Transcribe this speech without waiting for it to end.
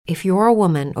If you're a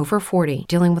woman over 40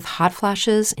 dealing with hot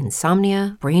flashes,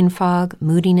 insomnia, brain fog,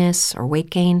 moodiness, or weight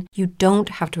gain, you don't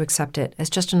have to accept it as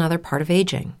just another part of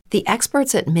aging. The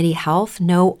experts at MIDI Health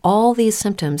know all these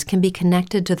symptoms can be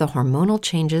connected to the hormonal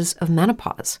changes of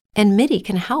menopause. And MIDI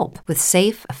can help with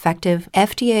safe, effective,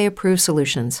 FDA-approved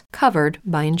solutions covered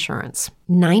by insurance.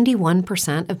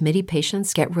 91% of MIDI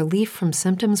patients get relief from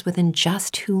symptoms within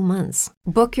just 2 months.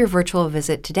 Book your virtual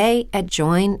visit today at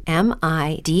joinmidi.com.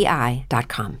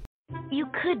 You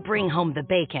could bring home the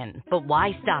bacon, but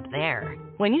why stop there?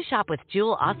 When you shop with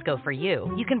Jewel Osco for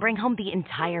you can bring home the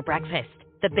entire breakfast.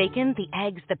 The bacon, the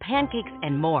eggs, the pancakes,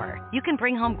 and more. You can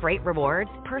bring home great rewards,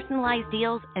 personalized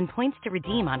deals, and points to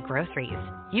redeem on groceries.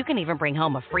 You can even bring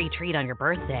home a free treat on your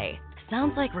birthday.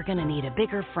 Sounds like we're gonna need a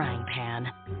bigger frying pan.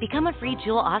 Become a free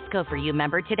Jewel Osco for you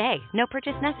member today. No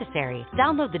purchase necessary.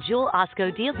 Download the Jewel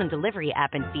Osco Deals and Delivery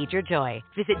app and feed your joy.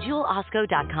 Visit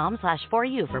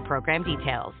jewelosco.com/4u for program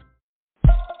details.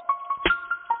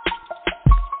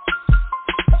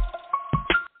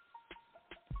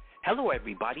 Hello,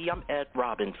 everybody. I'm Ed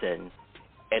Robinson.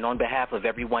 And on behalf of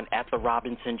everyone at The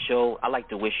Robinson Show, I'd like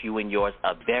to wish you and yours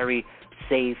a very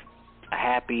safe, a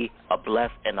happy, a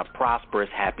blessed, and a prosperous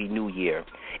Happy New Year.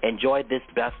 Enjoy this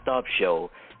Best Of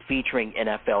show featuring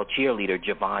NFL cheerleader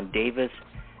Javon Davis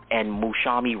and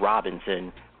Mushami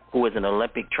Robinson, who is an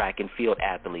Olympic track and field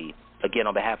athlete. Again,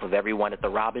 on behalf of everyone at The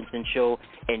Robinson Show,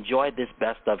 enjoy this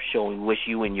Best Of show and wish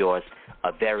you and yours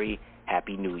a very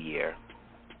Happy New Year.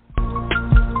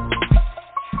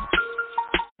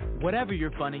 Whatever you're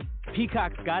funny,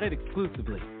 Peacock's got it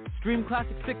exclusively. Stream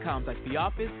classic sitcoms like The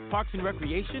Office, Parks and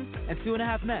Recreation, and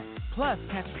 2.5 Men. Plus,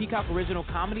 catch Peacock original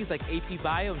comedies like AP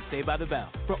Bio and Saved by the Bell.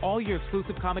 For all your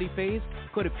exclusive comedy faves,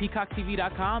 go to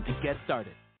peacocktv.com and get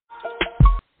started.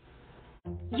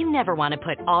 You never want to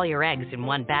put all your eggs in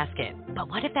one basket. But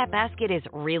what if that basket is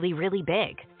really, really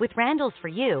big? With Randall's For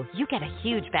You, you get a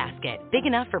huge basket, big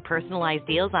enough for personalized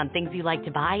deals on things you like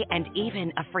to buy and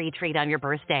even a free treat on your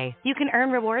birthday. You can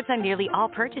earn rewards on nearly all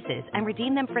purchases and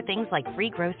redeem them for things like free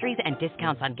groceries and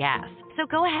discounts on gas. So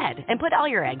go ahead and put all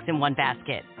your eggs in one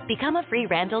basket. Become a free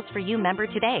Randall's For You member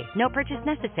today. No purchase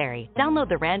necessary. Download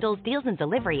the Randall's Deals and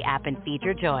Delivery app and feed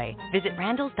your joy. Visit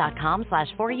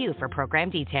randalls.com/4u for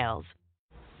program details.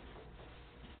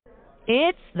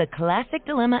 It's the classic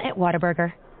dilemma at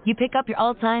Whataburger. You pick up your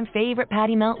all-time favorite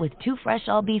patty melt with 2 fresh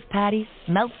all-beef patties,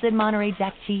 melted Monterey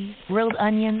Jack cheese, grilled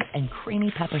onions, and creamy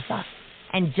pepper sauce.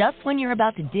 And just when you're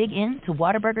about to dig into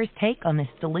Whataburger's take on this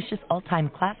delicious all-time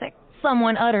classic,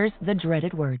 someone utters the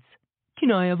dreaded words.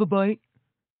 Can I have a bite?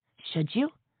 Should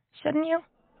you? Shouldn't you?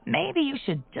 Maybe you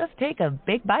should just take a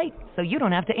big bite so you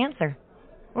don't have to answer.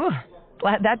 Ooh,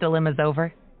 glad that dilemma's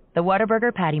over. The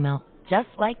Whataburger patty melt, just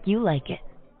like you like it.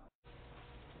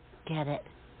 Get it.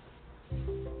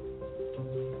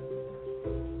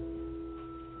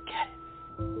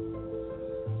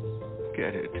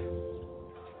 Get it.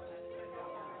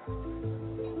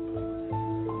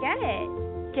 Get it.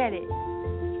 Get it.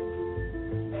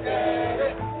 Get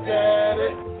it. Get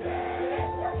it.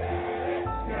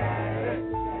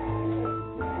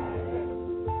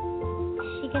 Is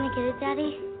she gonna get it,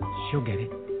 Daddy? She'll get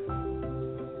it.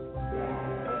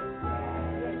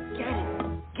 Get it.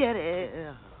 Get it.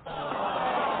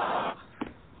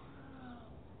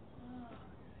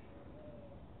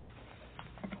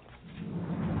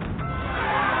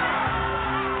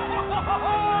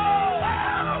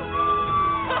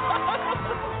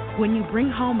 When you bring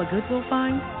home a Goodwill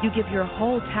find, you give your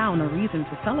whole town a reason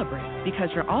to celebrate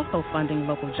because you're also funding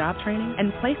local job training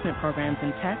and placement programs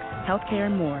in tech, healthcare,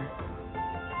 and more.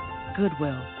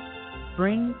 Goodwill.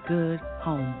 Bring good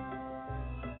home.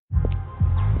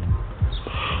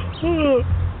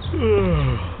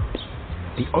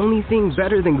 The only thing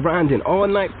better than grinding all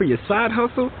night for your side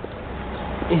hustle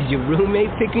is your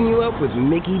roommate picking you up with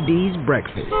Mickey D's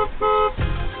breakfast.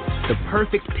 The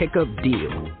perfect pickup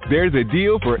deal. There's a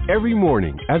deal for every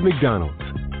morning at McDonald's.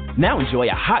 Now enjoy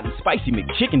a hot and spicy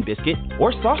McChicken biscuit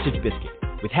or sausage biscuit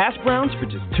with hash browns for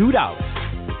just $2.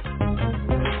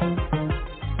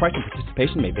 Price and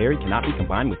participation may vary, cannot be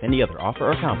combined with any other offer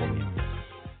or combo meal.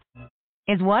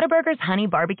 Is Whataburger's honey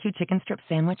barbecue chicken strip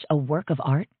sandwich a work of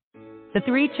art? The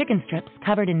 3 chicken strips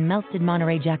covered in melted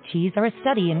Monterey Jack cheese are a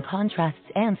study in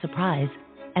contrasts and surprise.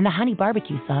 And the honey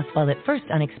barbecue sauce, while at first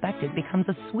unexpected, becomes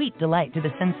a sweet delight to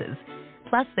the senses.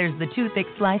 Plus, there's the 2 thick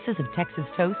slices of Texas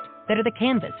toast that are the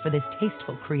canvas for this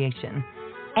tasteful creation.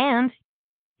 And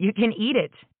you can eat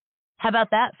it. How about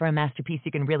that for a masterpiece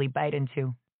you can really bite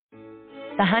into?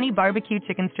 The honey barbecue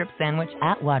chicken strip sandwich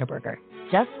at Whataburger,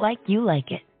 just like you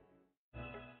like it.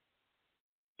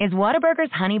 Is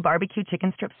Whataburger's honey barbecue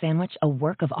chicken strip sandwich a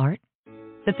work of art?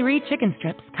 The 3 chicken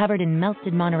strips covered in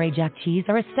melted Monterey Jack cheese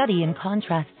are a study in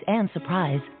contrasts and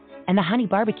surprise. And the honey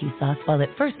barbecue sauce, while at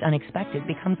first unexpected,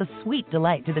 becomes a sweet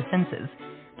delight to the senses.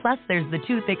 Plus, there's the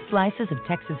 2 thick slices of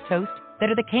Texas toast that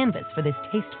are the canvas for this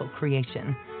tasteful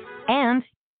creation. And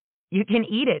you can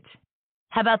eat it.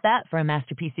 How about that for a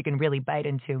masterpiece you can really bite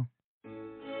into?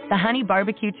 The honey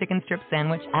barbecue chicken strip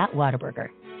sandwich at Whataburger,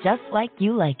 just like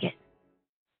you like it.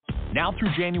 Now through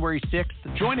January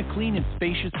 6th, join a clean and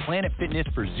spacious Planet Fitness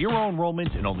for zero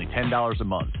enrollment and only $10 a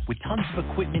month. With tons of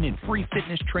equipment and free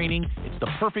fitness training, it's the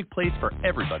perfect place for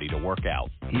everybody to work out.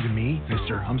 Even me,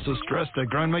 mister. I'm so stressed I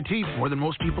grind my teeth more than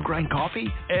most people grind coffee.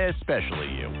 Especially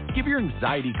you. Give your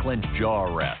anxiety-cleansed jaw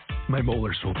a rest. My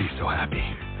molars will be so happy.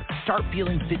 Start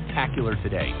feeling fit-tacular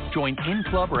today. Join in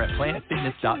club or at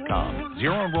planetfitness.com.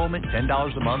 Zero enrollment,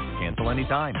 $10 a month, cancel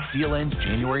anytime. Deal ends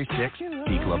January 6th.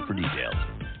 See club for details.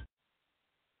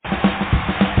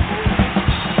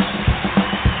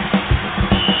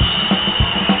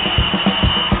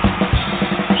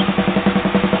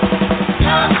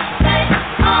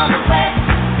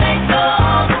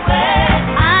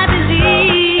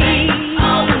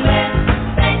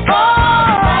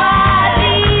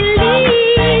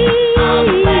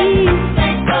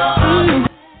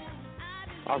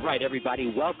 All right,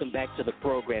 everybody, welcome back to the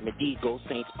program. Indeed, Go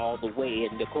Saints all the way.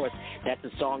 And, of course, that's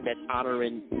a song that's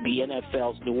honoring the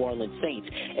NFL's New Orleans Saints.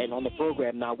 And on the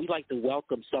program now, we like to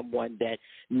welcome someone that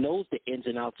knows the ins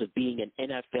and outs of being an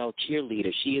NFL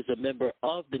cheerleader. She is a member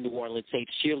of the New Orleans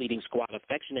Saints cheerleading squad,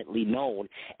 affectionately known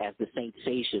as the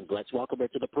Saintsations. Let's welcome her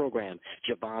to the program,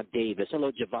 Javon Davis.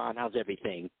 Hello, Javon. How's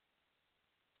everything?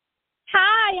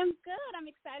 Hi, I'm good. I'm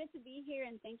excited to be here,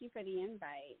 and thank you for the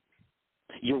invite.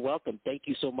 You're welcome. Thank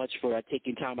you so much for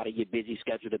taking time out of your busy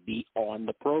schedule to be on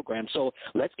the program. So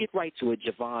let's get right to it,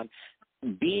 Javon.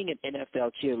 Being an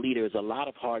NFL cheerleader is a lot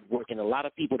of hard work, and a lot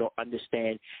of people don't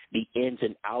understand the ins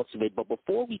and outs of it. But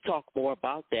before we talk more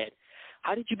about that,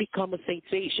 how did you become a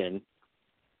Saintsation?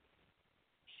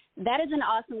 That is an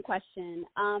awesome question.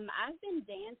 I've been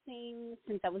dancing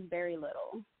since I was very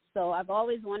little. So I've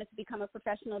always wanted to become a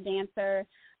professional dancer.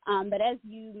 But as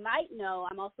you might know,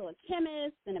 I'm also a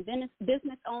chemist and a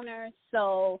business owner.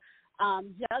 So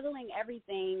juggling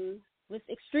everything was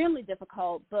extremely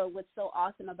difficult. But what's so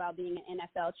awesome about being an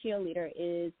NFL cheerleader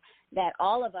is that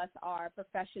all of us are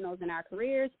professionals in our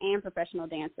careers and professional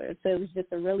dancers. So it was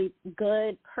just a really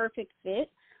good, perfect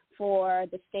fit for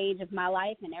the stage of my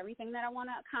life and everything that I want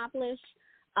to accomplish.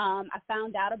 I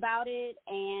found out about it,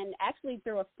 and actually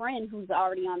through a friend who's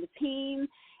already on the team,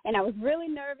 and I was really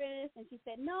nervous, and she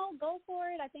said, no, go for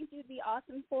it. I think you'd be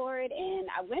awesome for it, and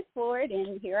I went for it,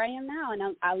 and here I am now,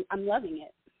 and I'm loving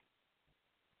it.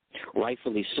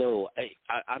 Rightfully so.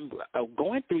 I'm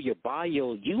going through your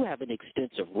bio. You have an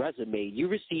extensive resume. You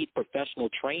received professional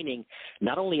training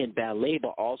not only in ballet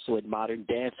but also in modern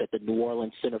dance at the New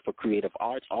Orleans Center for Creative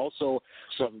Arts, also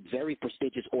some very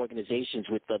prestigious organizations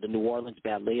with the New Orleans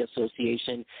Ballet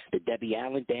Association, the Debbie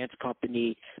Allen Dance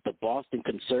Company, the Boston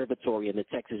Conservatory, and the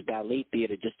Texas Ballet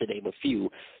Theater, just to name a few.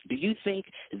 Do you think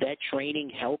that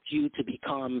training helped you to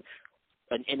become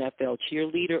an NFL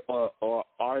cheerleader, or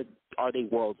are they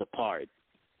worlds apart?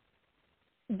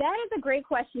 That is a great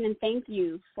question, and thank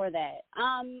you for that.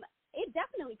 It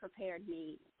definitely prepared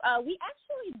me. We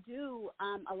actually do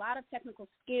a lot of technical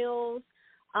skills,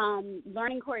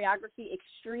 learning choreography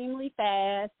extremely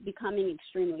fast, becoming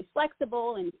extremely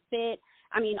flexible and fit.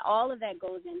 I mean, all of that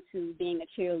goes into being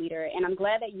a cheerleader, and I'm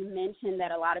glad that you mentioned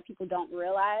that a lot of people don't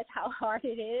realize how hard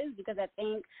it is, because I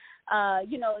think,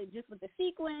 just with the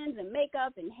sequins and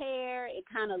makeup and hair, it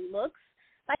kind of looks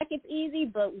like it's easy,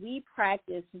 but we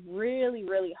practice really,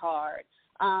 really hard.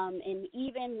 And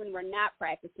even when we're not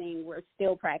practicing, we're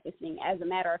still practicing. As a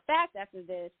matter of fact, after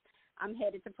this, I'm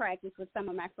headed to practice with some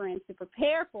of my friends to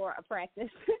prepare for a practice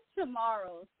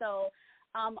tomorrow. So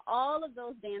all of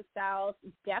those dance styles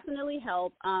definitely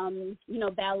help.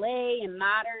 Ballet and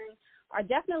modern are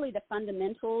definitely the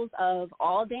fundamentals of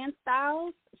all dance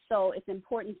styles. So it's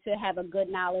important to have a good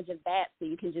knowledge of that so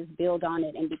you can just build on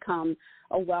it and become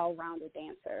a well-rounded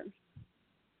dancer.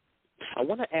 I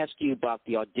want to ask you about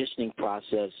the auditioning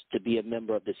process to be a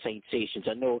member of the Saintsations.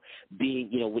 I know being,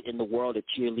 in the world of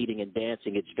cheerleading and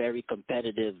dancing, it's very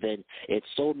competitive, and it's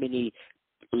so many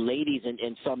ladies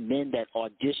and some men that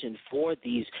audition for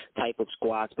these type of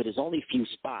squads, but there's only a few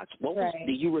spots.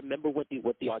 Do you remember what the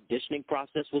auditioning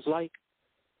process was like?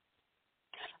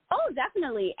 Oh,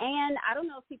 definitely. And I don't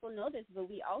know if people know this, but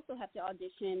we also have to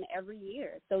audition every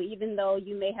year. So even though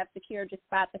you may have secured your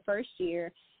spot the first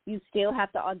year, you still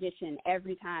have to audition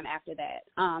every time after that.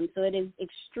 So it is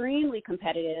extremely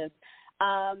competitive.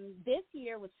 This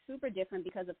year was super different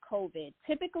because of COVID.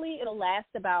 Typically, it'll last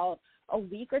about a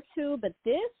week or two, but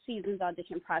this season's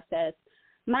audition process,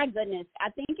 my goodness, I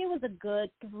think it was a good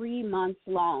 3 months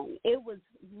long. It was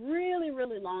really,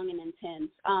 really long and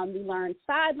intense. We learned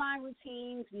sideline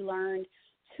routines. We learned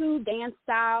 2 dance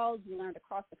styles. We learned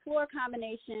across the floor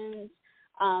combinations.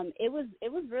 It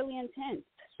was really intense.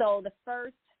 So the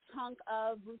first chunk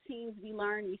of routines we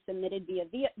learned, we submitted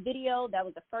via video. That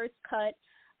was the first cut.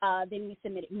 Then we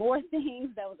submitted more things.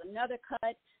 That was another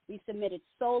cut. We submitted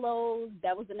solos.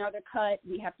 That was another cut.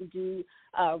 We have to do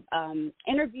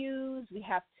interviews. We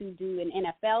have to do an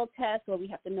NFL test where we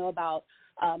have to know about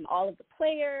all of the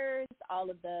players, all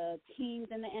of the teams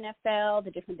in the NFL,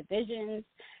 the different divisions,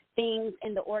 things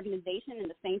in the organization, in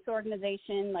the Saints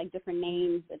organization, like different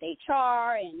names of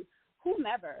HR and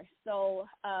whomever. So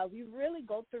we really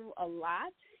go through a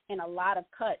lot and a lot of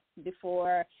cuts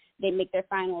before they make their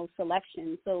final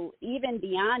selection. So even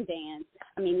beyond dance,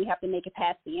 I mean, we have to make it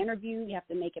past the interview. We have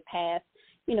to make it past,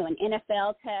 an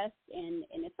NFL test, and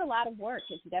it's a lot of work.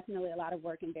 It's definitely a lot of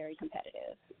work and very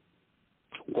competitive.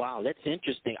 Wow, that's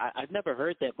interesting. I've never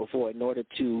heard that before. In order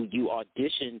to you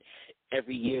audition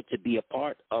every year to be a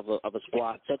part of a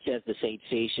squad such as the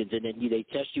Saints-Sations, and then they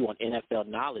test you on NFL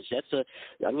knowledge.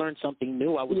 I learned something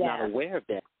new. I was not aware of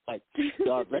that. But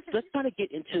let's kind of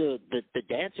get into the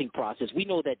dancing process. We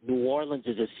know that New Orleans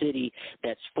is a city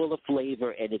that's full of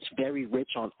flavor and it's very rich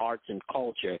on arts and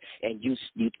culture. And you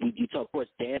tell, of course,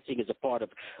 dancing is a part of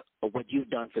what you've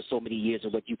done for so many years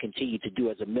and what you continue to do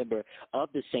as a member of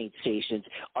the Saints-Sations.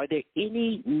 Are there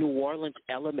any New Orleans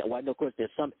element? Well, I know, of course,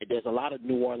 there's a lot of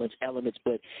New Orleans elements,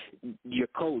 but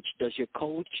does your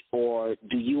coach or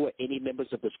do you or any members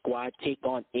of the squad take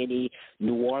on any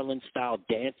New Orleans style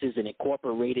dances and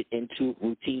incorporate it into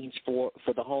routines for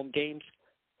the home games?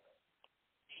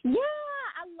 Yeah,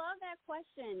 I love that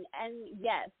question. And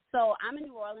yes, so I'm a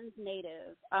New Orleans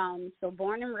native, so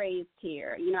born and raised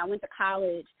here. I went to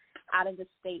college out of the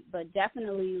state, but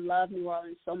definitely love New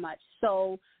Orleans so much.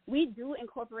 So we do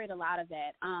incorporate a lot of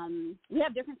that. We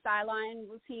have different sideline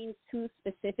routines to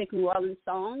specific New Orleans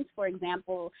songs. For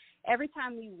example, every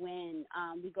time we win,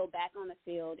 we go back on the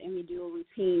field and we do a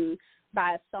routine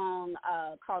by a song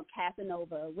called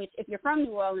Casanova, which if you're from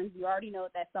New Orleans, you already know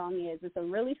what that song is. It's a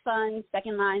really fun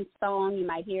second-line song. You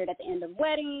might hear it at the end of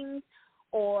weddings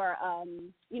or,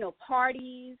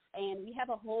 parties, and we have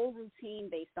a whole routine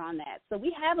based on that. So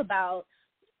we have about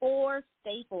 4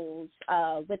 staples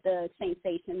with the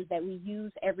Saints-Sations that we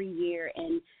use every year,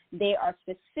 and they are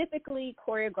specifically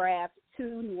choreographed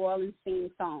to New Orleans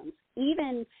themed songs.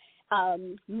 Even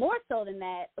more so than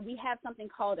that, we have something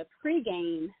called a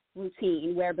pregame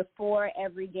routine where before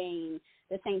every game,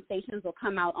 the Saints-Sations will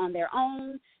come out on their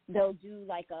own. They'll do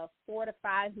like a 4 to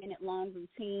 5 minute long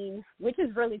routine, which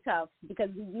is really tough because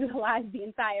we utilize the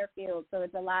entire field, so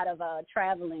it's a lot of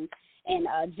traveling and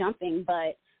jumping.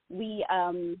 But we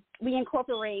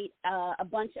incorporate a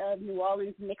bunch of New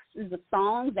Orleans mixes of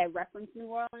songs that reference New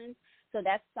Orleans. So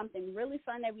that's something really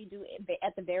fun that we do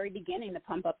at the very beginning to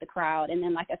pump up the crowd. And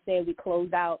then, like I said, we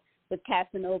close out with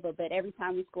Casanova. But every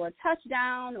time we score a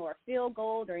touchdown or a field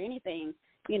goal or anything,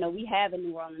 we have a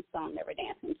New Orleans song that we're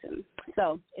dancing to.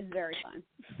 So it's very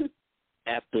fun.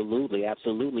 Absolutely,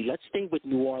 absolutely. Let's stay with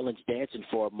New Orleans dancing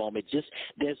for a moment.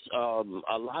 There's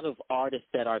a lot of artists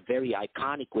that are very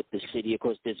iconic with the city. Of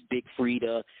course, there's Big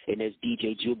Freedia and there's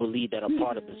DJ Jubilee that are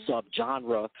part of the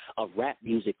subgenre of rap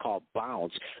music called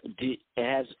bounce.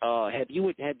 Have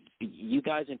you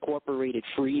guys incorporated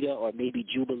Freedia or maybe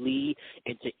Jubilee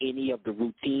into any of the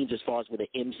routines as far as with an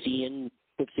MCing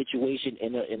situation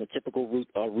in a typical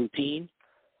routine?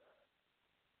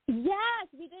 Yes,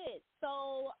 we did.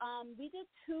 So we did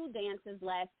 2 dances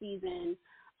last season,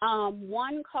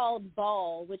 one called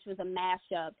Ball, which was a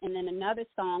mashup, and then another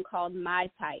song called My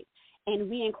Type. And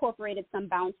we incorporated some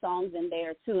bounce songs in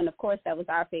there, too. And, of course, that was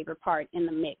our favorite part in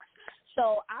the mix.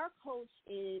 So our coach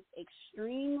is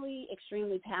extremely,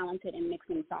 extremely talented in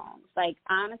mixing songs. Like,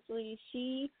 honestly,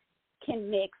 she can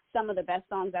mix some of the best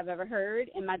songs I've ever heard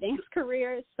in my dance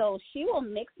career. So she will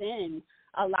mix in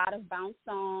a lot of bounce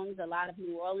songs, a lot of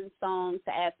New Orleans songs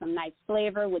to add some nice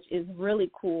flavor, which is really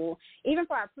cool. Even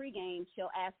for our pregame,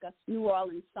 she'll ask us New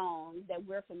Orleans songs that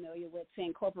we're familiar with to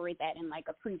incorporate that in like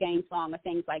a pregame song or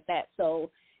things like that. So,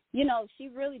 she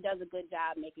really does a good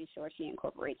job making sure she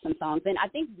incorporates some songs. And I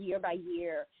think year by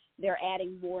year, they're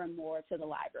adding more and more to the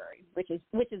library, which is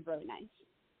really nice.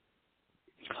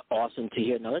 Awesome to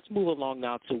hear. Now let's move along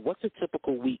now to what's a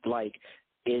typical week like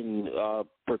in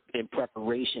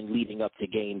preparation leading up to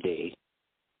game day?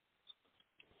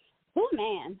 Oh,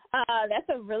 man, that's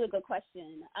a really good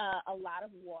question. A lot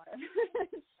of water.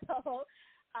 So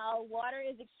water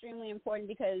is extremely important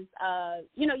because,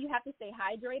 you have to stay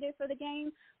hydrated for the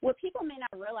game. What people may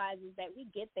not realize is that we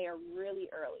get there really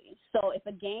early. So if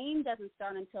a game doesn't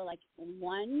start until like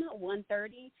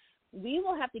 1:30, we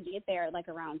will have to get there like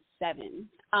around 7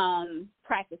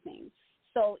 practicing.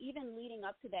 So even leading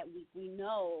up to that week, we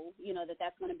know, that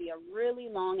that's going to be a really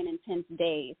long and intense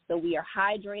day. So we are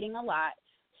hydrating a lot,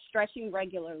 stretching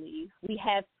regularly. We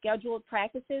have scheduled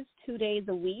practices 2 days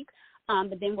a week,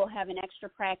 but then we'll have an extra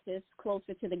practice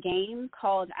closer to the game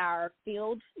called our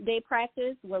field day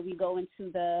practice, where we go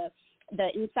into the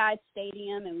inside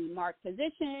stadium and we mark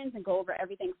positions and go over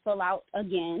everything full out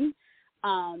again.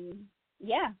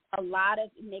 A lot of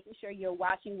making sure you're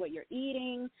watching what you're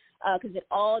eating, because it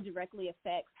all directly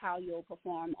affects how you'll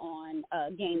perform on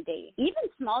game day. Even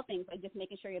small things like just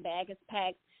making sure your bag is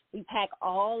packed. We pack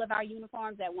all of our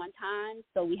uniforms at one time,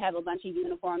 so we have a bunch of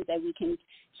uniforms that we can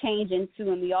change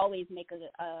into, and we always make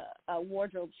a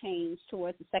wardrobe change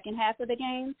towards the second half of the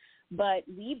game. But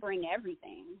we bring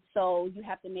everything, so you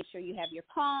have to make sure you have your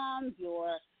palms,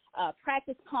 your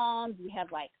practice palms. We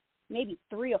have like maybe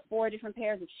 3 or 4 different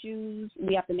pairs of shoes.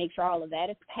 We have to make sure all of that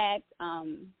is packed.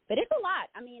 But it's a lot.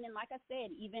 I mean, and like I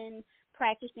said, even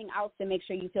practicing out to make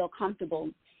sure you feel comfortable.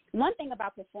 One thing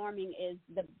about performing is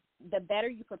the better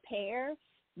you prepare,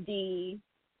 the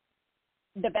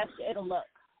best it'll look.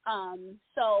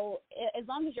 So as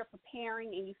long as you're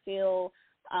preparing and you feel,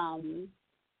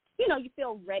 you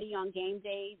feel ready on game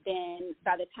day, then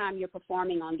by the time you're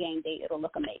performing on game day, it'll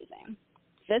look amazing.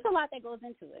 So there's a lot that goes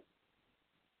into it.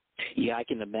 Yeah, I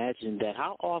can imagine that.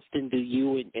 How often do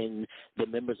you and the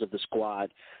members of the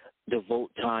squad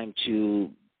devote time to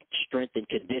strength and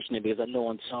conditioning? Because I know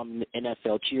on some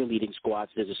NFL cheerleading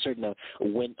squads, there's a certain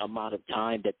amount of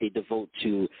time that they devote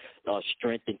to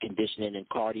strength and conditioning and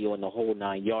cardio and the whole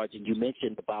 9 yards. And you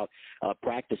mentioned about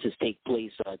practices take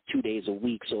place 2 days a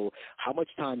week. So how much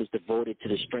time is devoted to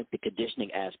the strength and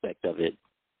conditioning aspect of it?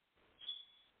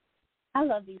 I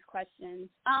love these questions.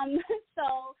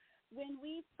 So when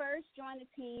we first joined the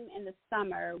team in the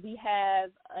summer, we have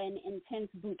an intense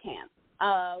boot camp.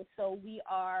 So we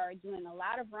are doing a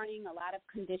lot of running, a lot of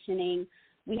conditioning.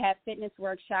 We have fitness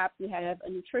workshops. We have a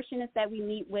nutritionist that we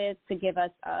meet with to give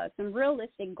us some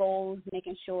realistic goals,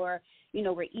 making sure,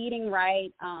 we're eating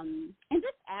right, and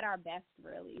just at our best,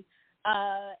 really.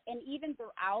 And even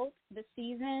throughout the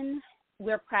season,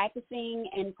 we're practicing,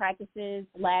 and practices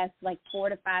last like 4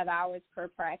 to 5 hours per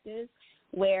practice,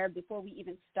 where before we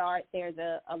even start, there's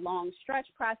a long stretch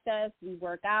process. We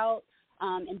work out,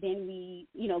 and then we,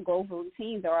 go over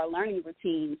routines or our learning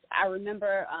routines. I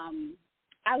remember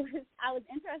I was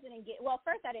interested in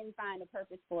first I didn't find a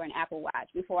purpose for an Apple Watch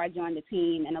before I joined the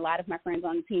team, and a lot of my friends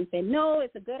on the team said, no,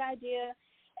 it's a good idea,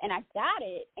 and I got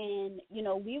it. And,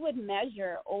 we would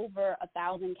measure over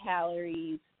 1,000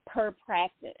 calories per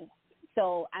practice.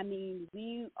 So, I mean,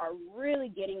 we are really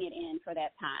getting it in for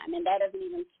that time. And that doesn't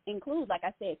even include, like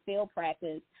I said, field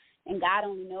practice. And God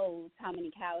only knows how many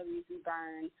calories we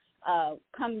burn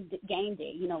come game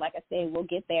day. Like I said, we'll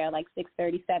get there like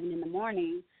 6:37 in the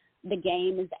morning. The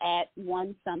game is at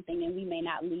 1-something, and we may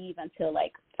not leave until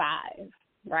like 5,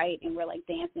 right? And we're like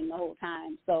dancing the whole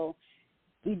time. So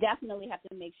we definitely have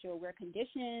to make sure we're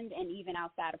conditioned, and even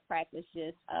outside of practice,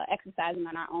 just exercising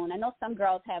on our own. I know some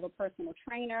girls have a personal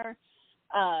trainer.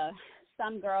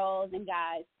 Some girls and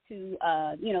guys too,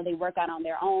 they work out on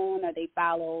their own, or they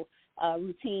follow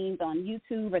routines on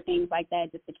YouTube or things like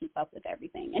that just to keep up with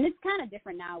everything. And it's kind of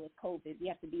different now with COVID. We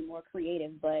have to be more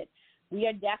creative, but we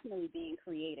are definitely being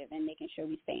creative and making sure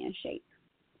we stay in shape.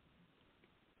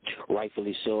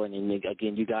 Rightfully so. And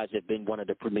again, you guys have been one of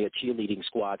the premier cheerleading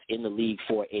squads in the league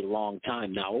for a long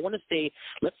time now. I want to say,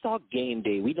 let's talk game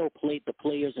day. We know the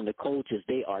players and the coaches,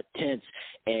 they are tense,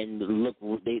 and look,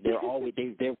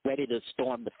 they're ready to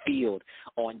storm the field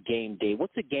on game day.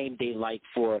 What's a game day like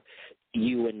for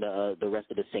you and the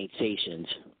rest of the Saints-Sations?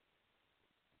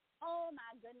 Oh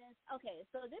my goodness. Okay,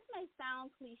 so this may sound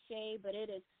cliche, but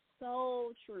it is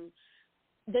so true.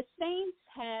 The Saints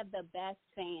have the best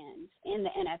fans in the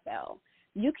NFL.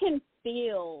 You can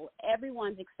feel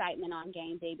everyone's excitement on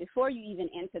game day before you even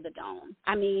enter the dome.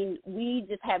 I mean, we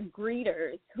just have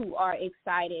greeters who are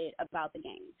excited about the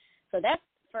game. So that's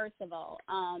first of all.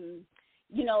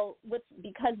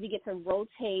 Because we get to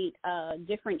rotate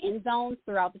different end zones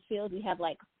throughout the field, we have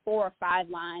like 4 or 5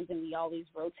 lines, and we always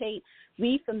rotate.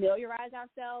 We familiarize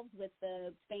ourselves with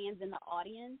the fans in the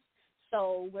audience.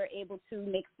 So we're able to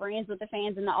make friends with the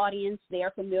fans in the audience. They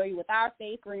are familiar with our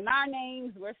face, scream our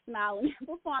names. We're smiling and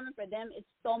performing for them. It's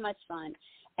so much fun.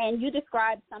 And you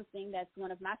described something that's one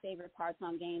of my favorite parts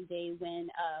on game day when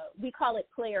we call it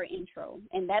player intro.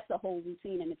 And that's a whole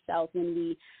routine in itself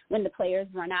when the players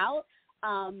run out.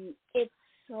 It's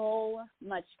so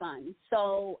much fun.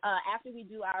 So after we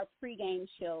do our pregame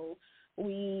show,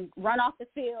 we run off the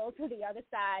field to the other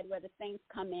side where the Saints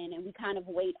come in, and we kind of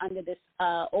wait under this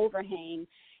overhang.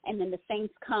 And then the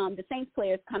Saints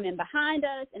players come in behind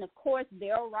us, and of course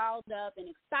they're riled up and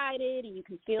excited, and you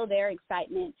can feel their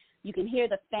excitement. You can hear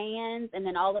the fans, and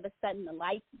then all of a sudden the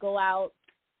lights go out,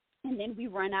 and then we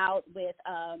run out with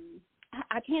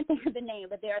I can't think of the name,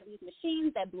 but there are these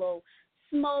machines that blow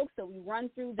smoke, so we run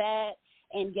through that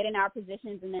and get in our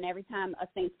positions, and then every time a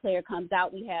Saints player comes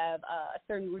out, we have a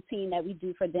certain routine that we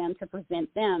do for them to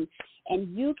present them,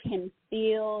 and you can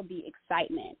feel the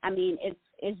excitement. I mean,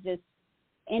 it's just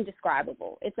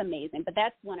indescribable. It's amazing, but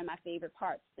that's one of my favorite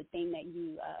parts, the thing that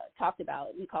you talked about.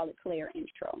 We call it player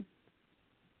intro.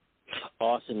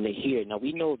 Awesome to hear. Now,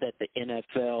 we know that the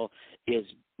NFL is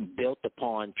built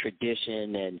upon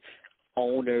tradition and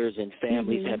owners and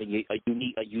families having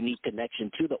a unique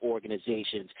connection to the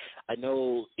organizations. I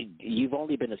know you've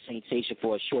only been a Saints Nation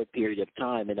for a short period of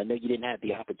time, and I know you didn't have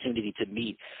the opportunity to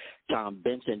meet Tom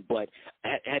Benson, but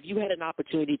have you had an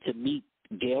opportunity to meet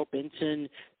Gayle Benson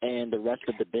and the rest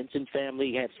of the Benson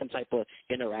family, have some type of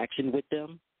interaction with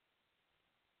them?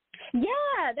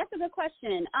 Yeah, that's a good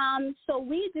question. So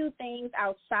we do things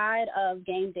outside of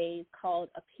game days called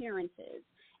appearances.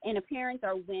 And appearances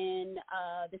are when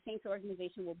the Saints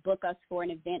organization will book us for an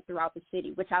event throughout the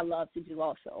city, which I love to do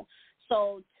also.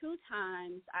 So 2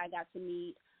 times I got to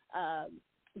meet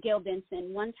Gayle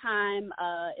Benson. One time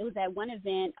it was at one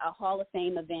event, a Hall of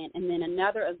Fame event, and then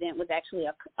another event was actually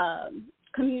a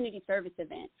community service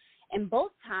event. And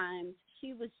both times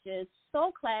she was just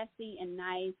so classy and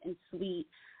nice and sweet.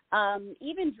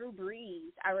 Even Drew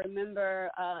Brees, I remember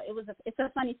it's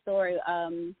a funny story.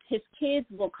 His kids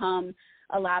will come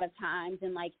a lot of times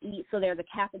and eat. So there's a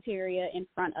cafeteria in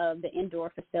front of the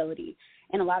indoor facility.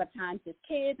 And a lot of times his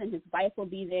kids and his wife will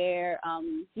be there,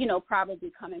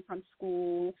 probably coming from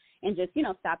school and just,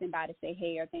 stopping by to say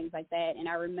hey or things like that. And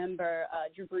I remember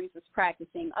Drew Brees was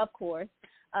practicing, of course,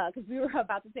 because we were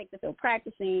about to take the field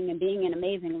practicing and being an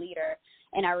amazing leader.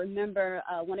 And I remember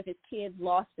one of his kids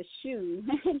lost a shoe,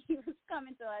 and he was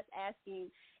coming to us asking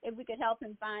if we could help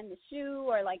him find the shoe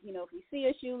or, if we see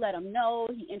a shoe, let him know.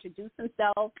 He introduced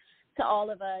himself to all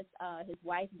of us. His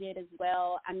wife did as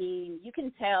well. I mean, you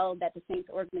can tell that the Saints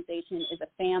organization is a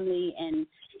family, and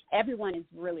everyone is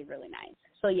really, really nice.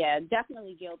 So, yeah,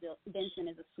 definitely Gayle Benson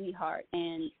is a sweetheart.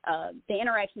 And the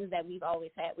interactions that we've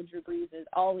always had with Drew Brees is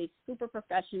always super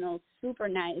professional, super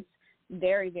nice,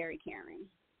 very, very caring.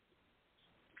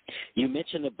 You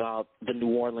mentioned about the New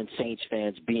Orleans Saints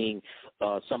fans being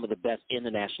some of the best in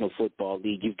the National Football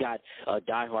League. You've got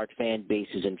diehard fan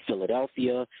bases in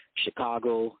Philadelphia,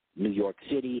 Chicago, New York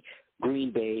City,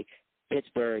 Green Bay,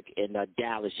 Pittsburgh, and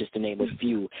Dallas, just to name a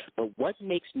few. But what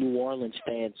makes New Orleans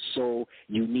fans so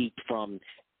unique from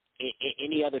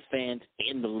any other fans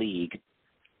in the league?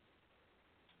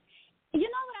 You know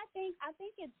what I think? I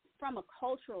think it's from a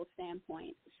cultural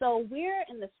standpoint. So we're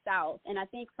in the South, and I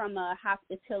think from a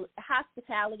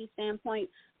hospitality standpoint,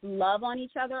 love on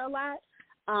each other a lot.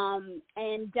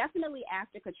 And definitely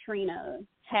after Katrina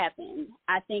happened,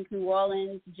 I think New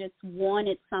Orleans just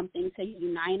wanted something to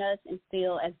unite us and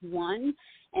feel as one,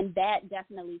 and that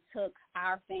definitely took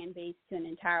our fan base to an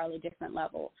entirely different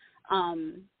level.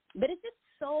 But it's just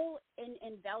so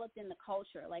enveloped in the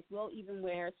culture. We'll even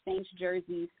wear Saints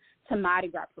jerseys to Mardi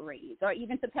Gras parades or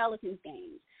even to Pelicans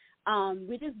games.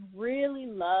 We just really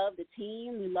love the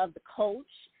team. We love the coach.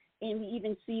 And we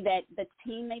even see that the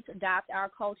teammates adopt our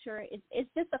culture. It's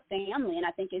just a family, and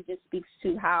I think it just speaks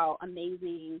to how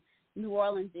amazing New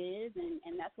Orleans is,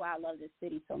 and that's why I love this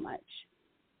city so much.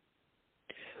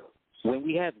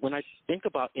 When I think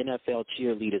about NFL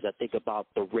cheerleaders, I think about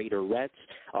the Raiderettes.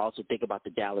 I also think about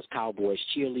the Dallas Cowboys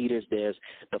cheerleaders. There's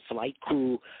the flight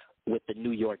crew with the New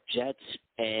York Jets,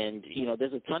 and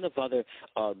there's a ton of other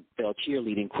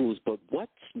cheerleading crews. But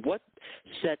what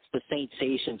sets the Saints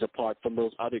Nations apart from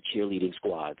those other cheerleading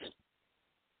squads?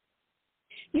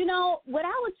 What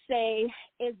I would say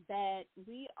is that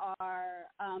we are,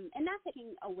 and not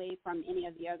taking away from any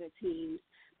of the other teams,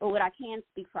 but what I can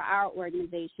speak for our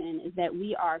organization is that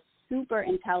we are super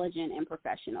intelligent and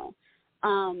professional.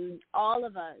 All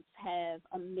of us have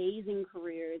amazing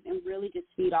careers and really just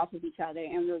feed off of each other,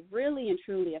 and we're really and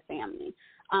truly a family.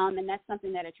 And that's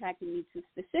something that attracted me to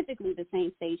specifically the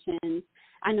Saint Stations.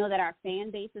 I know that our fan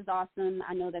base is awesome.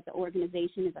 I know that the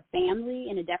organization is a family,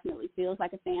 and it definitely feels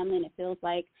like a family, and it feels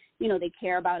like, you know, they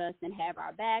care about us and have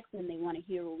our backs, and they want to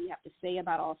hear what we have to say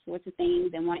about all sorts of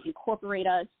things and want to incorporate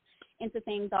us into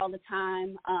things all the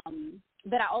time.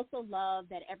 But I also love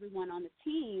that everyone on the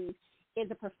team is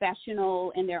a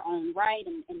professional in their own right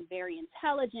and very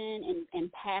intelligent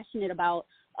and passionate about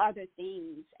other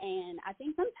things. And I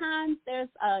think sometimes there's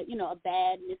a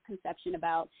bad misconception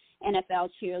about NFL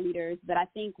cheerleaders, but I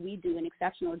think we do an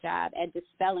exceptional job at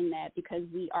dispelling that because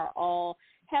we are all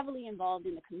heavily involved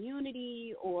in the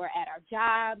community or at our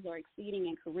jobs or exceeding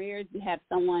in careers. We have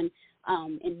someone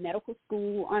in medical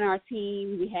school on our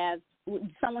team. We have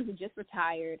someone who just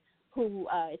retired who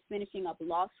is finishing up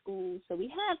law school. So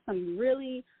we have some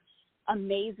really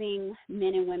amazing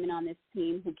men and women on this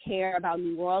team who care about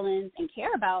New Orleans and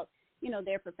care about, you know,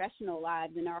 their professional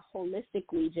lives and are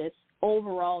holistically just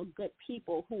overall good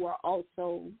people who are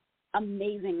also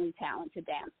amazingly talented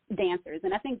dancers.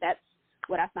 And I think that's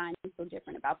what I find so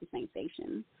different about the Saint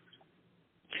Station.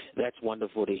 That's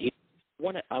wonderful to hear.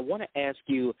 I want to ask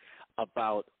you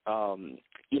about,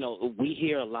 we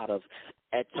hear a lot of,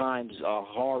 at times,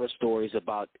 horror stories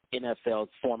about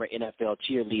former NFL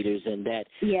cheerleaders, and that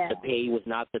the pay was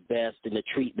not the best and the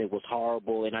treatment was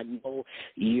horrible. And I know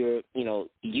you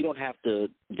don't have to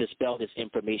dispel this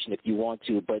information if you want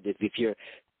to, but if you're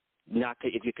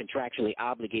contractually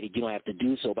obligated, you don't have to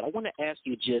do so. But I want to ask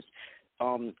you just,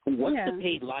 what's the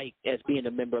pay like as being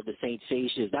a member of the Saint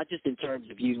Stations, not just in terms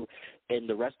of you and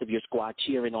the rest of your squad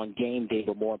cheering on game day,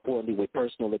 but more importantly with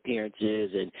personal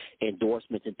appearances and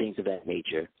endorsements and things of that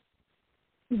nature?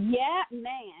 Yeah,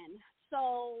 man.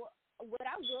 So what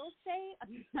I will say,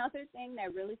 another thing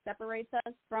that really separates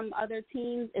us from other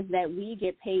teams is that we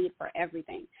get paid for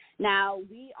everything. Now,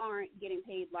 we aren't getting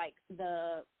paid like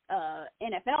the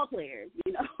NFL players,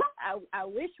 you know. I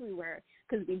wish we were,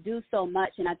 because we do so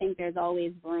much, and I think there's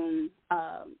always room,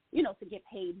 to get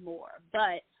paid more.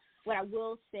 But what I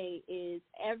will say is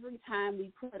every time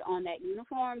we put on that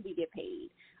uniform, we get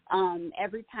paid.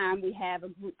 Every time we have a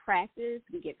group practice,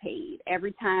 we get paid.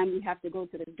 Every time we have to go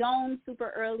to the Dome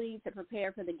super early to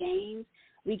prepare for the games,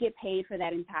 we get paid for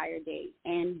that entire day.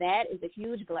 And that is a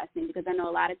huge blessing because I know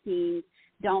a lot of teams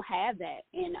don't have that.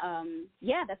 And,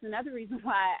 that's another reason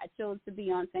why I chose to be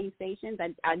on Saint Stations.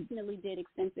 I definitely did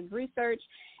extensive research,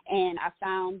 and I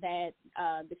found that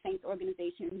the Saints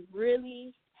organization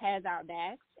really has our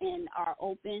backs and are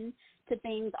open to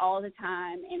things all the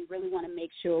time and really want to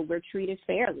make sure we're treated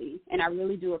fairly. And I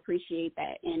really do appreciate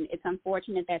that. And it's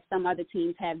unfortunate that some other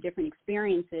teams have different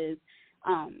experiences,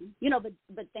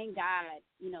 but thank God,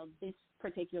 this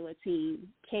particular team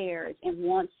cares and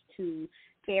wants to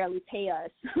fairly pay us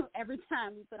every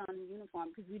time we put on the uniform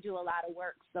because we do a lot of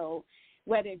work. So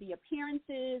whether it be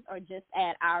appearances or just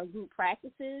at our group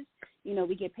practices,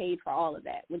 we get paid for all of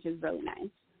that, which is really nice.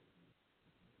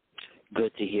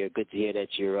 Good to hear. Good to hear that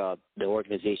the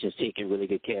organization is taking really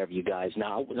good care of you guys.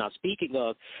 Now, speaking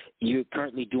of, you're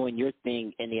currently doing your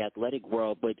thing in the athletic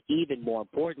world, but even more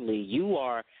importantly, you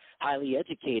are highly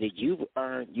educated. You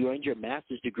earned your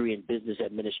master's degree in business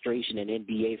administration and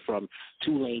MBA from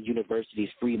Tulane University's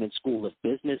Freeman School of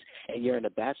Business, and you're in a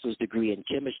bachelor's degree in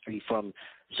chemistry from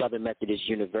Southern Methodist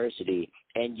University.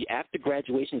 And after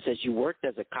graduation, it says you worked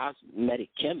as a cosmetic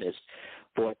chemist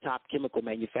for a top chemical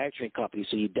manufacturing company,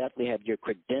 so you definitely have your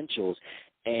credentials.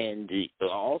 And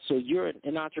also, you're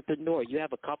an entrepreneur. You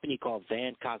have a company called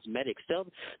Van Cosmetics. Tell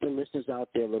the listeners out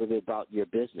there a little bit about your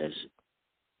business.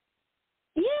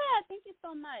 Yeah, thank you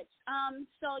so much.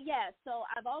 So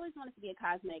I've always wanted to be a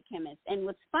cosmetic chemist. And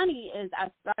what's funny is I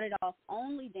started off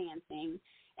only dancing,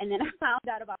 and then I found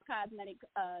out about cosmetic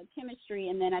chemistry,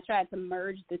 and then I tried to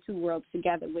merge the two worlds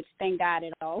together, which thank God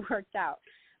it all worked out.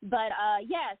 But,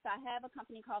 yes, I have a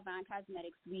company called Vine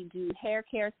Cosmetics. We do hair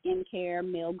care, skin care,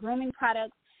 male grooming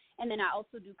products, and then I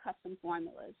also do custom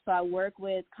formulas. So I work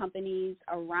with companies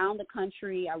around the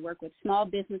country. I work with small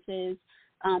businesses,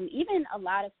 even a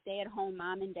lot of stay-at-home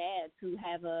mom and dads who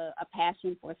have a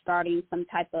passion for starting some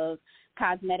type of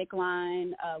cosmetic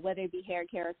line, whether it be hair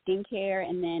care or skin care,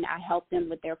 and then I help them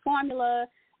with their formula,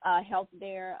 help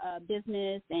their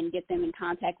business and get them in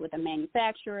contact with a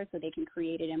manufacturer so they can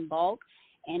create it in bulk.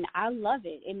 And I love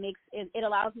it. It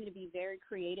allows me to be very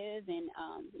creative and,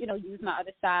 use my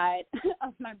other side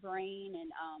of my brain and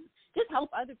just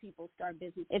help other people start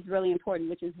business. It's really important,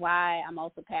 which is why I'm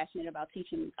also passionate about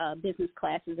teaching business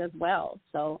classes as well.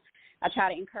 So I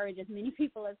try to encourage as many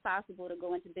people as possible to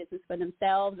go into business for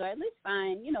themselves, or at least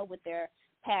find, what they're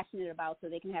passionate about, so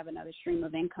they can have another stream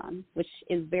of income, which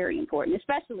is very important,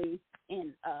 especially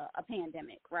in a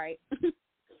pandemic, right?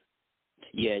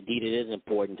 Yeah, indeed, it is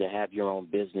important to have your own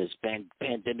business.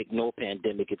 Pandemic, no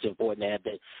pandemic, it's important to have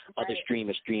that other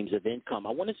streams of income.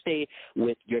 I want to stay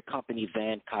with your company,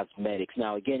 Van Cosmetics.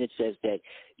 Now, again, it says that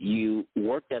you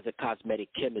worked as a cosmetic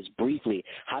chemist briefly.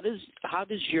 How does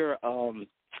your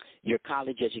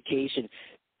college education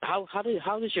how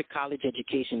does your college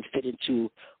education fit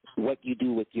into what you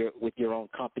do with your own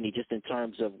company, just in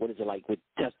terms of what is it like with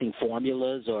testing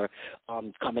formulas or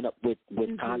coming up with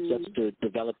concepts to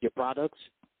develop your products?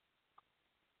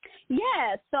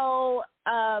 Yeah, so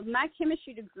my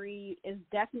chemistry degree is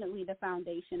definitely the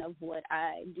foundation of what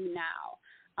I do now.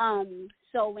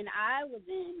 So when I was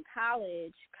in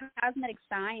college, cosmetic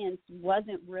science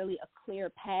wasn't really a clear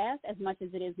path as much as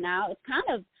it is now. It's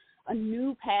kind of a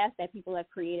new path that people have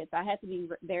created. So I had to be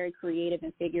very creative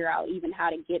and figure out even how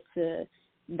to get to,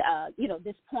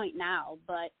 this point now.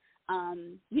 But,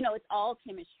 it's all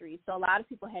chemistry. So a lot of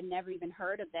people had never even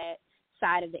heard of that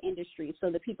side of the industry. So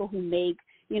the people who make,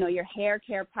 your hair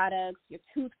care products, your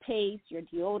toothpaste, your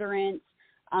deodorants,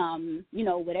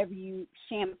 whatever you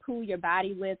shampoo your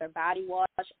body with or body wash,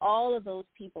 all of those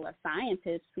people are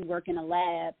scientists who work in a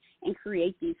lab and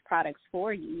create these products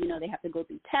for you. They have to go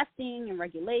through testing and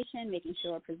regulation, making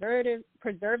sure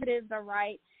preservatives are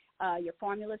right, your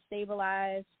formula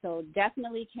stabilized. So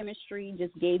definitely chemistry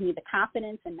just gave me the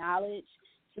confidence and knowledge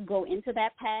to go into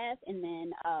that path. And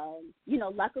then,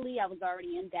 luckily I was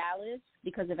already in Dallas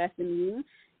because of SMU,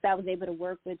 so I was able to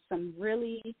work with some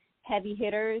really heavy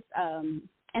hitters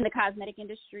in the cosmetic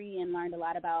industry and learned a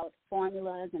lot about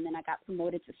formulas. And then I got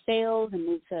promoted to sales and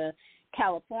moved to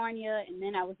California. And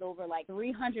then I was over like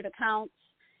 300 accounts.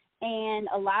 And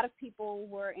a lot of people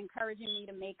were encouraging me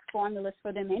to make formulas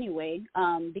for them anyway,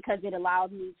 because it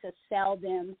allowed me to sell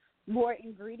them more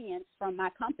ingredients from my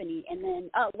company. And then,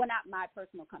 not my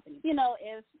personal company.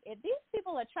 If these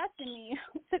people are trusting me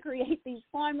to create these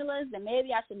formulas, then maybe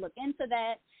I should look into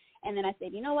that. And then I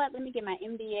said, you know what, let me get my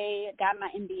MBA, got my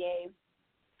MBA,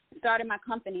 started my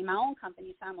own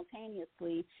company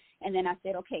simultaneously. And then I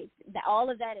said, okay, all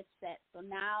of that is set. So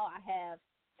now I have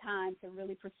time to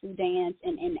really pursue dance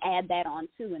and add that on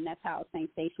too. And that's how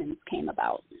Saintsations came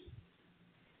about.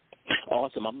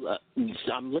 Awesome.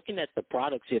 I'm looking at the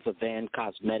products here for Van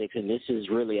Cosmetics, and this is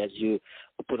really, as you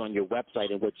put on your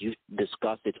website and what you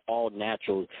discussed, it's all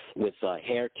natural with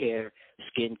hair care,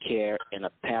 skin care, and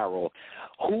apparel.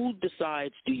 Who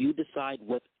decides? Do you decide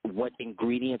what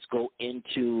ingredients go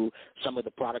into some of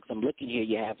the products? I'm looking here.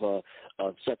 You have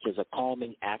such as a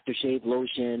calming aftershave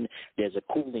lotion. There's a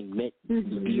cooling mint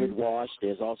beard wash.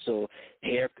 There's also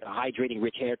hydrating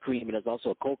rich hair cream, and there's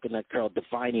also a coconut curl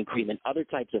defining cream and other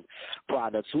types of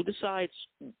products. Who decides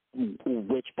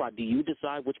which product? Do you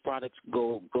decide which products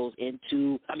goes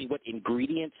into? I mean, what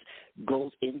ingredients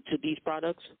goes into these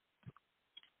products?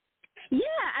 Yeah,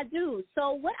 I do.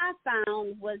 So what I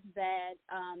found was that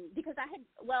because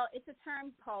it's a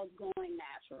term called going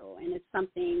natural, and it's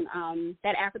something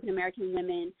that African-American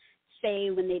women say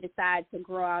when they decide to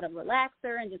grow out a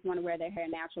relaxer and just want to wear their hair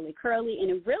naturally curly. And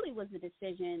it really was a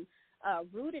decision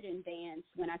rooted in dance.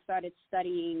 When I started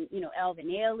studying, Elvin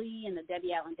Ailey and the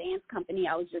Debbie Allen Dance Company,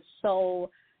 I was just so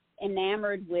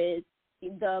enamored with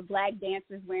the black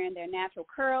dancers wearing their natural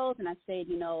curls, and I said,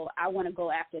 I want to go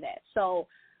after that. So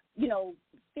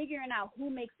figuring out who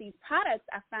makes these products,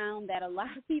 I found that a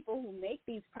lot of people who make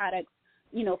these products,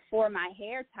 for my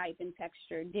hair type and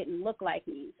texture didn't look like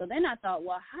me. So then I thought,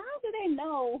 well, how do they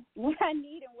know what I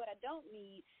need and what I don't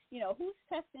need? Who's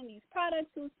testing these products?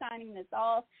 Who's signing this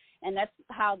off? And that's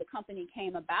how the company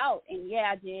came about. And,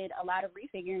 yeah, I did a lot of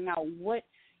refiguring out what,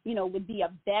 would be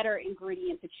a better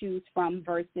ingredient to choose from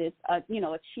versus, a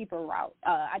cheaper route.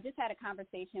 I just had a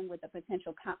conversation with a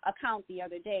potential account the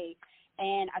other day,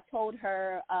 and I told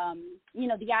her,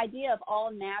 the idea of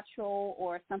all natural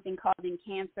or something causing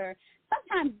cancer,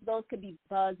 sometimes those could be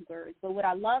buzzwords. But what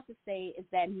I love to say is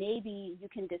that maybe you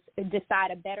can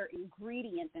decide a better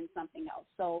ingredient than something else.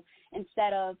 So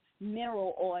instead of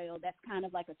mineral oil, that's kind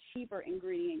of like a cheaper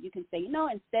ingredient, you can say,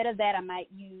 instead of that, I might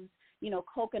use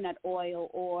coconut oil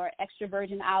or extra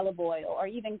virgin olive oil or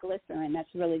even glycerin.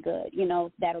 That's really good.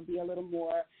 That'll be a little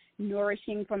more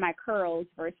nourishing for my curls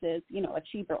versus, a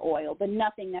cheaper oil, but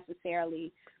nothing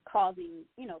necessarily causing,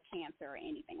 cancer or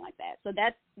anything like that. So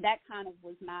that kind of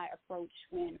was my approach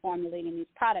when formulating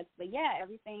these products. But yeah,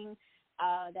 everything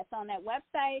that's on that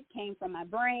website came from my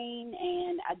brain,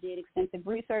 and I did extensive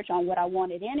research on what I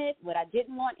wanted in it, what I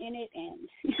didn't want in it, and,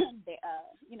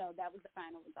 that was the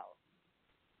final result.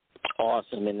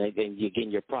 Awesome. And again,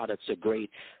 your products are great.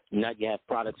 You have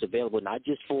products available not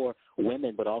just for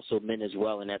women, but also men as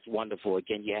well, and that's wonderful.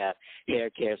 Again, you have hair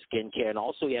care, skin care, and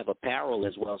also you have apparel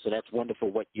as well, so that's wonderful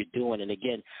what you're doing. And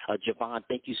again, Javon,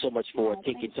 thank you so much for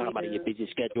taking time out of your busy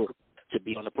schedule to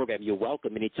be on the program. You're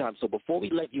welcome anytime. So before we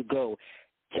let you go,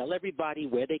 tell everybody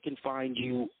where they can find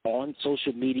you on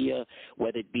social media,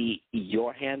 whether it be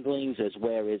your handlings as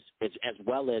well as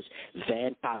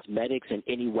Van Cosmetics and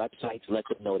any websites. Let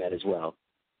them know that as well.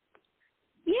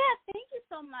 Yeah, thank you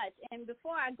so much. And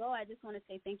before I go, I just want to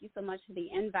say thank you so much for the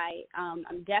invite.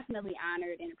 I'm definitely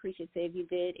honored and appreciative. You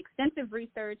did extensive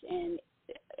research, and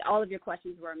all of your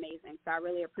questions were amazing, so I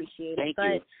really appreciate it.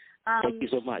 Thank you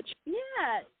so much.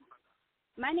 Yeah.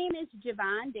 My name is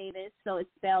Javon Davis, so it's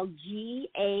spelled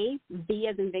G-A-V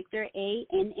as in Victor,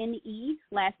 A-N-N-E,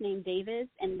 last name Davis,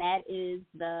 and that is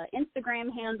the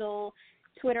Instagram handle,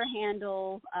 Twitter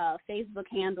handle, Facebook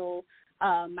handle.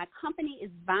 My company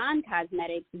is Van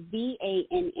Cosmetics,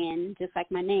 V-A-N-N, just like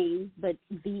my name, but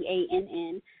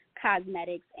V-A-N-N,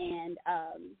 Cosmetics, and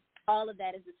all of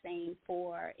that is the same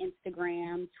for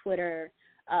Instagram, Twitter,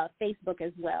 Facebook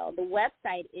as well. The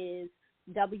website is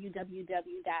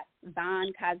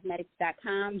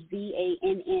www.vanncosmetics.com,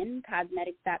 V-A-N-N,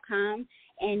 cosmetics.com,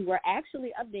 and we're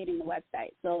actually updating the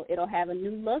website, so it'll have a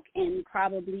new look in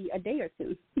probably a day or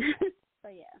two. So,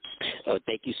 yeah.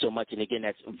 Thank you so much. And again,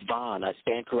 that's Von. I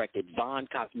stand corrected.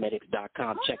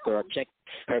 VonCosmetics.com. Check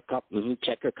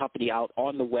her company out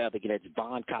on the web. Again, it's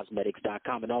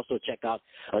VonCosmetics.com. And also check out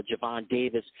Javon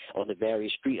Davis on the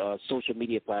various social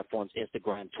media platforms,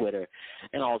 Instagram, Twitter,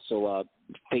 and also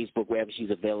Facebook, wherever she's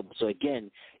available. So,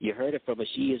 again, you heard it from her.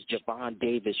 She is Javon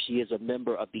Davis. She is a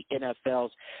member of the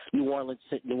NFL's New Orleans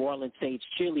Saints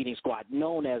cheerleading squad,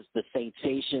 known as the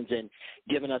Saints-Sations, and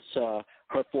giving us her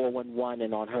 411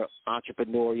 and on her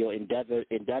entrepreneurial endeavors,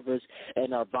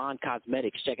 and Von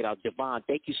Cosmetics. Check it out. Javon,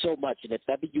 thank you so much. And if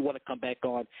ever you want to come back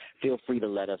on, feel free to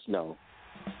let us know.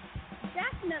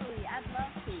 Definitely. I'd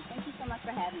love to. Thank you so much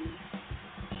for having me.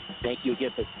 Thank you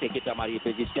again for taking time out of your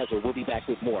busy schedule. We'll be back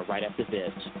with more right after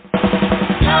this.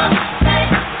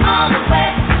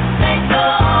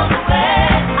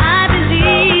 I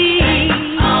believe.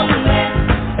 All the way.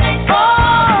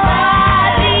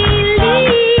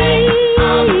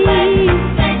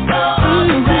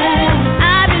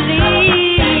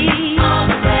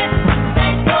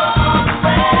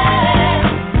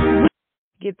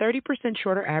 Get 30%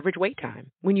 shorter average wait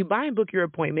time. When you buy and book your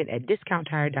appointment at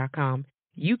DiscountTire.com,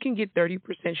 you can get 30%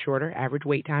 shorter average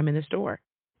wait time in the store.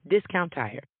 Discount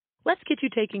Tire. Let's get you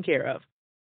taken care of.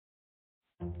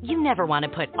 You never want to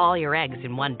put all your eggs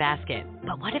in one basket.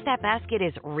 But what if that basket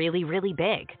is really, really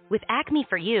big? With Acme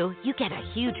For You, you get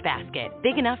a huge basket,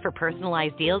 big enough for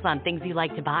personalized deals on things you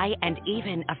like to buy and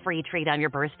even a free treat on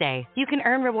your birthday. You can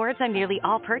earn rewards on nearly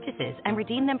all purchases and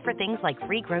redeem them for things like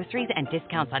free groceries and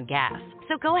discounts on gas.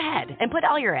 So go ahead and put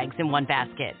all your eggs in one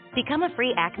basket. Become a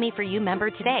free Acme For You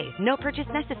member today. No purchase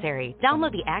necessary.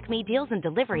 Download the Acme Deals and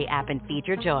Delivery app and feed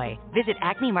your joy. Visit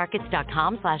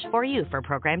acmemarkets.com/foryou for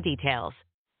program details.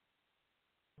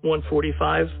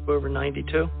 145 over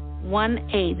 92.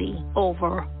 180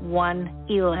 over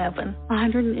 111.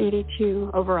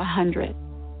 182 over 100.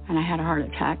 And I had a heart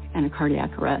attack and a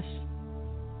cardiac arrest.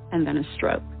 And then a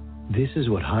stroke. This is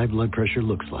what high blood pressure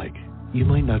looks like. You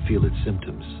might not feel its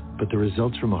symptoms, but the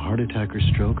results from a heart attack or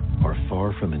stroke are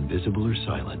far from invisible or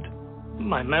silent.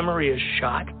 My memory is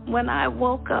shot. When I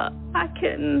woke up, I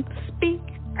couldn't speak.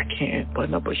 I can't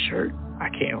button up a shirt. I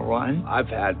can't run. I've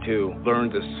had to learn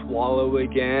to swallow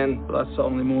again. That's the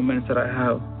only moments that I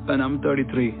have. And I'm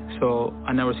 33, so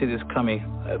I never see this coming.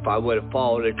 If I would have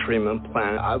followed a treatment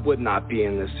plan, I would not be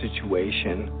in this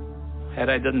situation.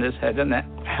 Had I done this, had I done that,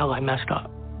 hell, I messed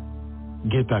up.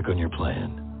 Get back on your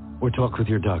plan. Or talk with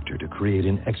your doctor to create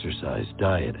an exercise,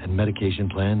 diet, and medication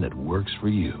plan that works for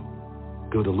you.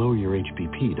 Go to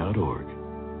loweryourhbp.org.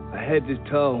 Head to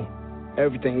toe,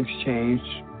 everything's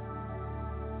changed.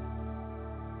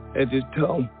 Head to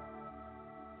toe.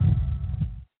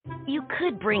 You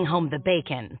could bring home the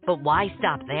bacon, but why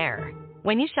stop there?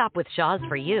 When you shop with Shaw's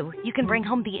For You, you can bring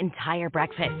home the entire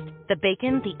breakfast. The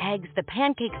bacon, the eggs, the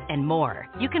pancakes, and more.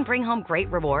 You can bring home great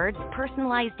rewards,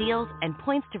 personalized deals, and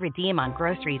points to redeem on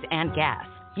groceries and gas.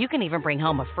 You can even bring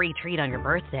home a free treat on your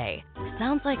birthday.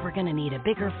 Sounds like we're gonna need a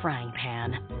bigger frying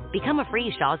pan. Become a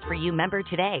free Shaw's For You member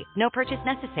today. No purchase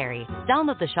necessary.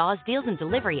 Download the Shaw's Deals and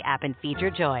Delivery app and feed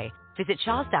your joy. Visit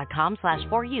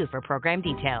shaws.com/foryou for program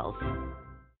details.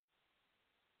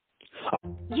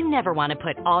 You never want to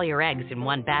put all your eggs in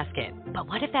one basket. But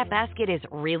what if that basket is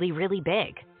really, really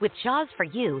big? With Shaw's For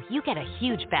You, you get a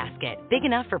huge basket, big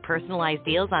enough for personalized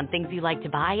deals on things you like to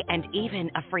buy and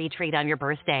even a free treat on your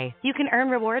birthday. You can earn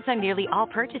rewards on nearly all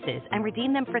purchases and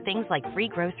redeem them for things like free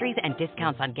groceries and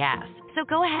discounts on gas. So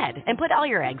go ahead and put all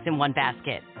your eggs in one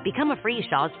basket. Become a free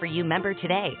Shaw's For You member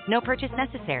today. No purchase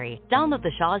necessary. Download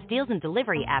the Shaw's Deals and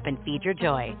Delivery app and feed your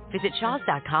joy. Visit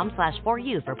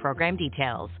shaws.com/4u for program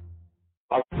details.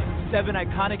 7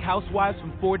 iconic housewives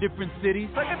from 4 different cities.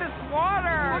 Look at this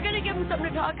water. We're going to give them something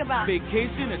to talk about.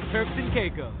 Vacation at Turks and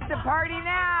Caicos. It's a party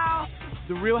now.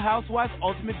 The Real Housewives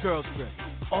Ultimate Girls Trip.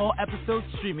 All episodes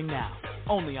streaming now.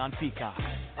 Only on Peacock.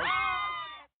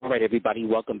 All right, everybody,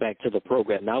 welcome back to the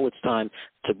program. Now it's time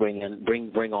to bring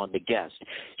on the guest.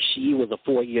 She was a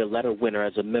 4-year letter winner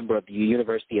as a member of the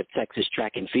University of Texas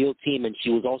track and field team, and she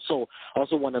was also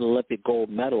won an Olympic gold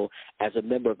medal as a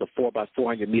member of the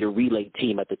 4x400 meter relay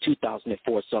team at the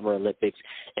 2004 Summer Olympics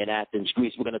in Athens,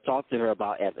 Greece. We're going to talk to her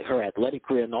about her athletic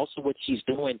career and also what she's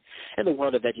doing in the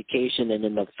world of education and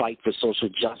in the fight for social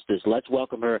justice. Let's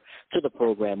welcome her to the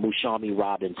program, Mushami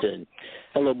Robinson.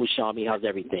 Hello, Mushami. How's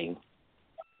everything?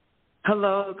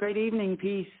 Hello, great evening,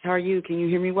 peace. How are you? Can you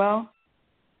hear me well?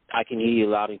 I can hear you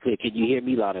loud and clear. Can you hear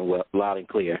me loud and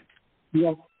clear?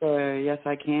 Yes, sir. Yes,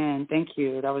 I can. Thank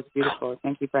you. That was beautiful.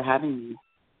 Thank you for having me.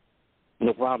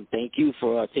 No problem. Thank you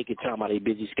for taking time out of your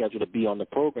busy schedule to be on the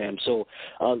program. So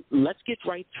let's get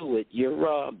right to it.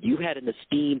 You had an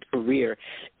esteemed career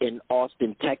in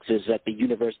Austin, Texas, at the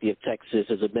University of Texas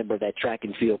as a member of that track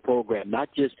and field program. Not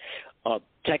just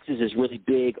Texas is really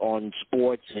big on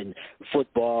sports and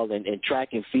football and track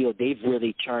and field. They've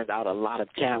really churned out a lot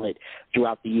of talent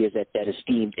throughout the years at that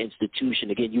esteemed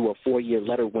institution. Again, you were a 4-year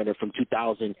letter winner from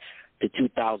 2000 to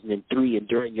 2003, and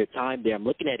during your time there, I'm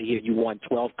looking at it here, you won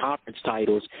 12 conference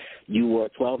titles. You were a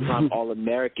 12-time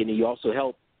All-American, and you also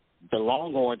helped the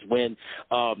Longhorns win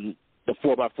the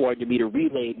 4x400 meter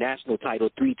relay national title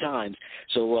 3 times.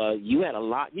 So you did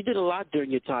a lot during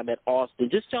your time at Austin.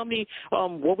 Just tell me,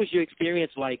 what was your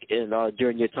experience like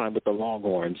during your time with the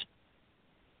Longhorns?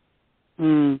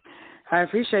 I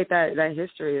appreciate that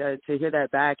history, to hear that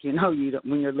back. You know,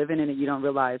 when you're living in it, you don't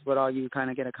realize what all you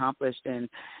kind of get accomplished. And,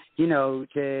 you know,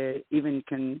 to even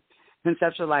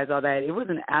conceptualize all that, it was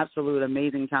an absolute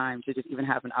amazing time to just even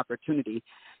have an opportunity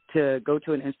to go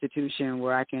to an institution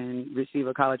where I can receive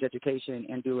a college education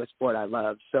and do a sport I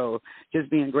love. So just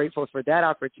being grateful for that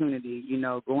opportunity, you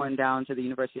know, going down to the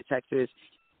University of Texas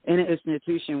in an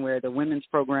institution where the women's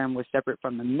program was separate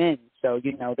from the men's. So,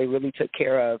 you know, they really took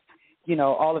care of, you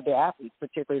know, all of their athletes,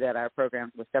 particularly that our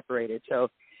programs were separated. So,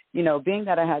 you know, being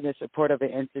that I had the support of an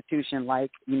institution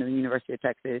like, you know, the University of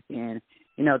Texas, and,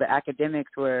 you know, the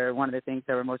academics were one of the things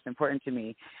that were most important to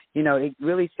me, you know, it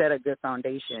really set a good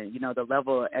foundation. You know, the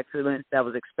level of excellence that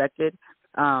was expected,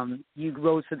 you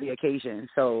rose to the occasion.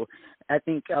 So I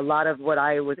think a lot of what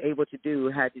I was able to do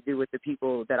had to do with the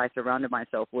people that I surrounded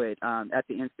myself with at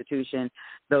the institution,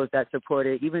 those that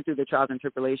supported, even through the trials and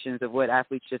tribulations of what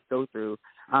athletes just go through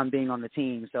being on the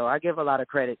team. So I give a lot of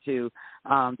credit to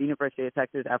the University of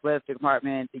Texas Athletic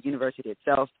Department, the university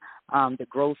itself, the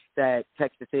growth that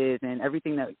Texas is, and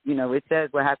everything that, you know, it says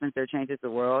what happens there changes the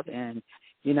world. And,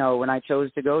 you know, when I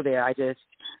chose to go there, I just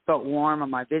felt warm on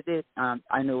my visit.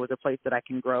 I knew it was a place that I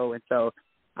can grow. And so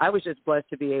I was just blessed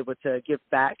to be able to give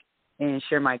back and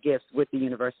share my gifts with the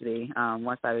university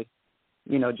once I,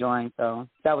 you know, joined. So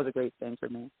that was a great thing for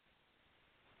me.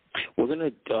 We're going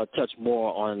to touch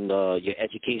more on your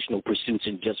educational pursuits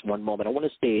in just one moment. I want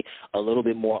to stay a little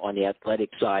bit more on the athletic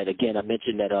side. Again, I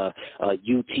mentioned that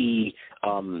UT,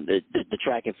 the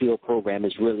track and field program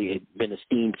has really been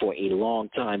esteemed for a long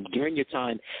time. During your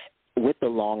time with the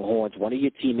Longhorns, one of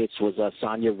your teammates was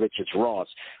Sonia Richards-Ross.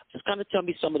 Just kind of tell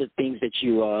me some of the things that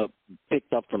you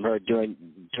picked up from her during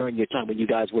your time when you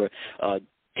guys were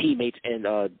teammates and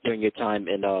during your time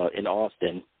in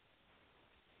Austin.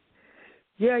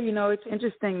 Yeah, you know, it's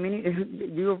interesting.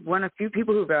 You're one of few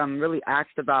people who've really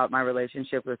asked about my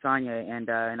relationship with Sonia,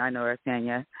 and I know her,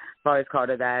 Tanya. I've always called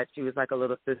her that. She was like a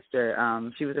little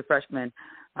sister. She was a freshman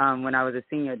when I was a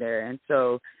senior there, and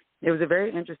so it was a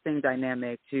very interesting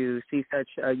dynamic to see such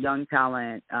a young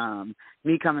talent,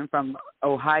 me coming from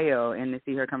Ohio and to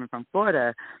see her coming from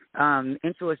Florida,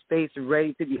 into a space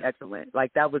ready to be excellent.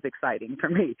 Like, that was exciting for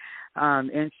me.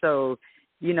 And so,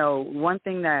 you know, one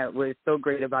thing that was so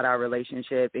great about our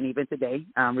relationship, and even today,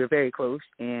 we're very close.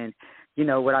 And, you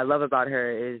know, what I love about her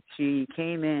is she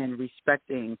came in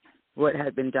respecting what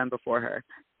had been done before her.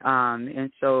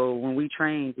 And so when we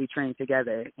trained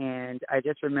together. And I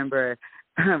just remember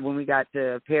when we got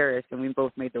to Paris and we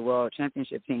both made the World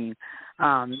Championship team.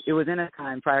 It was in a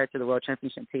time prior to the World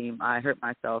Championship team. I hurt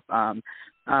myself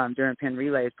during Penn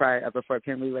relays before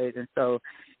Penn relays, and so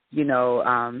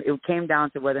it came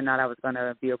down to whether or not I was going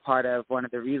to be a part of one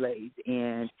of the relays.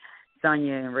 And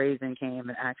Sonia and Raisin came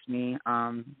and asked me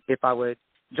if I would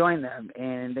join them,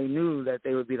 and they knew that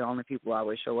they would be the only people I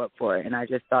would show up for. And I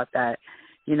just thought that,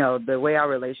 the way our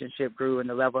relationship grew and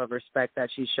the level of respect that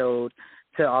she showed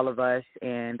to all of us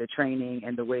and the training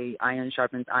and the way iron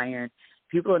sharpens iron,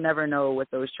 people will never know what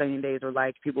those training days were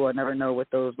like. People will never know what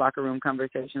those locker room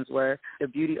conversations were. The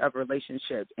beauty of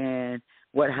relationships and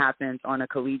what happens on a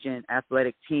collegiate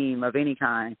athletic team of any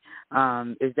kind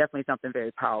is definitely something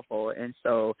very powerful. And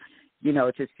so,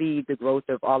 to see the growth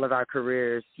of all of our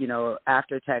careers,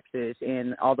 after Texas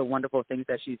and all the wonderful things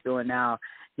that she's doing now,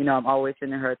 I'm always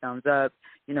sending her a thumbs up.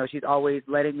 She's always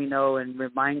letting me know and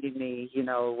reminding me,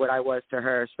 what I was to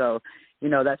her. So,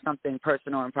 that's something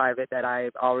personal and private that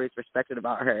I've always respected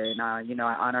about her. And,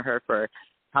 I honor her for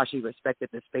how she respected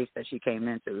the space that she came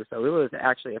into. So it was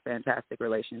actually a fantastic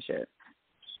relationship.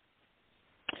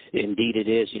 Indeed it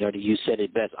is. You said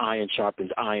it best, iron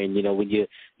sharpens iron. When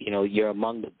you're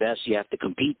among the best, you have to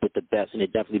compete with the best, and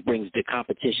it definitely brings the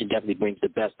competition, definitely brings the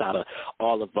best out of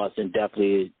all of us, and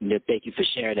definitely thank you for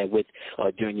sharing that with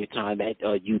during your time at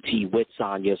UT with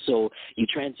Sonia. So you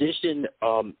transitioned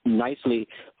nicely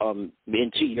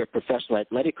into your professional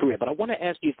athletic career, but I want to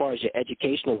ask you as far as your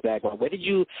educational background, where did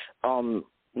you earn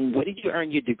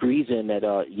your degrees in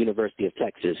at University of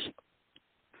Texas?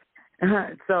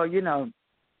 So,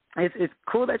 it's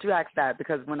cool that you asked that,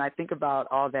 because when I think about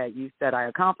all that you said I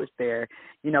accomplished there,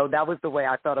 that was the way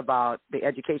I thought about the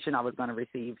education I was going to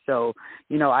receive. So,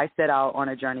 I set out on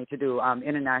a journey to do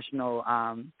international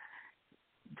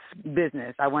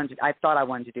business. I thought I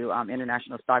wanted to do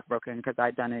international stockbroking because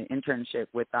I'd done an internship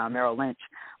with Merrill Lynch,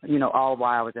 all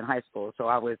while I was in high school. So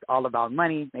I was all about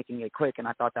money, making it quick, and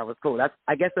I thought that was cool.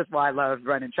 I guess that's why I love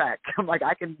running track. I'm like,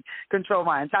 I can control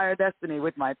my entire destiny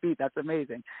with my feet. That's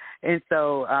amazing. And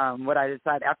so what I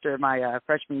decided after my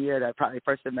freshman year, that probably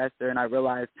first semester, and I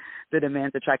realized the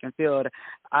demands of track and field,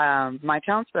 my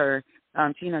counselor,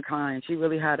 Tina Kine, she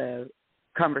really had a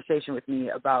conversation with me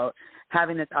about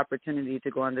having this opportunity to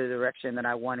go in the direction that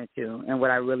I wanted to and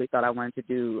what I really thought I wanted to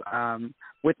do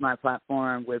with my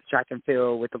platform, with track and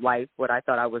field, with life, what I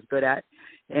thought I was good at.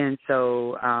 And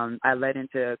so I led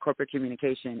into corporate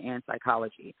communication and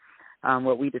psychology.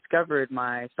 What we discovered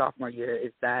my sophomore year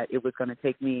is that it was going to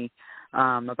take me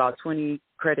about 20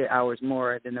 credit hours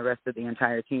more than the rest of the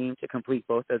entire team to complete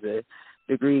both of the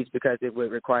degrees, because it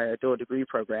would require a dual degree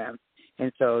program.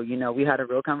 And so, we had a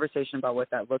real conversation about what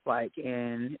that looked like,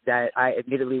 and that I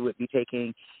admittedly would be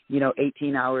taking,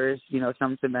 18 hours,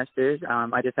 some semesters.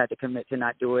 I just had to commit to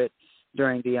not do it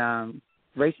during the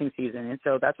racing season. And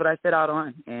so that's what I set out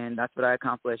on, and that's what I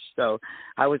accomplished. So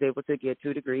I was able to get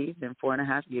 2 degrees in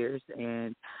 4.5 years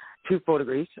and 2 full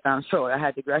degrees. So I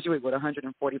had to graduate with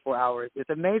 144 hours. It's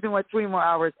amazing what 3 more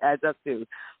hours adds up to.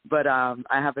 But I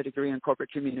have a degree in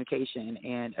corporate communication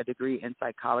and a degree in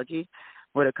psychology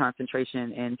with a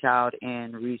concentration in child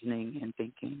and reasoning and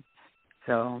thinking.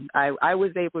 So I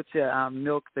was able to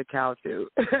milk the cow too,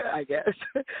 I guess.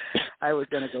 I was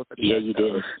going to go for the you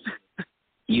did.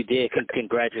 You did.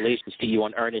 Congratulations to you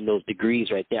on earning those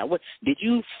degrees right there. What did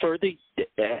you further?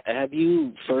 Have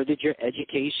you furthered your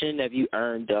education? Have you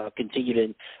earned continued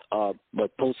in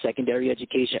post-secondary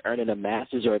education, earning a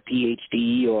master's or a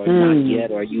PhD, or not yet?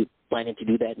 Or are you planning to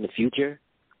do that in the future?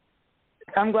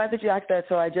 I'm glad that you asked that.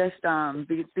 So I just,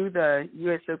 through the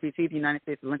USOPC, the United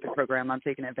States Olympic Program, I'm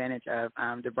taking advantage of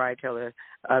the Bride Taylor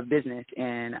business,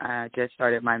 and I just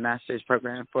started my master's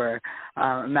program for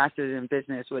a master's in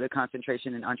business with a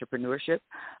concentration in entrepreneurship.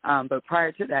 But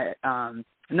prior to that,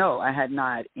 no, I had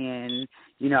not. And,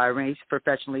 I raced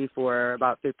professionally for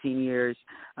about 15 years,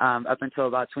 up until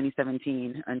about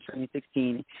 2017 and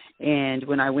 2016. And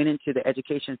when I went into the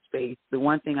education space, the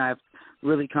one thing I've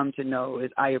really come to know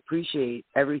is I appreciate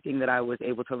everything that I was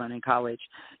able to learn in college.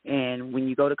 And when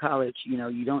you go to college,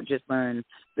 you don't just learn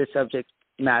the subject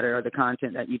matter or the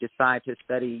content that you decide to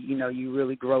study. You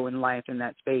really grow in life in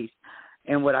that space.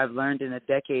 And what I've learned in a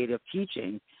decade of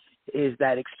teaching is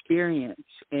that experience,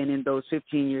 and in those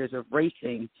 15 years of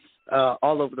racing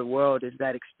all over the world, is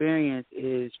that experience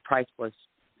is priceless.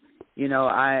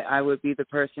 I would be the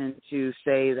person to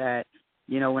say that,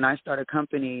 when I start a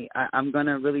company, I'm going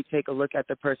to really take a look at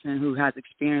the person who has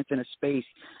experience in a space,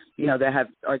 that have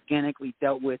organically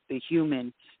dealt with the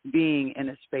human being in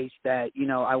a space that,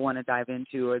 I want to dive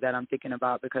into or that I'm thinking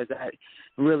about, because that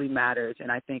really matters.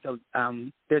 And I think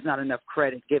there's not enough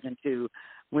credit given to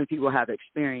when people have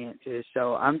experiences.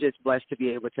 So I'm just blessed to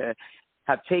be able to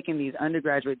have taken these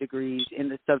undergraduate degrees in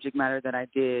the subject matter that I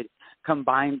did,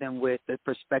 combined them with the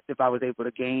perspective I was able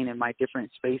to gain in my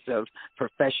different space of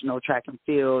professional track and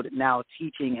field, now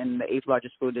teaching in the 8th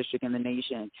largest school district in the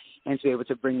nation, and to be able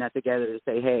to bring that together to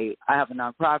say, hey, I have a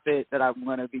nonprofit that I'm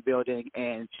going to be building,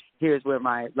 and here's where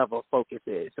my level of focus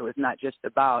is. So it's not just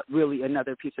about really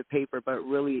another piece of paper, but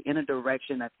really in a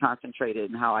direction that's concentrated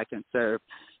in how I can serve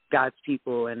God's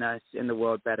people and us in the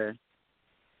world better.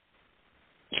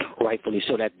 Rightfully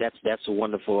so. That's a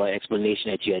wonderful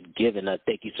explanation that you had given.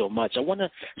 Thank you so much. I want to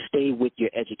stay with your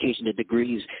education, the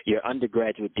degrees, your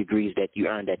undergraduate degrees that you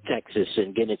earned at Texas, and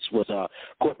again, it's with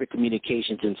corporate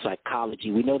communications and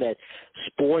psychology. We know that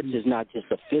sports is not just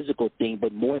a physical thing,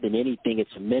 but more than anything,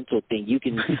 it's a mental thing. You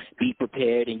can be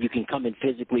prepared, and you can come in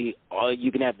physically, or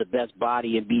you can have the best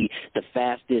body and be the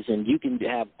fastest, and you can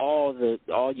have all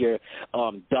your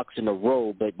ducks in a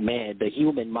row. But man, the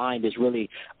human mind is really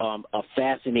a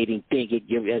fascinating thing.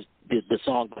 As the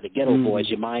song by the Ghetto Boys,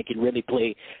 your mind can really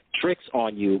play tricks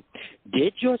on you.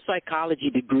 Did your psychology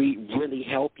degree really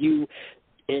help you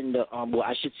in the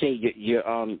I should say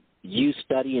you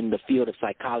study in the field of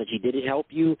psychology? Did it help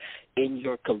you in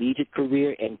your collegiate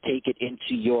career and take it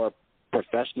into your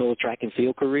professional track and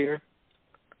field career?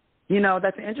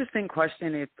 That's an interesting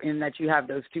question in that you have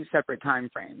those two separate time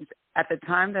frames. At the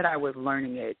time that I was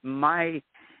learning it, my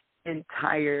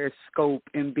entire scope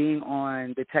in being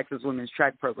on the Texas Women's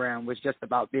Track Program was just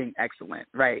about being excellent,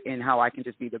 right, and how I can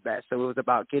just be the best. So it was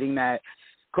about getting that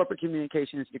corporate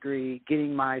communications degree,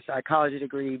 getting my psychology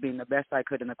degree, being the best I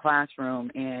could in the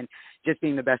classroom, and just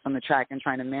being the best on the track and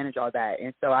trying to manage all that.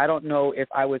 And so I don't know if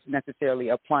I was necessarily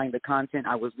applying the content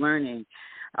I was learning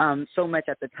so much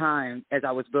at the time as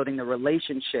I was building the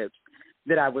relationships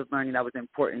that I was learning that was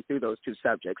important through those two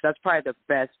subjects. That's probably the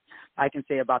best I can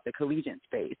say about the collegiate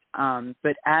space.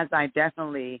 But as I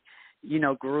definitely,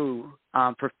 grew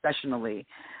professionally,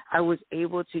 I was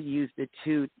able to use the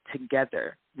two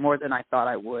together more than I thought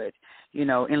I would, in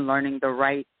learning the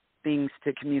right things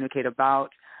to communicate about,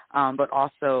 but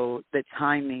also the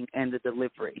timing and the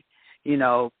delivery.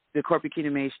 The corporate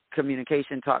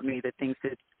communication taught me the things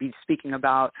to be speaking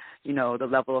about, the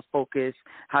level of focus,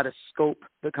 how to scope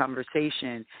the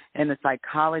conversation. And the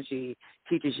psychology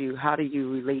teaches you how do you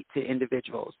relate to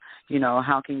individuals.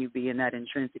 How can you be in that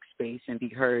intrinsic space and be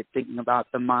heard, thinking about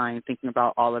the mind, thinking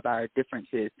about all of our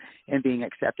differences and being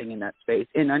accepting in that space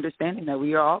and understanding that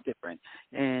we are all different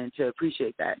and to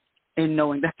appreciate that and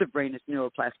knowing that the brain is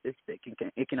neuroplastic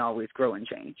and it can always grow and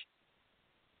change.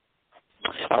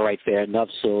 All right, fair enough.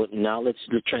 So now let's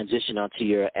transition on to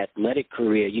your athletic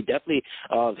career. You definitely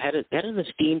had an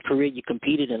esteemed career. You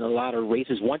competed in a lot of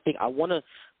races. One thing I want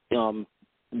to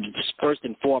first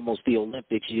and foremost, the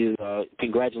Olympics.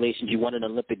 Congratulations, you won an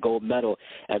Olympic gold medal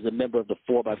as a member of the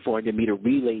 4x400-meter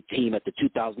relay team at the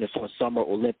 2004 Summer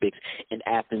Olympics in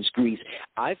Athens, Greece.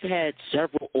 I've had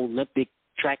several Olympic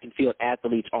track and field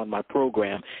athletes on my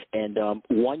program, and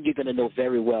one you're going to know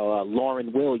very well,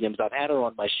 Lauren Williams. I've had her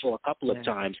on my show a couple of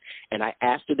times, and I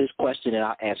asked her this question, and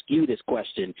I'll ask you this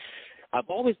question.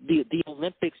 The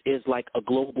Olympics is like a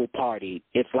global party.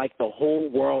 It's like the whole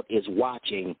world is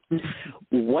watching.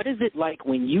 What is it like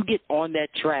when you get on that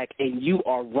track and you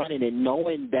are running and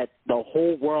knowing that the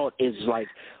whole world is like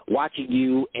watching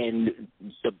you and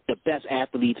the best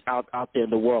athletes out there in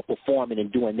the world performing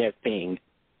and doing their thing?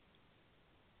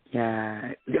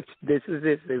 Yeah, this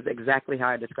is exactly how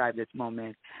I describe this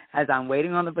moment. As I'm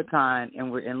waiting on the baton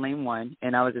and we're in lane one,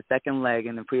 and I was the second leg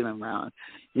in the prelim round,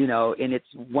 and it's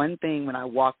one thing when I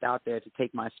walked out there to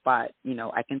take my spot,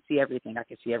 I can see everything. I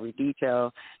can see every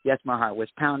detail. Yes, my heart was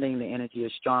pounding. The energy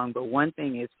is strong. But one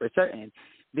thing is for certain,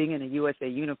 being in a USA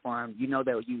uniform, you know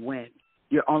that you win.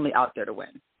 You're only out there to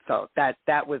win. So that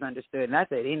was understood, and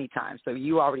that's at any time. So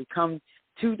you already come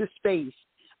to the space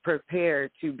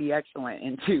prepared to be excellent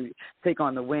and to take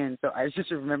on the win. So I just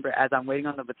remember as I'm waiting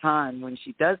on the baton, when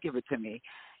she does give it to me,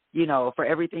 for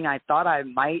everything I thought I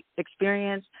might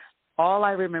experience, all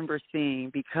I remember seeing,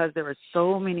 because there were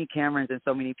so many cameras and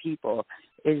so many people,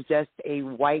 is just a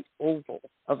white oval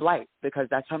of light, because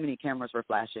that's how many cameras were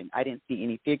flashing. I didn't see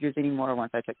any figures anymore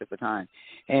once I took the baton.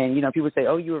 And, people say,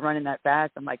 oh, you were running that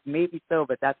fast? I'm like, maybe so,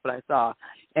 but that's what I saw.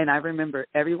 And I remember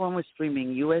everyone was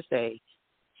screaming USA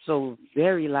so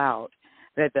very loud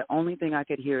that the only thing I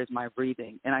could hear is my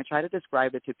breathing. And I try to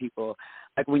describe it to people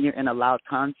like when you're in a loud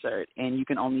concert and you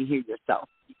can only hear yourself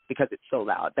because it's so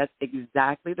loud. That's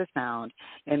exactly the sound,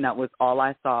 and that was all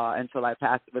I saw until I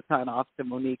passed the baton off to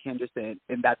Monique Henderson,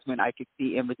 and that's when I could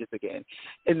see images again.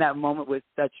 And that moment was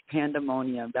such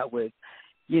pandemonium that was,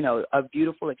 a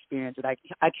beautiful experience that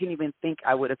I can't even think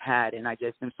I would have had, and I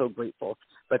just am so grateful.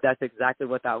 But that's exactly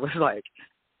what that was like.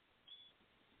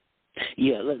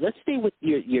 Yeah, let's stay with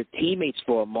your teammates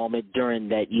for a moment during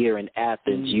that year in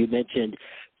Athens. You mentioned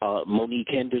Monique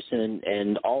Henderson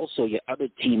and also your other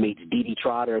teammates, Dee Dee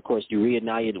Trotter. Of course, you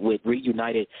reunited with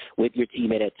your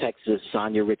teammate at Texas,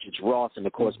 Sonia Richards-Ross, and,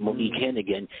 of course, Monique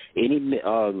Hennigan. Any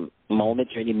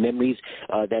moments or any memories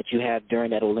that you have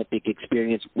during that Olympic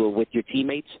experience with your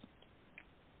teammates?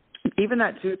 Even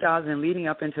that 2000, leading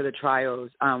up into the trials,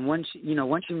 once you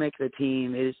make the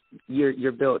team,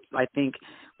 you're built. I think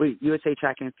with USA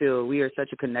Track and Field, we are such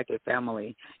a connected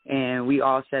family, and we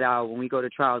all set out when we go to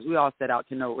trials. We all set out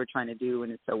to know what we're trying to do,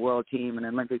 and it's a world team, an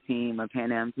Olympic team, a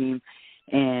Pan Am team.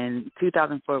 And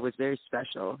 2004 was very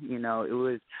special. We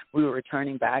were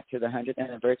returning back to the 100th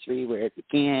anniversary where it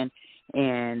began,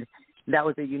 and that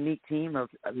was a unique team of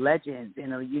legends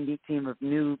and a unique team of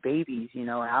new babies.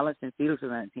 Allison Felix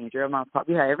was on that team. Jeremiah Pop,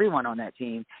 we had everyone on that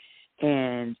team.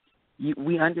 And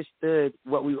we understood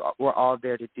what we were all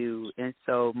there to do. And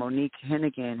so Monique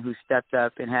Hennigan, who stepped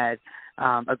up and had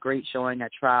a great showing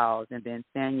at trials, and then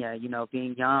Sanya,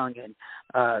 being young and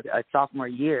a sophomore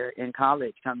year in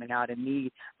college coming out, and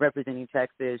me representing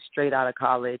Texas straight out of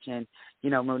college, and,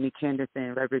 Monique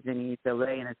Henderson representing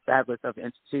UCLA and as fabulous of an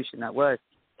institution that was.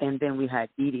 And then we had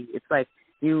Edie. It's like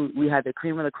we had the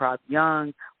cream of the crop,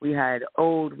 young, we had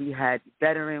old, we had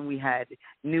veteran, we had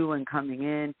new and coming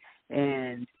in.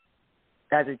 And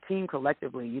as a team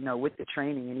collectively, with the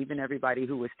training and even everybody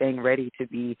who was staying ready to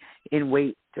be in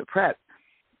weight to prep,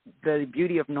 the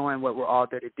beauty of knowing what we're all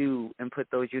there to do and put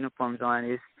those uniforms on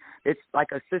is it's like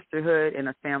a sisterhood and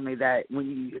a family that when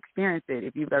you experience it,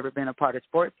 if you've ever been a part of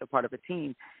sports, a part of a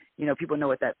team, people know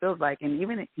what that feels like. And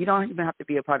even you don't even have to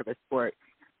be a part of a sport.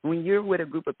 When you're with a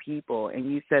group of people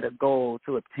and you set a goal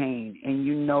to obtain and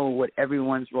you know what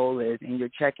everyone's role is and you're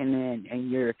checking in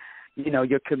and you're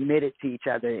committed to each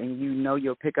other and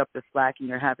you'll pick up the slack and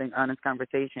you're having honest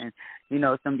conversation,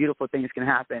 some beautiful things can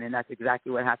happen. And that's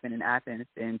exactly what happened in Athens.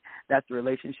 And that's the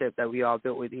relationship that we all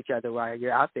built with each other while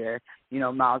you're out there,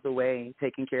 miles away,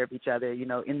 taking care of each other,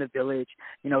 in the village,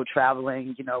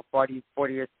 traveling, 40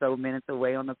 or so minutes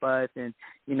away on the bus and,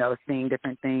 seeing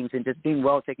different things and just being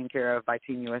well taken care of by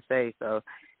Team USA. So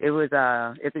it's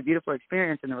a beautiful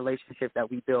experience in the relationship that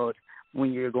we build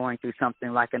when you're going through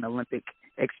something like an Olympic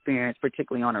experience,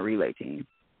 particularly on a relay team.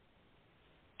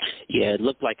 Yeah, it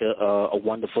looked like a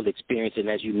wonderful experience, and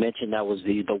as you mentioned, that was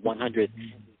the 100th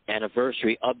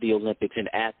anniversary of the Olympics in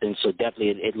Athens, so definitely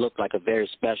it looked like a very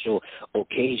special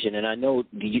occasion. And I know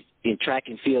in track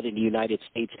and field in the United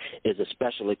States is a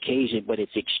special occasion, but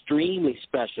it's extremely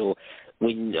special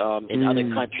when in other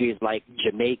countries like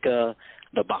Jamaica,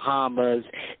 the Bahamas,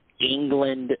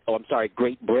 England,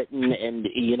 Great Britain, and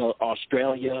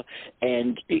Australia,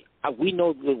 and we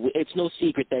know it's no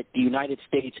secret that the United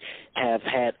States have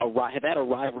had a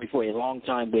rivalry for a long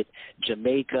time with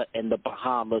Jamaica and the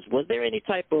Bahamas. Was there any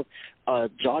type of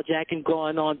jaw-jacking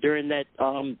going on during that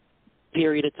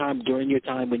period of time, during your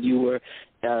time when you were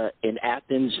in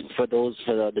Athens for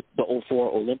the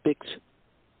 04 Olympics?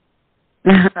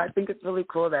 I think it's really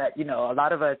cool that, a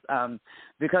lot of us,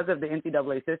 because of the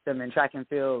NCAA system and track and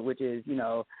field, which is,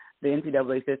 the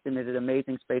NCAA system is an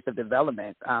amazing space of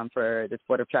development for the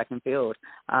sport of track and field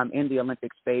in the Olympic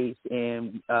space,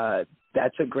 and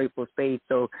that's a grateful space.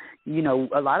 So,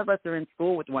 a lot of us are in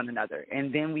school with one another,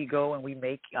 and then we go and we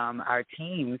make our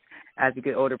teams as we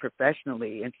get older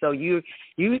professionally. And so you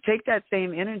take that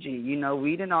same energy.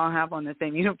 We didn't all have on the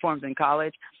same uniforms in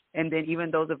college. And then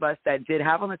even those of us that did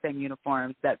have on the same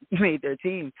uniforms that made their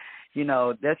team,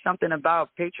 there's something about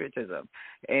patriotism.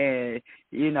 And,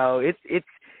 it's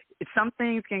some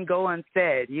things can go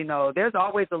unsaid. There's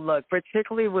always a look,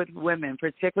 particularly with women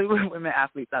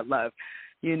athletes I love.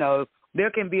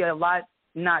 There can be a lot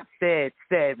not said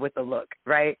with a look,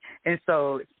 right? And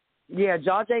so, yeah,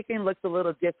 jaw-jacking looks a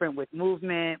little different with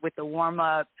movement, with the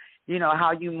warm-up.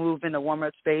 How you move in the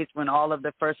warm-up space when all of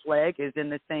the first leg is in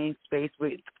the same space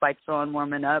with spikes on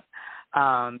warming up,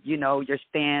 your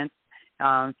stance.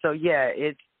 So, yeah,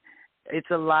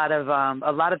 it's a lot of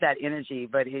that energy.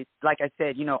 But it's like I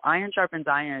said, iron sharpens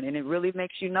iron, and it really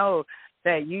makes you know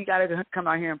that you got to come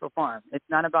out here and perform. It's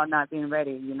not about not being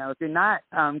ready, if you're not,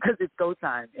 because it's go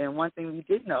time. And one thing we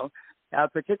did know,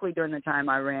 particularly during the time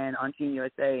I ran on Team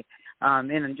USA,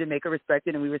 and Jamaica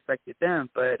respected and we respected them,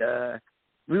 but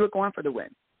we were going for the win,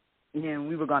 and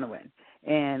we were going to win.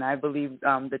 And I believe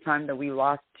the time that we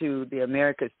lost to the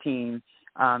Americas team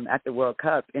at the World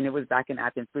Cup, and it was back in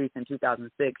Athens, Greece in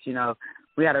 2006,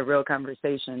 we had a real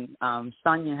conversation.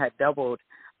 Sonia had doubled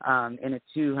in a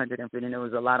 200 and it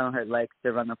was a lot on her legs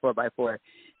to run the 4x4.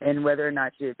 And whether or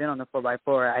not she had been on the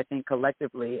 4x4, I think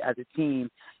collectively as a team,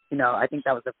 I think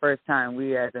that was the first time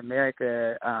we as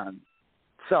America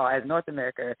as North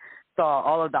America, saw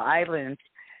all of the islands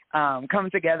come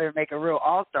together and make a real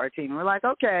all-star team. And we're like,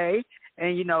 okay.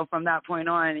 And, from that point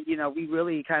on, we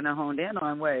really kind of honed in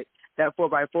on what that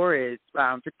 4x4 is,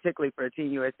 particularly for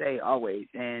Team USA always.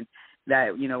 And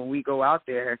that, when we go out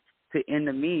there to end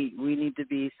the meet, we need to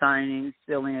be signing,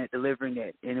 sealing it, delivering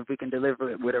it. And if we can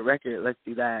deliver it with a record, let's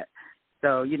do that.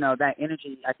 So, that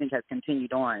energy, I think, has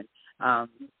continued on,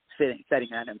 setting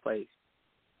that in place.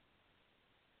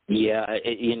 Yeah,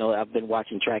 I've been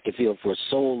watching track and field for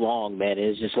so long, man.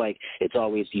 It's just like it's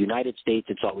always the United States,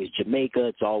 it's always Jamaica,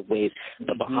 it's always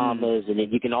the Bahamas, and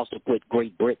then you can also put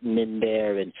Great Britain in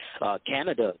there and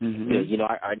Canada.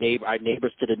 Our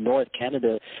neighbors to the north,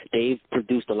 Canada, they've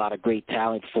produced a lot of great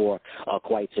talent for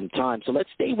quite some time. So let's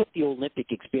stay with the Olympic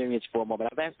experience for a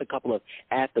moment. I've asked a couple of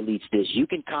athletes this. You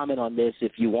can comment on this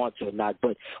if you want to or not,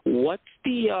 but what's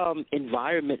the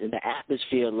environment and the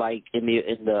atmosphere like in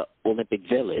the Olympic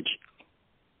Village?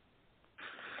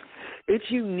 It's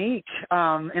unique,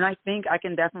 and I think I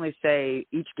can definitely say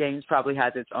each Games probably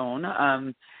has its own.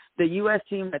 The U.S.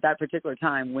 team at that particular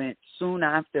time went soon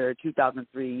after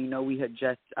 2003. We had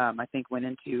just, I think, went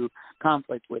into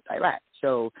conflict with Iraq.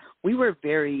 So we were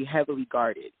very heavily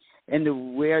guarded.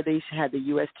 And where they had the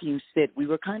U.S. team sit, we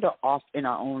were kind of off in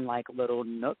our own, little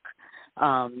nook,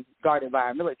 guarded by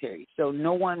our military. So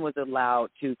no one was allowed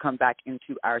to come back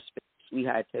into our space. We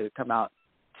had to come out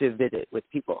to visit with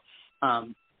people,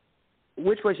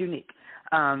 which was unique.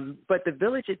 But the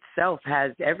village itself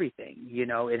has everything.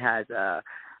 It has a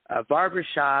barber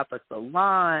shop, a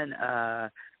salon,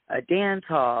 a dance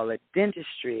hall, a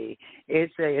dentistry.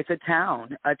 It's a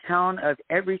town of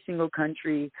every single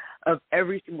country, of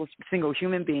every single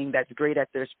human being that's great at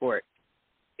their sport.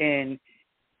 And,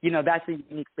 that's a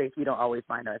unique space we don't always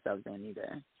find ourselves in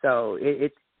either. So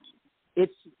it's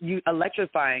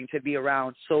electrifying to be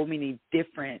around so many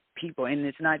different people, and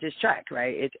it's not just track,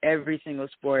 right? It's every single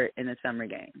sport in the Summer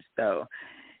Games. So,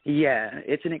 yeah,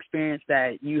 it's an experience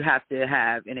that you have to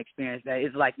have, an experience that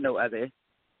is like no other.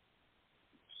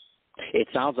 It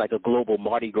sounds like a global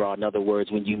Mardi Gras. In other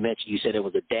words, when you said it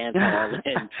was a dance hall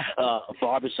and a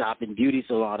barbershop and beauty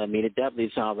salon. I mean, it definitely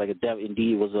sounds like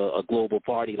indeed was a global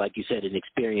party, like you said, an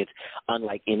experience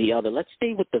unlike any other. Let's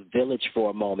stay with the Village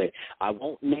for a moment. I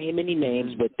won't name any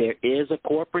names, but there is a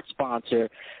corporate sponsor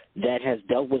that has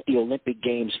dealt with the Olympic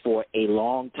Games for a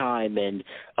long time, and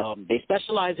they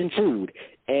specialize in food,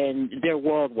 and they're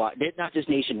worldwide. They're not just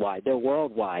nationwide, they're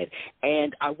worldwide.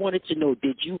 And I wanted to know,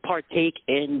 did you partake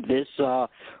in this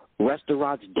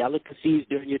restaurant's delicacies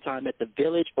during your time at the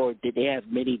Village, or did they have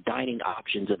many dining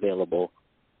options available?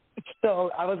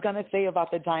 So I was going to say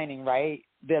about the dining, right?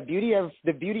 The beauty of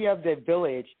the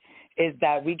Village is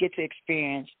that we get to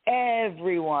experience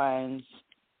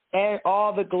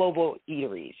all the global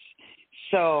eateries.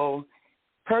 So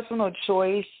personal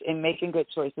choice and making good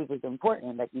choices is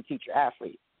important that you teach your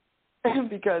athletes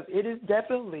because it is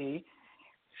definitely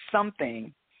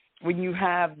something when you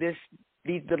have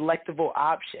these delectable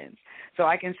options. So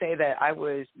I can say that I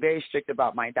was very strict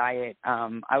about my diet.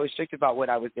 I was strict about what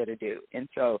I was there to do. And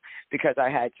so because I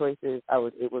had choices, I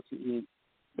was able to eat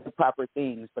the proper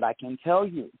things. But I can tell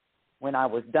you, when I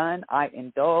was done, I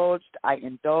indulged, and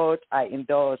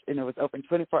it was open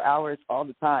 24 hours all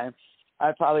the time.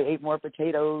 I probably ate more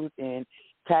potatoes and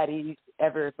patties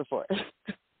ever before.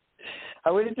 I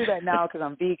wouldn't do that now because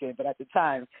I'm vegan, but at the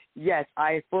time, yes,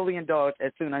 I fully indulged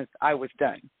as soon as I was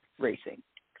done racing,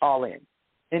 all in.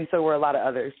 And so were a lot of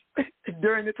others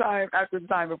during the time, after the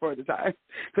time, before the time.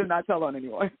 Could not tell on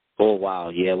anyone. Oh, wow.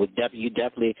 Yeah, you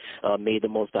definitely made the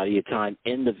most out of your time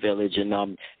in the Village, and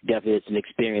definitely it's an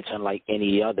experience unlike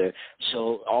any other.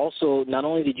 So also, not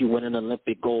only did you win an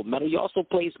Olympic gold medal, you also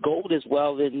placed gold as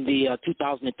well in the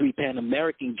 2003 Pan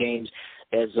American Games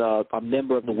as a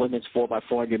member of the women's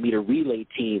 4x400-meter relay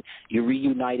team. You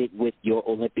reunited with your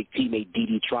Olympic teammate, Dee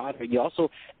Dee Trotter. You also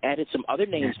added some other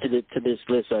names to this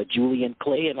list, Julian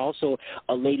Clay, and also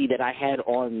a lady that I had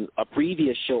on a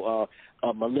previous show,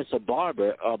 Melissa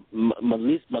Barber,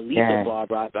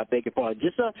 Barber, I beg your pardon.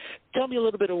 Just tell me a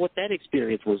little bit of what that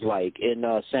experience was like in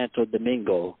Santo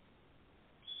Domingo.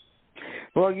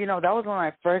 Well, that was one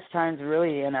of my first times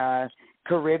really in a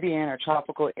Caribbean or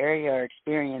tropical area or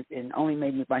experience, and only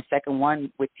maybe my second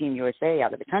one with Team USA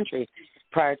out of the country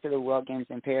prior to the World Games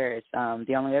in Paris.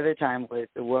 The only other time was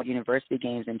the World University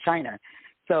Games in China.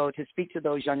 So to speak to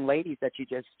those young ladies that you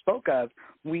just spoke of,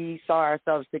 we saw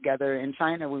ourselves together in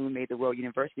China when we made the World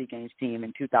University Games team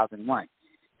in 2001.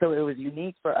 So it was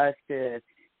unique for us to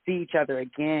see each other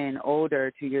again,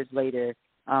 older, 2 years later,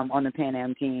 on the Pan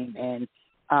Am team. And,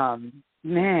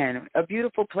 man, a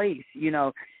beautiful place,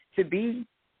 to be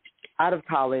out of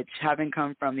college, having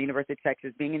come from the University of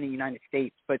Texas, being in the United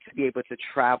States, but to be able to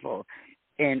travel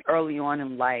and early on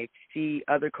in life, see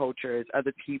other cultures,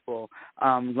 other people,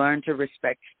 learn to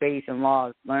respect space and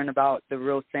laws, learn about the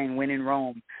real saying, when in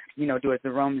Rome, do as the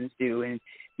Romans do, and,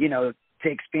 to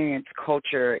experience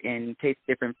culture and taste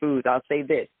different foods. I'll say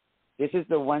this. This is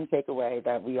the one takeaway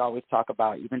that we always talk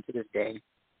about, even to this day,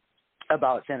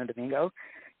 about Santo Domingo.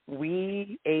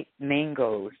 We ate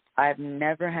mangoes. I've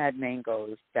never had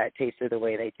mangoes that tasted the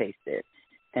way they tasted.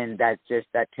 And that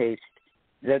taste,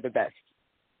 they're the best.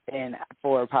 And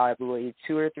for probably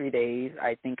 2 or 3 days,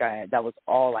 I think that was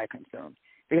all I consumed,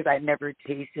 because I never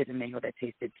tasted a mango that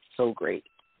tasted so great.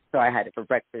 So I had it for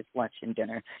breakfast, lunch, and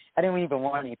dinner. I didn't even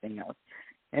want anything else.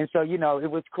 And so,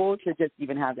 it was cool to just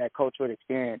even have that cultural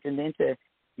experience, and then to,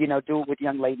 do it with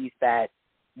young ladies that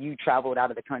you traveled out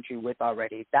of the country with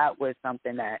already. That was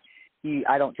something that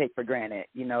I don't take for granted.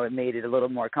 It made it a little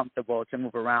more comfortable to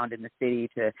move around in the city,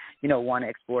 to, want to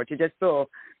explore, to just feel,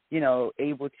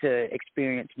 able to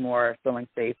experience more, feeling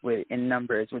safe in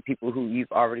numbers with people who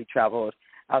you've already traveled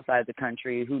outside the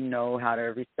country, who know how to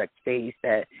respect space,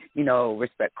 that,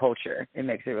 respect culture. It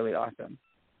makes it really awesome.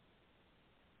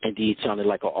 Indeed, sounded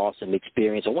like an awesome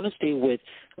experience. I want to stay with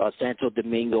Santo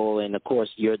Domingo, and of course,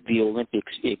 the Olympic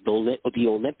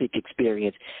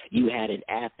experience you had in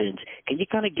Athens. Can you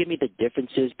kind of give me the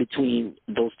differences between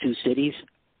those two cities?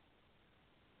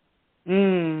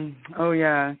 Oh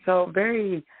yeah. So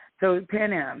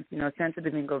Pan Am, Santo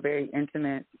Domingo, very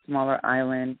intimate, smaller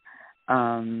island.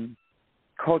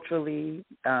 Culturally,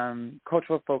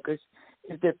 cultural focus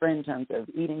is different in terms of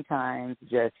eating times,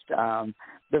 just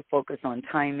the focus on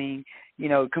timing,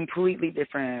 completely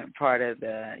different part of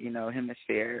the,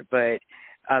 hemisphere, but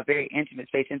a very intimate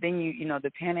space. And then,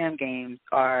 the Pan Am Games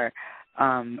are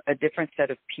a different set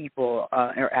of people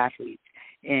or athletes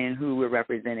in who we're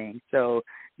representing. So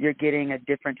you're getting a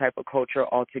different type of culture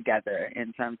altogether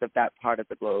in terms of that part of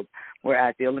the globe,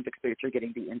 whereas the Olympic Spirits, you're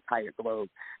getting the entire globe.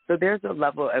 So there's a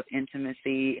level of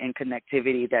intimacy and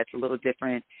connectivity that's a little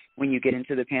different when you get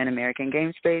into the Pan American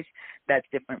Games space. That's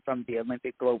different from the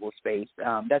Olympic global space.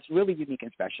 That's really unique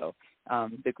and special.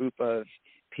 The group of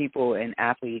people and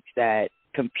athletes that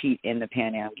compete in the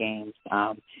Pan Am Games,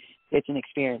 it's an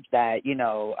experience that,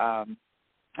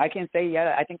 I can say,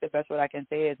 I think the best word I can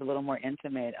say is a little more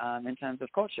intimate in terms of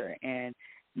culture and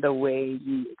the way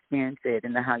you experience it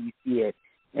and how you see it.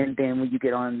 And then when you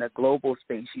get on the global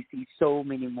space, you see so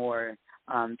many more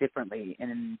differently,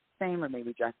 and same or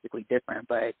maybe drastically different,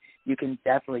 but you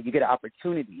get an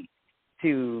opportunity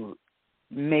to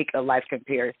make a life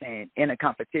comparison in a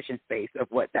competition space of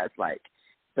what that's like.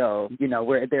 So,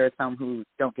 where there are some who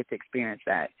don't get to experience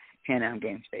that Pan Am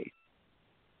Game space.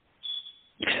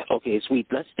 Okay, sweet.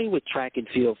 Let's stay with track and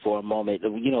field for a moment.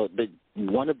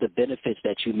 One of the benefits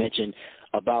that you mentioned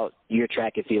about your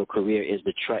track and field career is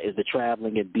the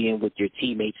traveling and being with your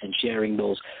teammates and sharing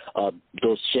those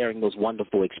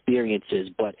wonderful experiences.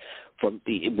 But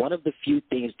one of the few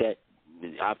things that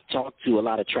I've talked to a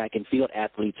lot of track and field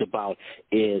athletes about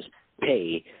is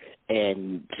pay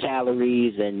and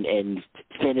salaries and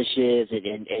finishes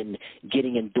and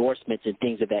getting endorsements and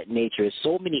things of that nature. There's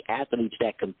so many athletes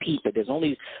that compete, but there's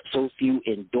only so few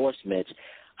endorsements.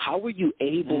 How were you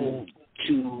able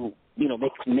to,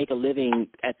 make a living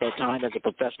at that time as a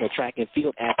professional track and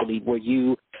field athlete?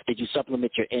 Did you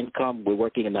supplement your income with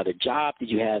working another job? Did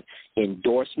you have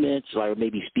endorsements or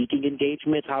maybe speaking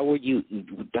engagements? How did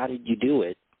you do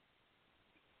it?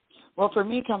 Well, for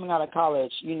me, coming out of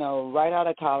college, right out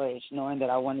of college, knowing that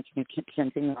I wanted to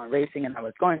continue on racing and I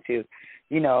was going to,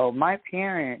 my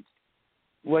parents,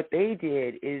 what they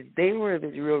did is they were the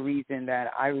real reason that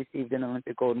I received an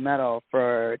Olympic gold medal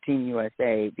for Team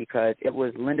USA, because it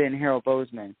was Linda and Harold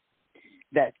Bozeman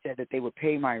that said that they would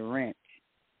pay my rent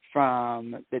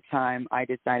from the time I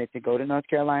decided to go to North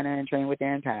Carolina and train with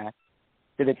Darren Pass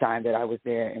to the time that I was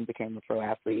there and became a pro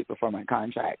athlete before my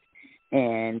contract.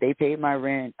 And they paid my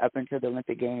rent up until the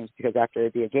Olympic Games, because after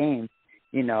the Games,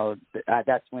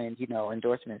 that's when,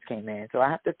 endorsements came in. So I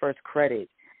have to first credit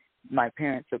my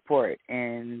parents' support,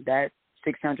 and that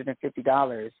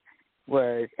 $650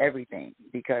 was everything,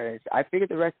 because I figured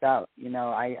the rest out.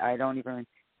 I don't even,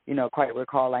 quite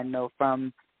recall. I know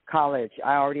from college,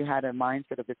 I already had a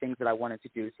mindset of the things that I wanted to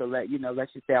do. So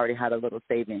let's just say I already had a little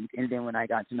savings. And then when I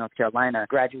got to North Carolina,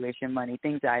 graduation money,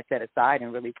 things that I set aside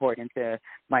and really poured into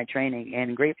my training.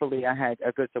 And gratefully, I had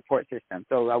a good support system.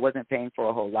 So I wasn't paying for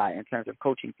a whole lot in terms of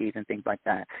coaching fees and things like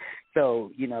that.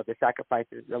 So,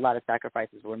 a lot of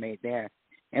sacrifices were made there.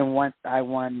 And once I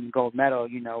won gold medal,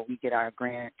 we get our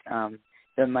grant,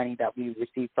 the money that we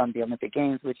received from the Olympic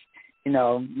Games, which,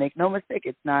 make no mistake,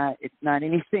 it's not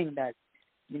anything that's,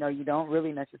 you don't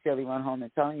really necessarily run home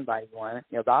and tell anybody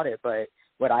about it. But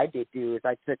what I did do is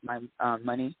I took my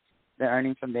money, the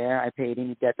earnings from there. I paid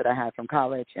any debt that I had from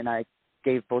college, and I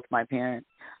gave both my parents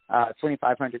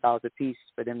 $2,500 apiece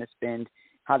for them to spend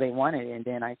how they wanted. And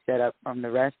then I set up from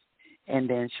the rest. And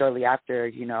then shortly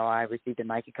after, I received a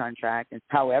Nike contract. And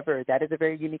however, that is a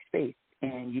very unique space,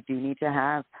 and you do need to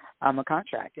have a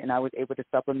contract. And I was able to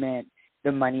supplement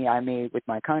the money I made with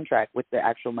my contract with the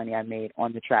actual money I made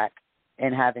on the track.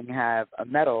 And having have a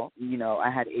medal, I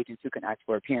had agents who can ask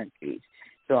for appearance fees.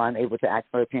 So I'm able to ask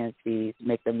for appearance fees,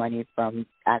 make the money from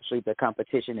actually the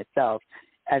competition itself,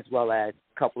 as well as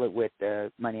couple it with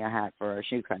the money I had for a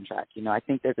shoe contract. I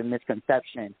think there's a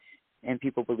misconception in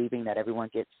people believing that everyone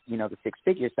gets, the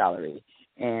six-figure salary.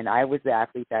 And I was the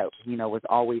athlete that, was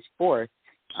always fourth,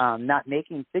 not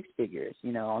making six figures,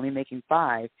 only making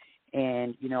five.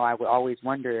 And, I would always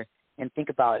wonder and think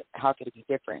about how could it be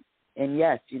different. And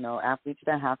yes, athletes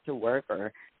that have to work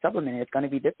or supplement, it's going to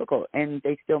be difficult, and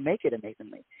they still make it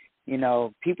amazingly.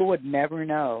 People would never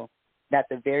know that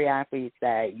the very athletes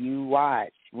that you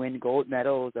watch win gold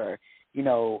medals or,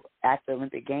 at the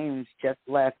Olympic Games just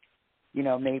left,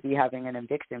 maybe having an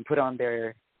eviction put on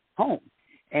their home.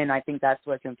 And I think that's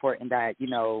what's important that,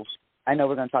 I know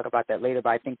we're going to talk about that later, but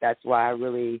I think that's why I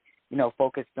really,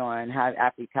 focused on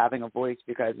athletes having a voice,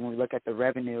 because when we look at the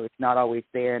revenue, it's not always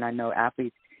there. And I know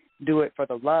athletes do it for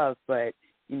the love, but,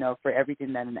 for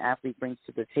everything that an athlete brings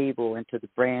to the table and to the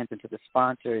brands and to the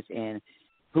sponsors and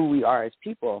who we are as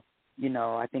people,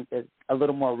 I think there's a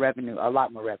lot more revenue,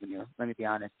 let me be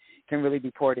honest, can really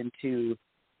be poured into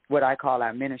what I call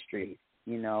our ministries,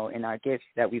 and our gifts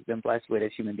that we've been blessed with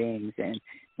as human beings, and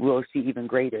we'll see even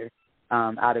greater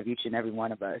out of each and every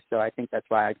one of us. So I think that's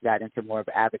why I got into more of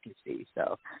advocacy.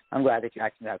 So I'm glad that you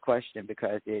asked me that question,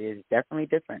 because it is definitely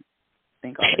different. I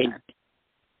think all the time.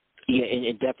 Yeah,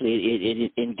 and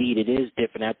definitely, indeed, it is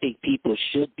different. I think people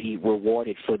should be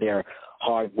rewarded for their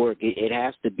hard work. It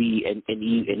has to be an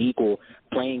equal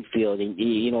playing field, and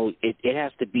it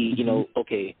has to be,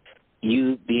 okay,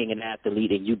 you being an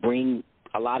athlete and you bring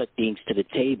a lot of things to the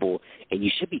table, and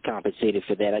you should be compensated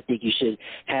for that. I think you should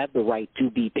have the right to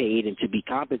be paid and to be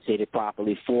compensated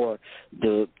properly for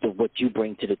the what you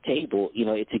bring to the table.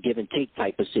 It's a give and take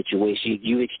type of situation.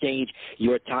 You exchange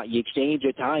your time,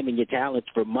 and your talents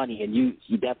for money, and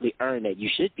you definitely earn that. You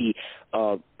should be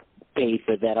paid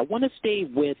for that. I want to stay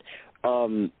with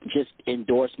just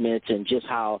endorsements and just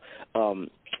how the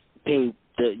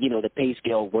pay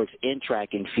scale works in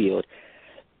track and field.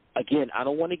 Again, I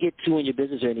don't want to get too in your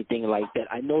business or anything like that.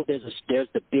 I know there's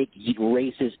the big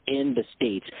races in the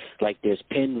States, like there's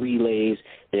Penn relays,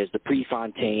 there's the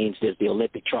Prefontaines, there's the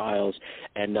Olympic trials,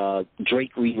 and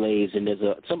Drake relays, and there's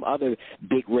some other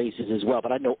big races as well.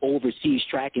 But I know overseas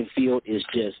track and field is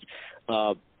just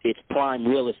it's prime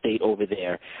real estate over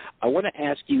there. I want to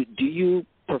ask you, do you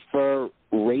prefer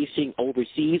racing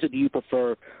overseas, or do you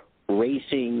prefer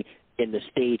racing in the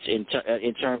States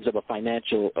in terms of a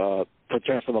financial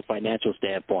from a financial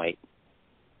standpoint?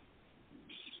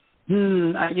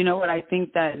 You know what? I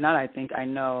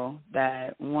know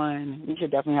that, one, we should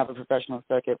definitely have a professional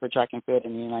circuit for track and field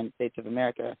in the United States of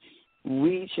America.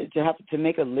 We should to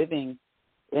make a living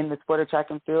in the sport of track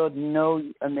and field. No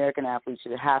American athlete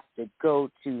should have to go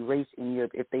to race in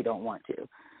Europe if they don't want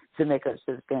to make a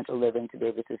substantial living, to be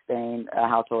able to sustain a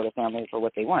household, a family for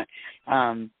what they want.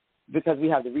 Because we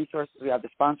have the resources, we have the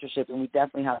sponsorship, and we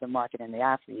definitely have the market and the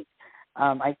athletes.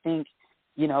 I think,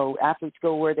 athletes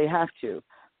go where they have to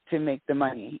make the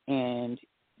money, and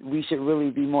we should really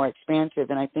be more expansive.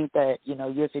 And I think that,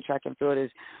 USA Track and Field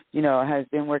has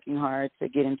been working hard to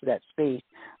get into that space.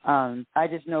 I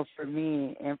just know for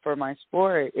me and for my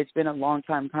sport, it's been a long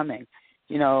time coming.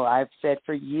 I've said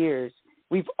for years,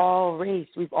 we've all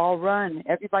raced, we've all run.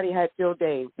 Everybody had field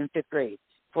day in 5th grade.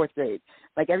 4th grade.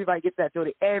 Like, everybody gets that field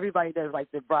day. Everybody does, like,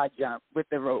 the broad jump with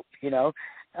the rope,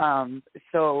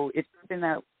 So it's something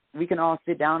that we can all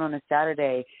sit down on a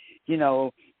Saturday,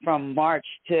 from March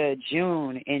to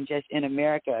June, and just in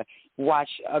America watch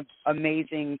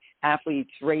amazing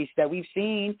athletes race that we've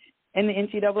seen in the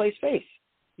NCAA space,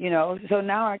 So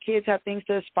now our kids have things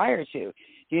to aspire to.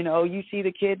 You know, you see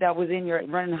the kid that was in your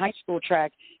running high school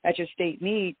track at your state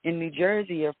meet in New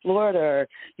Jersey or Florida or,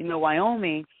 you know,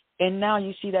 Wyoming, and now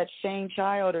you see that same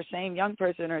child or same young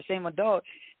person or same adult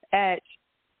at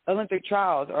Olympic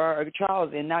trials or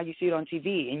trials, and now you see it on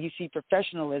TV, and you see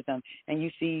professionalism, and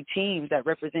you see teams that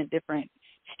represent different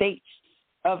states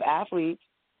of athletes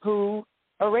who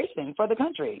are racing for the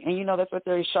country. And, you know, that's what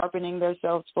they're sharpening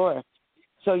themselves for.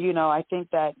 So, you know, I think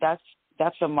that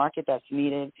that's a market that's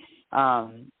needed.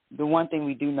 The one thing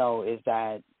we do know is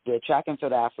that the track and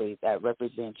field athlete that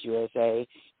represents USA,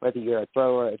 whether you're a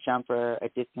thrower, a jumper, a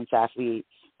distance athlete,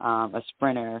 a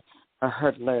sprinter, a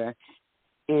hurdler,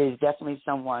 is definitely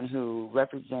someone who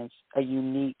represents a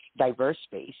unique, diverse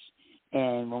space.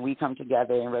 And when we come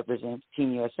together and represent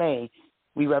Team USA,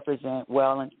 we represent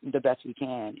well and the best we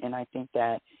can. And I think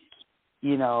that,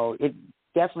 you know, it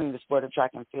definitely the sport of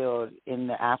track and field in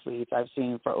the athletes I've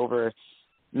seen for over,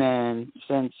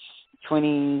 since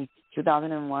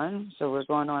 2001. So we're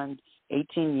going on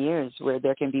 18 years where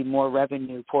there can be more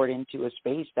revenue poured into a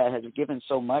space that has given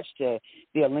so much to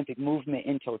the Olympic movement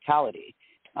in totality,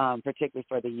 particularly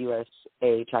for the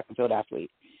USA track and field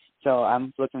athlete. So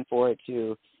I'm looking forward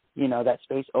to, you know, that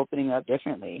space opening up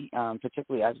differently,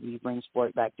 particularly as we bring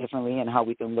sport back differently and how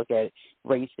we can look at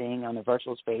racing on a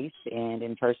virtual space and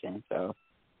in person. So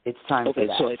it's time for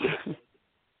that. So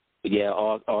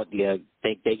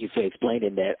thank you for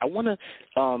explaining that. I want to,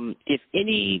 if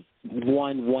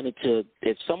anyone wanted to,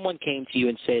 if someone came to you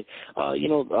and said,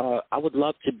 I would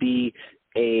love to be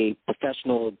a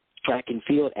professional track and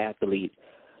field athlete,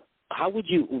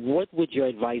 what would your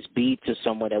advice be to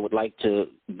someone that would like to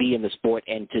be in the sport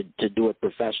and to do it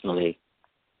professionally?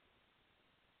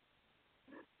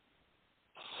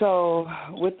 So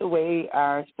with the way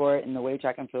our sport and the way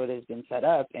track and field has been set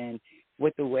up, and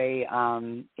with the way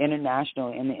in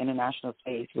the international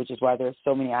space, which is why there's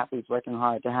so many athletes working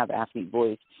hard to have athlete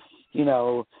voice, you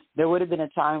know, there would have been a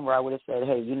time where I would have said,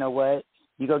 hey, you know what,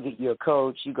 you go get you a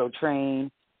coach, you go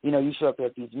train, you know, you show up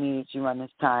at these meets, you run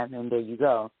this time, and there you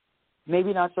go.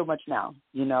 Maybe not so much now.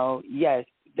 You know, yes,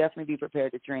 definitely be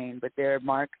prepared to train, but there are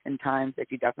marks and times that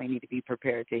you definitely need to be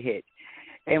prepared to hit.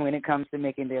 And when it comes to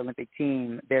making the Olympic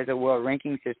team, there's a world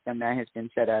ranking system that has been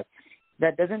set up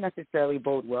that doesn't necessarily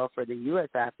bode well for the U.S.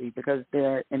 athlete because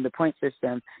they're in the point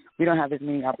system. We don't have as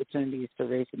many opportunities to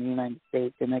race in the United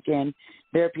States. And, again,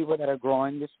 there are people that are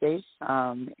growing the space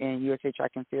in USA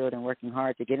track and field and working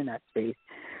hard to get in that space.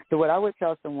 So what I would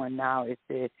tell someone now is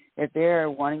that if they're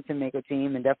wanting to make a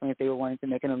team, and definitely if they were wanting to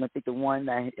make an Olympic, the one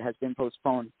that has been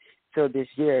postponed till this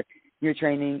year, your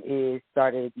training is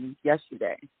started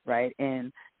yesterday, right?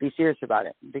 And be serious about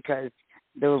it, because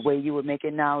the way you would make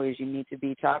it now is you need to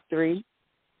be top 3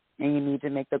 and you need to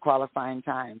make the qualifying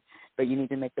time. But you need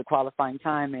to make the qualifying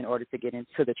time in order to get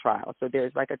into the trial. So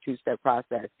there's like a 2-step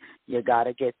process. You got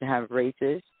to get to have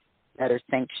races that are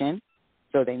sanctioned.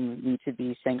 So they need to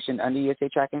be sanctioned under USA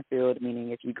Track and Field,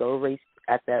 meaning if you go race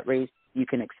at that race, you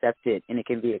can accept it, and it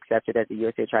can be accepted as a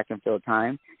USA Track and Field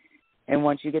time. And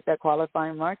once you get that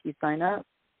qualifying mark, you sign up.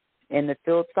 And the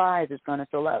field size is going to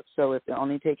fill up. So if they're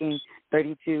only taking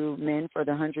 32 men for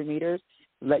the 100 meters,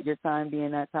 let your time be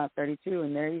in that top 32,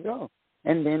 and there you go.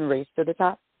 And then race to the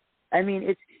top. I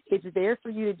mean, it's there for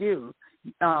you to do.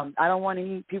 I don't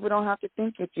want people don't have to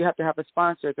think that you have to have a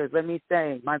sponsor, because let me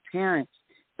say, my parents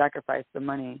sacrificed the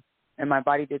money, and my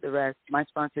body did the rest. My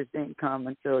sponsors didn't come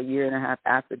until a year and a half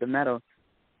after the medal.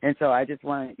 And so I just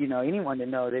want, anyone to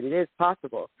know that it is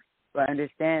possible. But I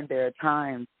understand there are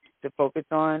times to focus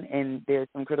on, and there's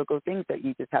some critical things that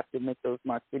you just have to make those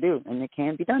marks to do, and it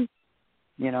can be done.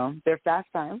 They're fast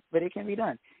times, but it can be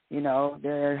done.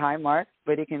 They're high marks,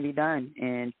 but it can be done.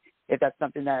 And if that's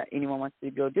something that anyone wants to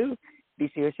go do,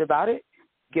 be serious about it.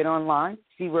 Get online,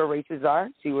 see where races are,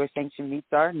 see where sanctioned meets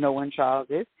are, know when trials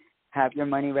is, have your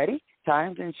money ready,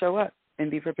 times, and show up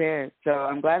and be prepared. So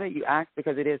I'm glad that you asked,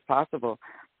 because it is possible.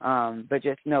 But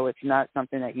just know it's not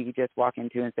something that you can just walk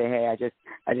into and say, hey,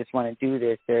 I just want to do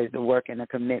this. There's a work and a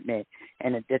commitment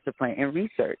and a discipline and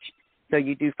research. So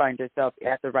you do find yourself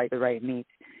at the right meets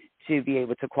to be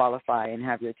able to qualify and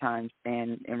have your time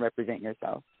stand and represent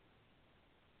yourself.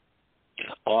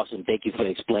 Awesome. Thank you for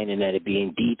explaining that and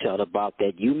being detailed about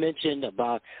that. You mentioned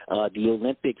about the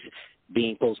Olympics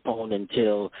being postponed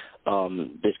until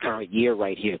this current year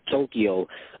right here, Tokyo.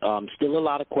 Still a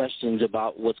lot of questions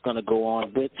about what's going to go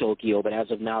on with Tokyo, but as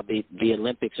of now, the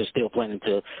Olympics are still planning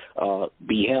to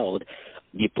be held.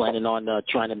 You planning on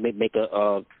trying to make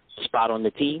a spot on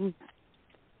the team?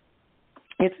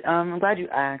 I'm glad you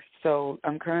asked. So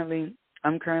I'm currently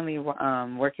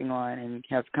working on and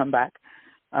have come back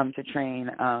to train.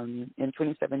 In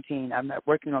 2017, I'm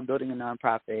working on building a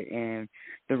nonprofit, and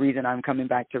the reason I'm coming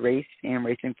back to race and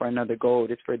racing for another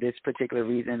gold is for this particular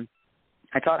reason.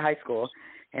 I taught high school,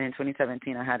 and in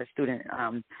 2017, I had a student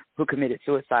who committed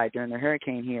suicide during the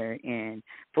hurricane here in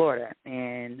Florida.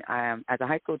 And as a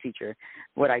high school teacher,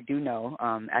 what I do know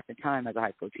at the time as a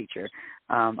high school teacher,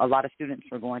 a lot of students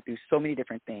were going through so many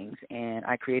different things, and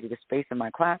I created a space in my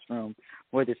classroom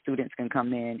where the students can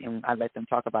come in, and I let them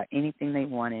talk about anything they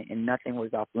wanted, and nothing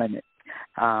was off limits.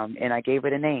 And I gave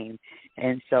it a name.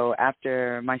 And so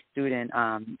after my student,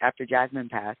 after Jasmine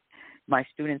passed, my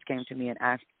students came to me and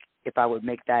asked if I would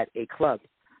make that a club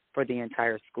for the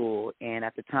entire school. And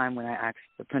at the time when I asked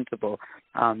the principal,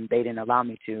 they didn't allow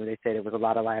me to. They said it was a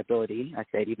lot of liability. I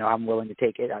said, I'm willing to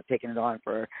take it. I've taken it on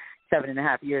for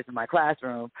 7.5 years in my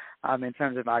classroom in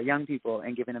terms of our young people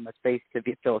and giving them a space to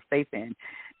feel safe in.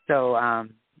 So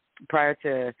prior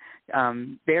to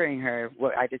burying her,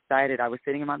 what I decided, I was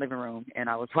sitting in my living room and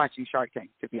I was watching Shark Tank,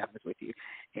 to be honest with you.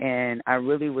 And I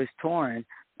really was torn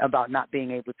about not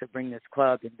being able to bring this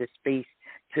club and this space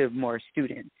to more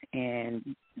students.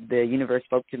 And the universe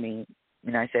spoke to me,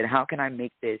 and I said, how can I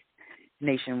make this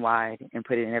nationwide and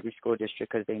put it in every school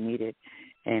district because they need it?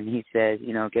 And he said,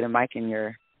 get a mic in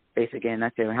your face again.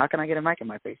 I said, well, how can I get a mic in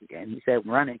my face again? He said,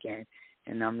 run again.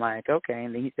 And I'm like, okay.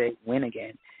 And then he said, win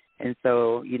again. And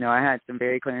so, I had some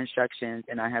very clear instructions,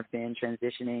 and I have been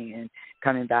transitioning and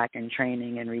coming back and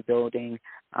training and rebuilding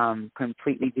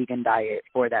completely vegan diet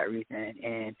for that reason.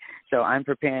 And so I'm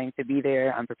preparing to be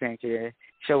there. I'm preparing to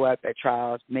show up at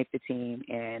trials, make the team,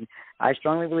 and I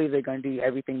strongly believe they're going to do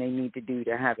everything they need to do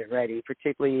to have it ready,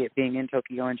 particularly being in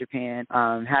Tokyo and Japan,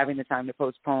 having the time to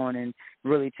postpone and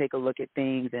really take a look at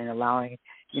things and allowing,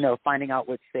 finding out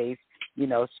what's safe,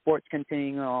 sports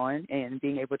continuing on and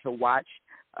being able to watch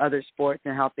other sports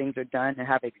and how things are done and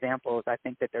have examples. I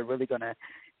think that they're really going to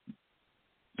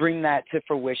bring that to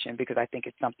fruition because I think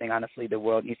it's something, honestly, the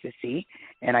world needs to see,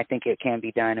 and I think it can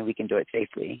be done and we can do it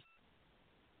safely.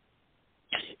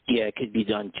 Yeah, it could be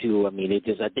done too. I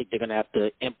think they're going to have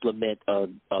to implement a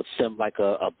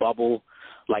bubble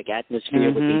like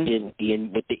atmosphere with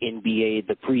the NBA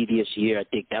the previous year. I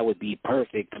think that would be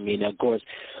perfect. Of course,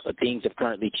 things have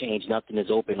currently changed. Nothing is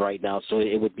open right now, so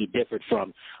it would be different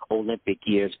from Olympic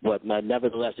years. But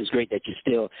nevertheless, it's great that you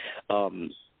still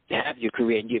have your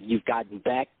career and you've gotten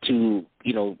back to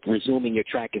resuming your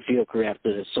track and field career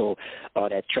after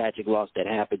that tragic loss that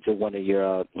happened to one of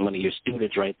your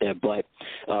students right there. But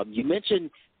you mentioned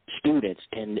students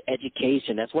and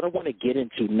education. That's what I want to get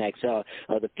into next.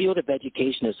 The field of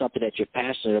education is something that you're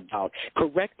passionate about.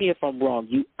 Correct me if I'm wrong.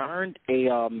 You earned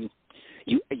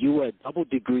you were a double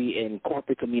degree in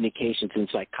corporate communications and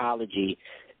psychology,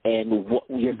 and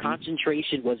your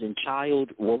concentration was in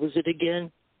what was it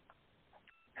again?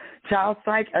 Child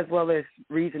psych as well as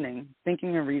reasoning,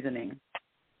 thinking and reasoning.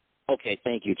 Okay,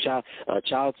 thank you. Child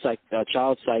psych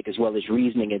as well as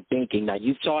reasoning and thinking. Now,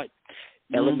 you've taught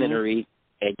elementary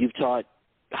and you've taught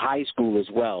high school as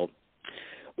well.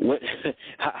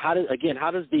 How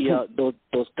does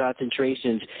those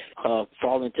concentrations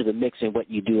fall into the mix in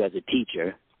what you do as a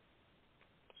teacher?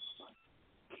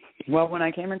 Well, when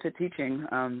I came into teaching,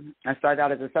 I started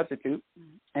out as a substitute,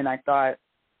 and I thought,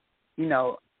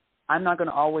 I'm not going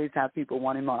to always have people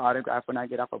wanting my autograph when I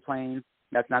get off a plane.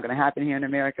 That's not going to happen here in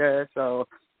America. So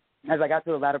as I got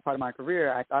to the latter part of my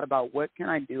career, I thought about what can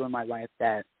I do in my life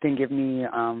that can give me,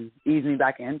 ease me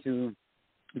back into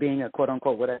being a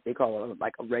quote-unquote, what they call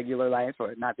a regular life,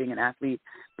 or not being an athlete,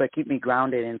 but keep me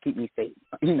grounded and keep me safe,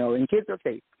 and kids are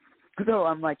safe. So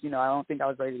I'm like, I don't think I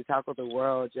was ready to tackle the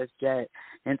world just yet.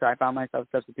 And so I found myself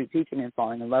substitute teaching and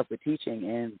falling in love with teaching.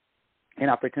 And an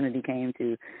opportunity came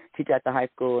to teach at the high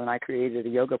school, and I created a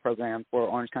yoga program for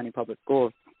Orange County Public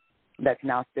Schools that's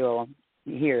now still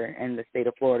here in the state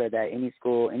of Florida that any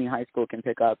school, any high school can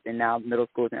pick up. And now middle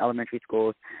schools and elementary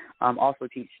schools also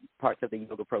teach parts of the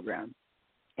yoga program.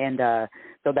 And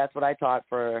so that's what I taught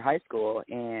for high school.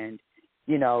 And,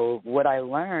 what I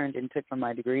learned and took from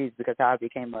my degrees, because how I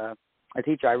became a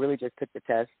teacher, I really just took the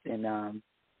test and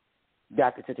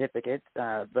got the certificates.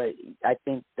 But I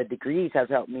think the degrees have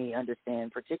helped me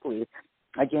understand particularly,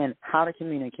 again, how to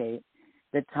communicate,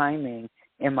 the timing,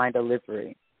 and my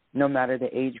delivery, no matter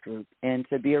the age group. And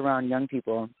to be around young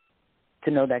people,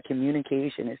 to know that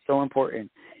communication is so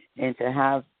important, and to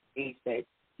have space that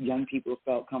young people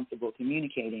felt comfortable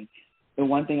communicating. The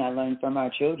one thing I learned from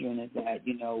our children is that,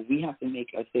 we have to make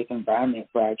a safe environment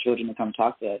for our children to come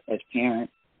talk to us as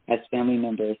parents, as family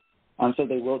members, so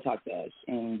they will talk to us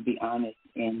and be honest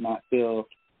and not feel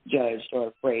judged or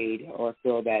afraid or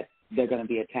feel that they're going to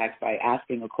be attacked by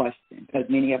asking a question, because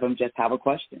many of them just have a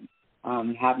question.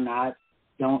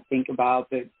 don't think about,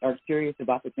 but are curious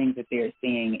about the things that they're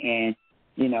seeing. And,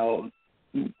 you know,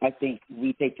 I think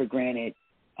we take for granted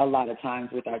a lot of times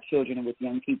with our children and with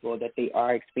young people that they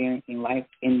are experiencing life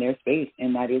in their space,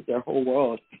 and that is their whole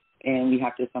world. And we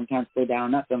have to sometimes slow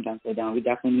down, not sometimes slow down. We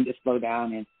definitely need to slow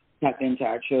down and tap into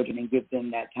our children and give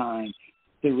them that time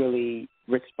to really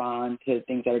respond to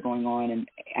things that are going on and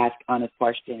ask honest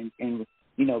questions and,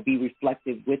 you know, be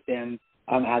reflective with them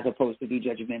as opposed to be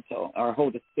judgmental or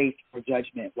hold a space for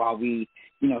judgment while we,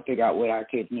 you know, figure out what our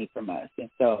kids need from us. And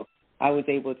so I was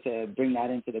able to bring that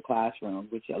into the classroom,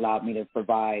 which allowed me to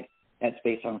provide that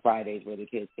space on Fridays where the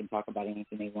kids can talk about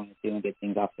anything they want to do and get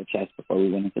things off their chest before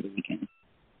we went into the weekend.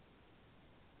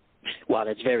 Wow,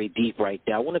 that's very deep right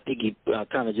there. I want to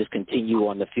kind of just continue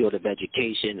on the field of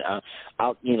education.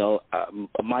 My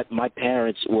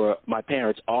parents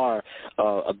are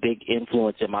a big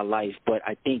influence in my life, but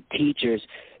I think teachers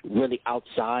really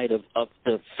outside of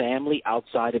the family,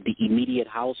 outside of the immediate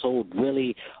household,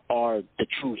 really are the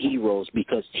true heroes,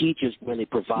 because teachers really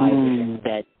provide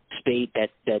that space,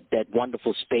 that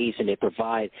wonderful space, and they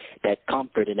provide that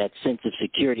comfort and that sense of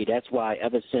security. That's why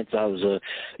ever since I was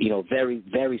very,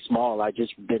 very small, I've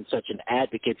just been such an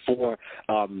advocate for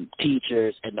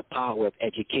teachers and the power of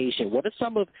education. What are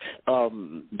some of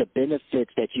the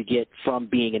benefits that you get from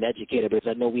being an educator?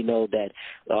 Because we know that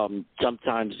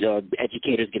sometimes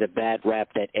educators get a bad rap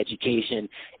that education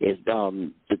is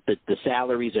the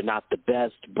salaries are not the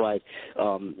best, but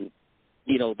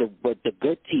the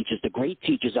good teachers, the great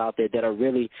teachers out there that are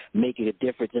really making a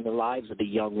difference in the lives of the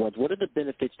young ones. What are the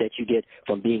benefits that you get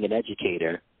from being an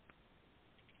educator?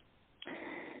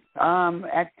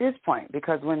 At this point,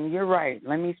 because when you're right,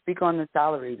 let me speak on the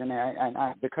salaries. And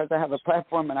I because I have a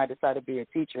platform and I decided to be a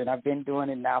teacher, and I've been doing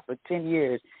it now for 10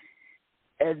 years,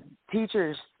 as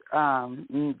teachers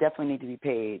definitely need to be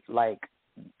paid like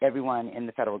everyone in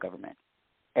the federal government.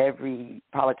 Every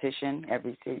politician,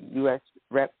 every U.S.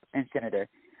 rep and senator,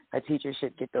 a teacher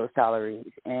should get those salaries.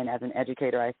 And as an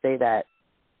educator, I say that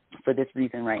for this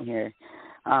reason right here.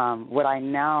 What I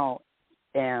now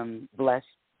am blessed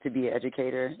to be an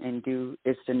educator and do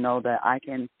is to know that I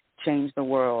can change the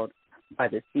world by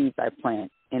the seeds I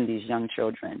plant in these young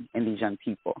children and these young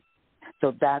people.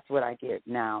 So that's what I get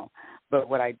now. But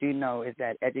what I do know is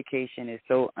that education is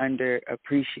so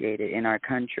underappreciated in our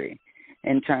country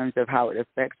in terms of how it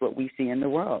affects what we see in the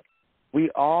world.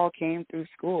 We all came through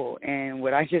school, and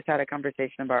what I just had a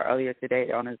conversation about earlier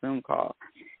today on a Zoom call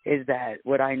is that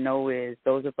what I know is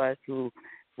those of us who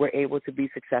were able to be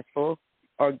successful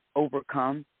or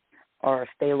overcome or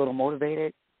stay a little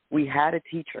motivated, we had a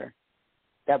teacher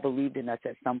that believed in us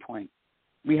at some point.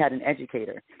 We had an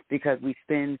educator, because we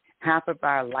spend half of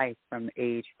our life from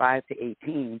age 5 to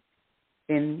 18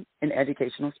 in an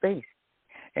educational space.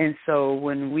 And so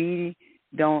when we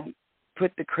don't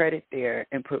put the credit there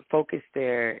and put focus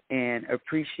there and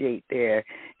appreciate there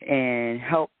and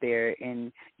help there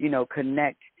and,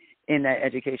 connect in that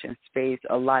education space,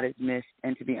 a lot is missed.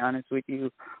 And to be honest with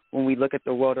you, when we look at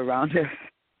the world around us,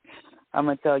 I'm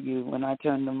going to tell you, when I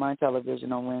turned on my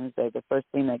television on Wednesday, the first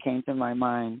thing that came to my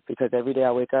mind, because every day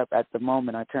I wake up, at the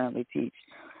moment I currently teach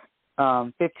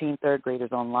 15 third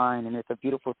graders online, and it's a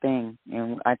beautiful thing.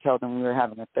 And I tell them we were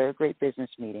having a third grade business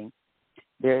meeting.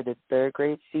 They're the third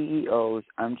grade CEOs.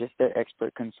 I'm just their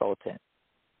expert consultant.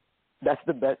 That's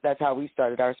the best. That's how we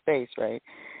started our space, right?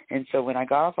 And so when I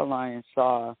got off the line and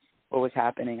saw what was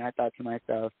happening, I thought to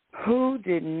myself, who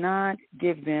did not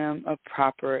give them a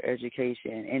proper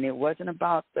education? And it wasn't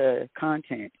about the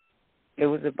content. It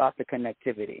was about the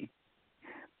connectivity.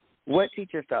 What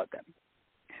teacher felt them?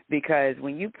 Because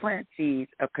when you plant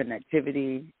seeds of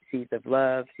connectivity, seeds of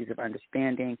love, seeds of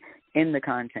understanding in the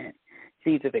content,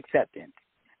 seeds of acceptance,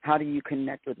 how do you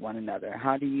connect with one another?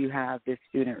 How do you have this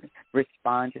student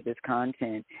respond to this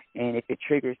content? And if it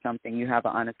triggers something, you have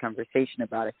an honest conversation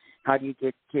about it. How do you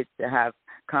get kids to have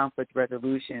conflict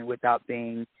resolution without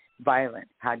being violent?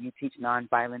 How do you teach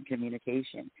nonviolent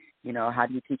communication? How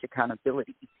do you teach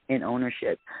accountability and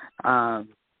ownership?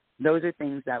 Those are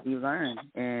things that we learn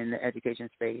in the education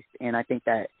space. And I think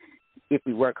that if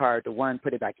we work hard to, one,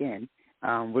 put it back in,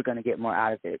 we're going to get more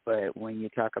out of it. But when you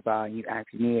talk about, you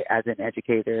ask me as an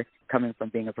educator, coming from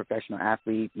being a professional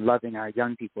athlete, loving our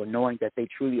young people, knowing that they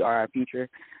truly are our future,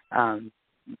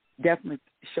 definitely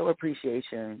show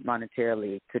appreciation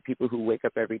monetarily to people who wake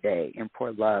up every day and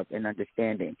pour love and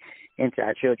understanding into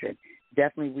our children.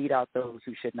 Definitely weed out those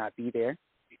who should not be there.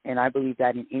 And I believe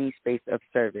that in any space of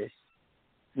service,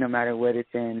 no matter what it's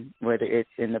in, whether it's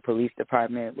in the police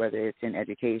department, whether it's in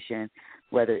education,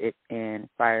 whether it's in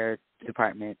fire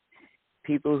department,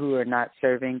 people who are not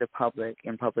serving the public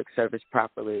in public service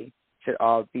properly should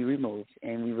all be removed,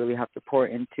 and we really have to pour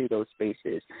into those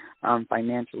spaces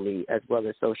financially as well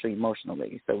as socially,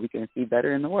 emotionally, so we can see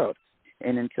better in the world.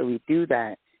 And until we do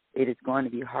that, it is going to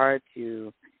be hard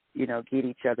to, get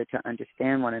each other to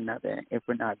understand one another if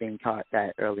we're not being taught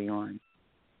that early on.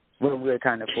 We're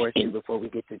kind of forced to before we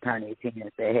get to turn 18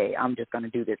 and say, hey, I'm just going to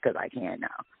do this because I can now.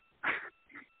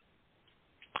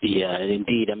 Yeah,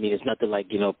 indeed. I mean, it's nothing like,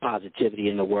 positivity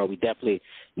in the world. We definitely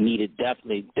need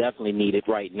it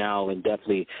right now, and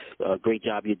definitely a great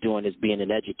job you're doing as being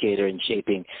an educator and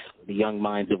shaping the young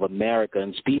minds of America.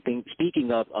 And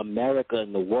speaking of America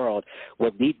and the world,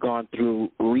 what we've gone through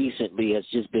recently has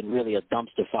just been really a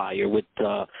dumpster fire with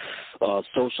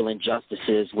social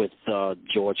injustices with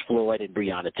George Floyd and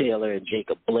Breonna Taylor and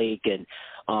Jacob Blake and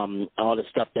all the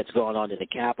stuff that's going on in the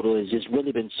Capitol has just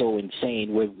really been so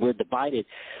insane. We're divided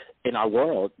in our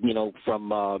world,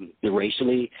 from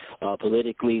racially,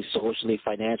 politically, socially,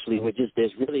 financially.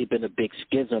 There's really been a big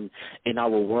schism in our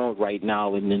world right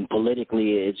now, and then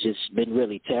politically it's just been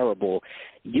really terrible.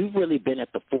 You've really been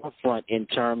at the forefront in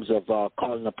terms of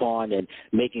calling upon and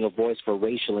making a voice for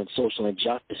racial and social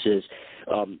injustices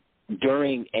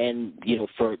during and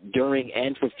for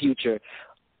future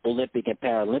Olympic and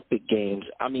Paralympic Games.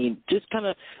 I mean, just kind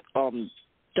of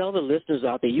tell the listeners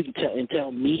out there, you can tell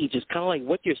me just kind of like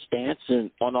what your stance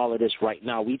on all of this right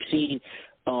now. We've seen,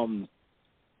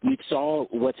 we saw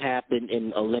what's happened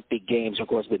in Olympic Games, of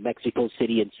course, with Mexico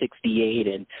City in '68,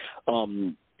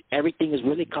 and everything is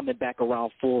really coming back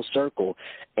around full circle.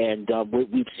 And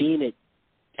we've seen it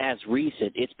as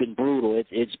recent. It's been brutal.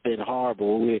 It's been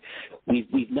horrible.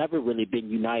 We've never really been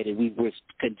united. We're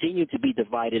continue to be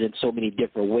divided in so many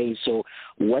different ways. So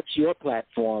what's your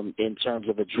platform in terms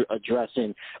of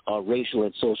addressing racial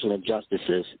and social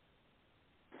injustices?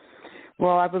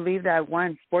 Well, I believe that,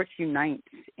 one, sports unites,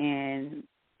 and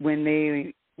when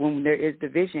there is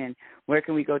division, where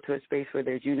can we go to a space where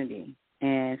there's unity?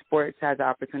 And sports has the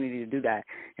opportunity to do that.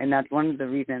 And that's one of the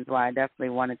reasons why I definitely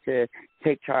wanted to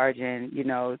take charge and,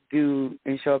 do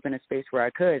and show up in a space where I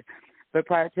could. But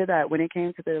prior to that, when it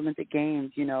came to the Olympic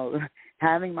Games,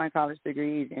 having my college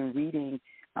degrees and reading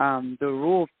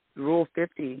the Rule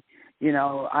 50,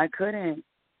 I couldn't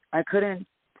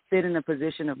sit in a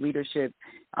position of leadership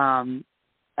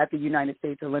at the United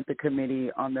States Olympic Committee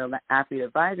on the Athlete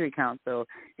Advisory Council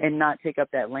and not take up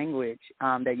that language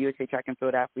that USA track and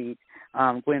field athletes,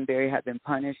 Gwen Berry, had been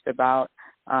punished about,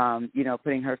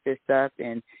 putting her fist up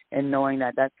and knowing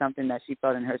that that's something that she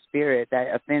felt in her spirit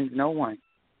that offends no one.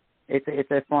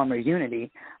 It's a form of unity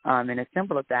and a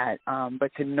symbol of that.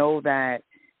 But to know that,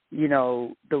 the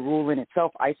rule in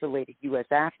itself isolated U.S.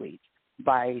 athletes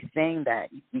by saying that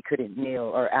we couldn't kneel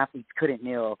or athletes couldn't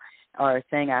kneel, or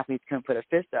saying athletes couldn't put a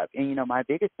fist up. And, my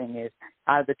biggest thing is,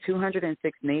 out of the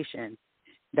 206 nations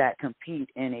that compete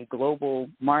in a global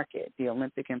market, the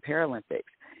Olympic and Paralympics,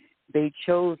 they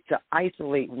chose to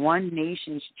isolate one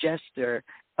nation's gesture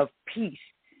of peace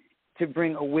to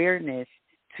bring awareness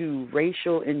to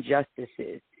racial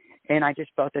injustices. And I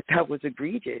just felt that was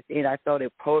egregious. And I felt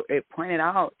it pointed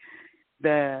out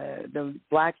the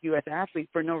black U.S. athlete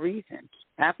for no reason.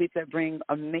 Athletes that bring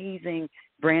amazing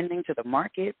branding to the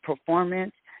market,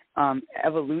 performance,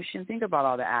 evolution. Think about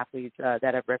all the athletes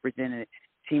that have represented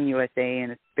Team USA in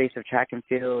the space of track and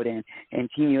field and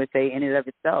Team USA in and of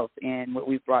itself and what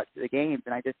we've brought to the games.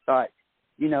 And I just thought,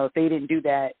 if they didn't do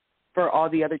that for all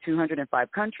the other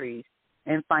 205 countries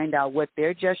and find out what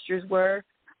their gestures were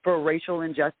for racial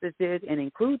injustices and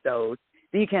include those,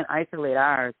 then you can't isolate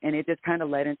ours. And it just kind of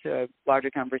led into a larger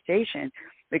conversation,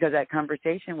 because that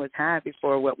conversation was had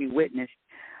before what we witnessed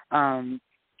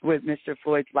with Mr.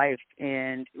 Floyd's life.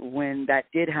 And when that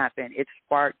did happen, it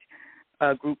sparked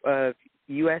a group of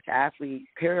U.S. athletes,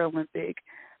 Paralympic,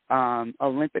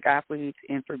 Olympic athletes.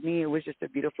 And for me, it was just a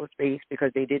beautiful space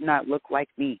because they did not look like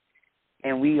me.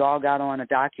 And we all got on a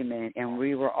document, and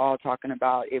we were all talking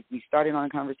about, if we started on a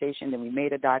conversation, then we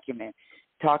made a document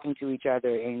talking to each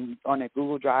other and on a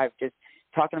Google Drive, just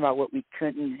talking about what we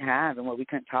couldn't have and what we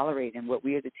couldn't tolerate and what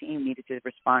we as a team needed to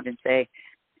respond and say.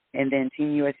 And then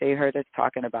Team USA heard us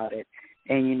talking about it.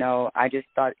 And, I just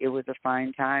thought it was a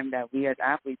fine time that we as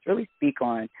athletes really speak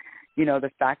on,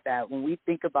 the fact that when we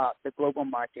think about the global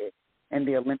market and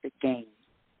the Olympic Games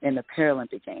and the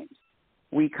Paralympic Games,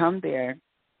 we come there,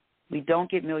 we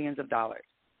don't get millions of dollars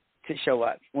to show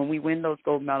up. When we win those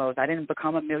gold medals, I didn't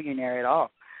become a millionaire at all.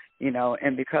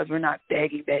 And because we're not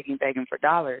begging for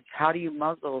dollars, how do you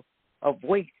muzzle a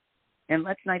voice? And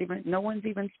no one's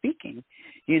even speaking.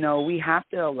 We have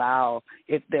to allow,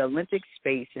 if the Olympic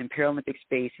space and Paralympic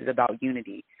space is about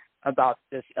unity, about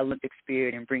this Olympic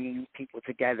spirit and bringing people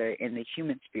together in the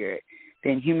human spirit,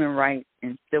 then human rights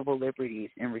and civil liberties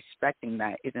and respecting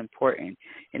that is important.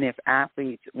 And if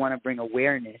athletes want to bring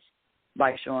awareness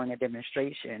by showing a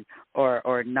demonstration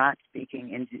or not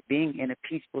speaking and being in a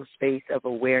peaceful space of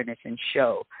awareness and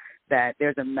show that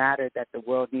there's a matter that the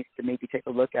world needs to maybe take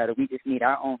a look at, or we just need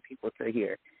our own people to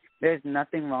hear. There's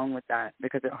nothing wrong with that,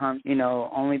 because it harms,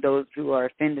 only those who are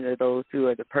offended are those who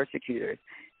are the persecutors.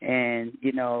 And,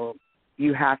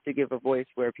 you have to give a voice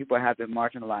where people have been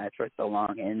marginalized for so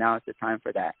long, and now it's the time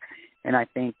for that. And I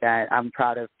think that I'm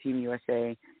proud of Team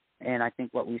USA, and I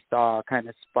think what we saw kind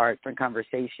of sparked a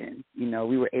conversation.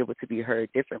 We were able to be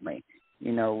heard differently.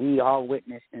 We all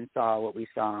witnessed and saw what we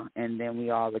saw, and then we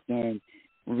all, again,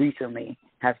 recently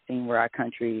have seen where our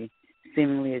country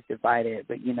seemingly is divided.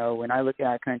 But, when I look at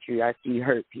our country, I see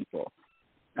hurt people.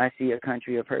 I see a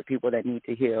country of hurt people that need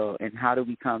to heal, and how do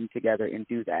we come together and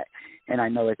do that? And I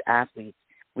know as athletes,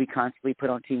 we constantly put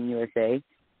on Team USA,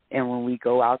 and when we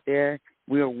go out there,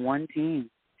 we are one team.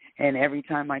 And every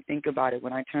time I think about it,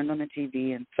 when I turned on the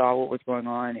TV and saw what was going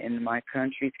on in my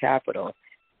country's capital,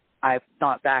 I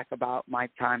thought back about my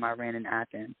time I ran in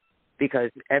Athens,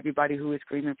 because everybody who was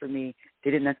screaming for me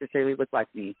didn't necessarily look like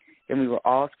me. And we were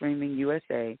all screaming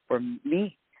USA for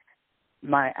me,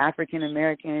 my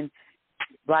African-American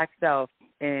Black self,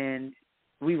 and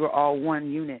we were all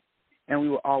one unit, and we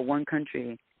were all one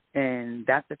country, and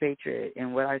that's a patriot.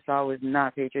 And what I saw was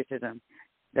not patriotism.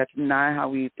 That's not how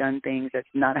we've done things. That's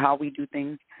not how we do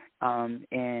things.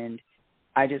 And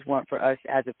I just want for us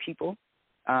as a people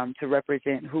to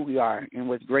represent who we are. And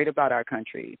what's great about our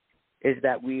country is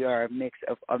that we are a mix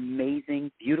of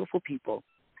amazing, beautiful people,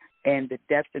 and the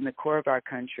depth and the core of our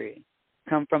country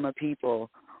come from a people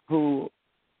who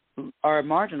are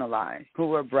marginalized,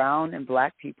 who are brown and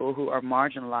Black people who are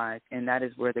marginalized, and that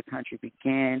is where the country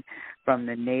began, from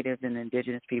the natives and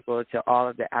indigenous people to all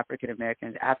of the African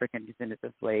Americans, African descendants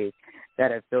of slaves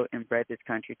that have built and bred this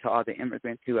country, to all the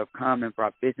immigrants who have come and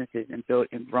brought businesses and built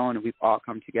and grown, and we've all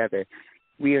come together.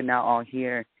 We are now all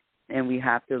here, and we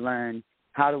have to learn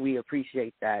how do we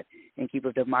appreciate that and keep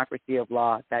a democracy of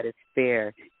law that is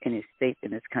fair and is safe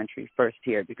in this country first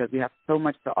here, because we have so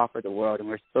much to offer the world, and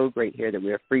we're so great here that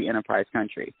we're a free enterprise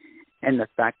country. And the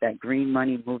fact that green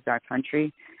money moves our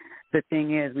country, the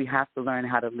thing is we have to learn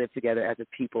how to live together as a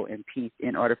people in peace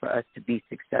in order for us to be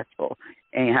successful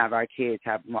and have our kids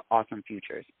have awesome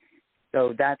futures.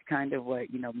 So that's kind of what,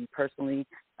 me personally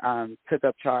took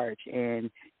up charge and,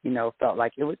 felt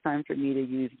like it was time for me to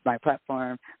use my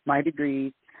platform, my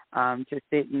degrees, to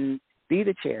sit and be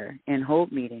the chair and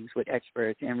hold meetings with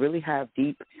experts and really have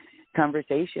deep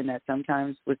conversation that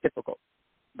sometimes was difficult,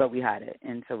 but we had it.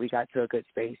 And so we got to a good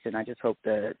space, and I just hope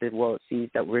the world sees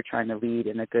that we're trying to lead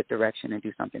in a good direction and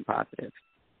do something positive.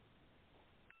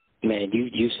 Man,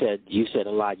 you said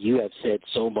a lot. You have said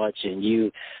so much, and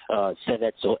you said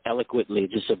that so eloquently,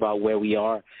 just about where we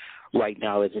are right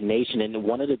now as a nation. And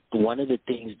one of the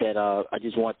things that I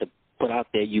just want to put out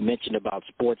there, you mentioned about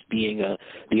sports being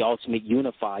the ultimate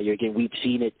unifier. Again, we've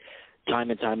seen it time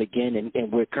and time again,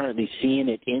 and we're currently seeing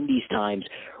it in these times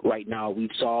right now. We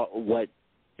saw what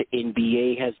the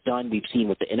NBA has done. We've seen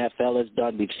what the NFL has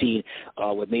done. We've seen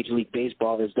what Major League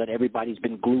Baseball has done. Everybody's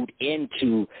been glued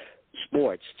into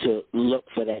sports to look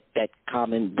for that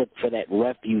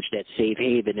refuge, that safe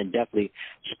haven, and definitely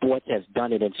sports has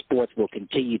done it, and sports will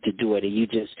continue to do it. And you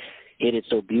just hit it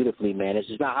so beautifully, man. It's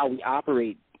just not how we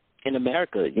operate in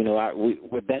America.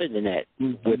 We're better than that.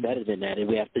 Mm-hmm. We're better than that, and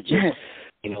we have to just,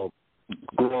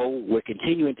 grow. We're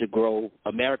continuing to grow.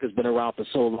 America's been around for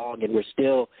so long, and we're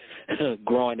still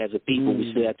growing as a people.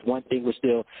 Mm-hmm. That's one thing we're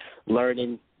still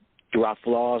learning through our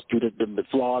flaws, through the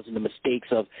flaws and the mistakes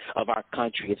of our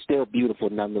country. It's still beautiful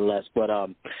nonetheless. But,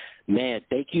 man,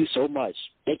 thank you so much.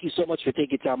 Thank you so much for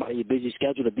taking time out of your busy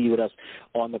schedule to be with us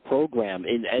on the program.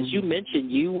 And as you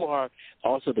mentioned, you are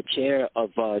also the chair of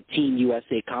Team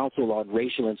USA Council on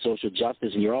Racial and Social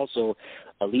Justice, and you're also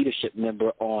a leadership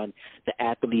member on the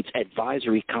Athletes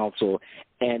Advisory Council.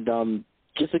 And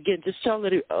just tell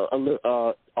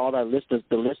all our listeners,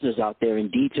 the listeners out there, in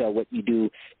detail what you do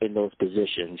in those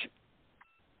positions.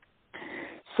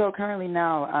 So currently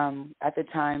now, at the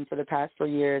time, for the past 4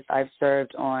 years, I've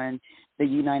served on the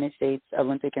United States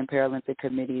Olympic and Paralympic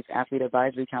Committee's Athlete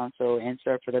Advisory Council and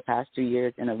served for the past 2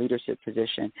 years in a leadership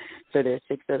position. So there's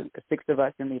six of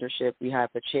us in leadership. We have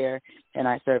a chair, and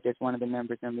I served as one of the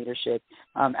members in leadership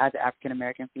as an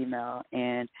African-American female.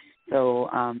 And So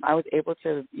I was able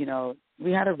to,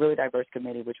 we had a really diverse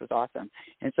committee, which was awesome.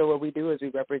 And so what we do is we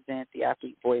represent the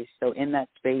athlete voice. So in that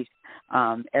space,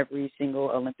 every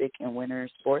single Olympic and winter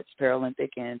sports,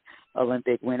 Paralympic and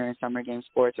Olympic winter and summer game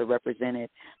sports are represented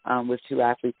with 2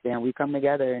 athletes there. And we come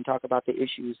together and talk about the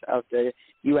issues of the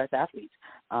U.S. athletes,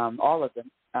 all of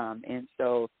them. And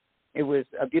so it was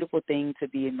a beautiful thing to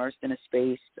be immersed in a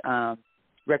space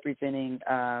representing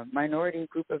a minority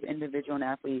group of individual and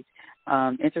athletes,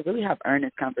 and to really have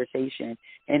earnest conversation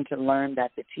and to learn that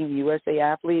the Team USA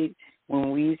athlete, when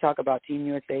we talk about Team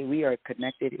USA, we are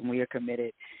connected and we are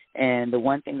committed. And the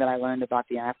one thing that I learned about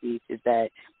the athletes is that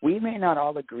we may not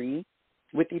all agree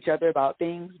with each other about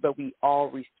things, but we all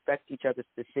respect each other's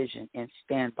decision and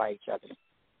stand by each other,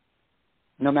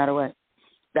 no matter what.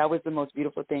 That was the most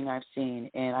beautiful thing I've seen,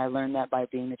 and I learned that by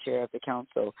being the chair of the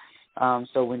council.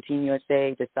 So when Team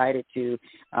USA decided to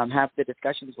have the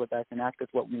discussions with us and ask us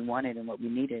what we wanted and what we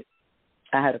needed,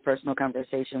 I had a personal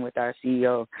conversation with our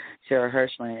CEO, Sarah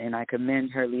Hirschland, and I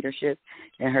commend her leadership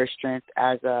and her strength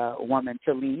as a woman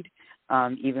to lead,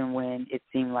 even when it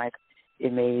seemed like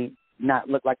it may not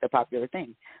look like the popular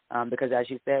thing. Because as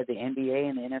you said, the NBA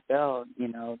and the NFL,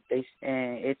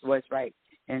 it's what's right.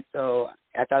 And so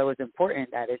I thought it was important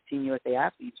that as Team USA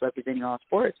athletes representing all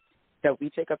sports, that we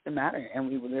take up the matter and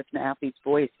we would listen to athletes'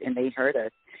 voice, and they heard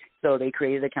us. So they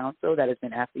created a council that has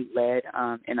been athlete-led,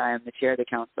 and I am the chair of the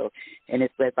council, and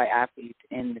it's led by athletes.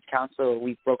 In the council,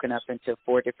 we've broken up into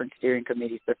 4 different steering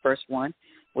committees. The first one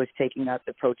was taking up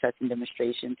the protests and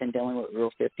demonstrations and dealing with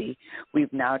Rule 50.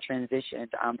 We've now transitioned.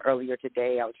 Earlier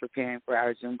today, I was preparing for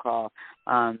our Zoom call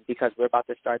because we're about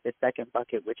to start the second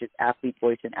bucket, which is athlete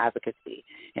voice and advocacy,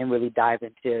 and really dive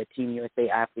into Team USA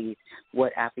athletes,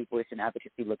 what athlete voice and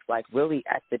advocacy looks like, really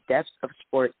at the depths of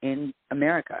sport in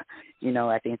America,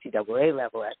 at the NCAA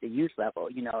level, at the youth level.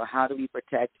 How do we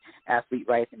protect athlete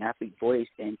rights and athlete voice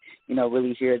and,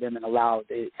 really hear them and allow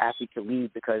the athlete to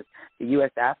lead, because the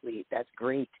U.S. athlete, that's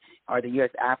great, or the U.S.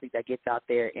 athlete that gets out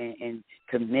there and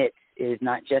commits is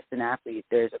not just an athlete.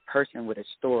 There's a person with a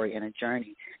story and a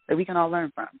journey that we can all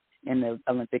learn from in the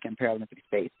Olympic and Paralympic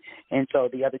space. And so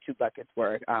the other 2 buckets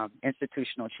were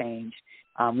institutional change,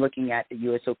 looking at the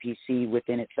USOPC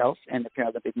within itself and the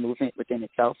Paralympic movement within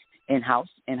itself in-house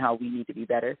and how we need to be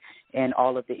better, and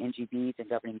all of the NGBs and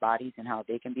governing bodies and how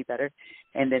they can be better.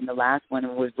 And then the last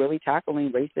one was really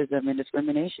tackling racism and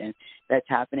discrimination that's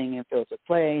happening in fields of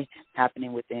play,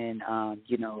 happening within,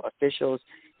 officials,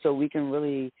 so we can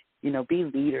really be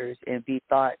leaders and be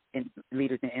thought and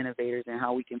leaders and innovators and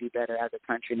how we can be better as a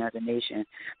country and as a nation,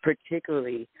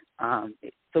 particularly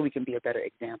so we can be a better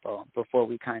example before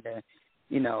we kind of,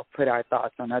 put our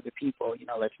thoughts on other people.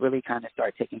 Let's really kind of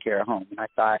start taking care of home. And I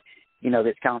thought,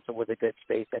 this council was a good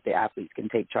space that the athletes can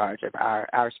take charge of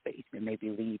our space and maybe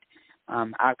lead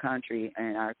our country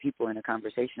and our people in a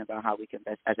conversation about how we can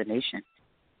best as a nation.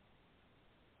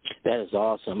 That is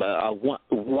awesome.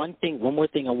 One more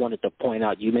thing I wanted to point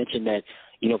out. You mentioned that,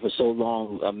 for so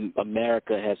long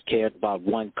America has cared about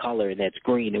one color, and that's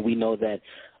green. And we know that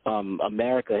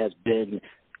America has been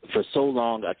for so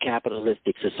long a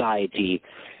capitalistic society.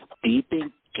 Do you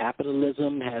think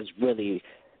capitalism has really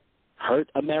hurt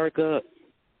America,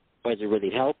 or has it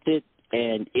really helped it?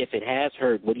 And if it has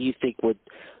hurt, what do you think would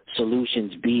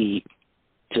solutions be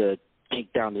to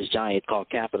take down this giant called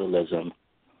capitalism?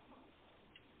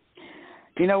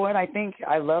 You know what? I think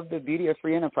I love the beauty of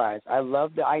free enterprise. I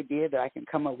love the idea that I can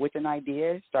come up with an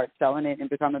idea, start selling it, and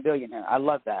become a billionaire. I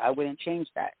love that. I wouldn't change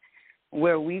that.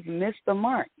 Where we've missed the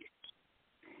mark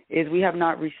is we have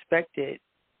not respected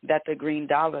that the green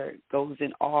dollar goes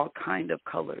in all kind of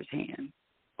colors hand.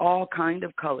 All kind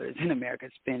of colors in America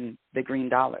spend the green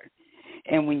dollar.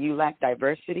 And when you lack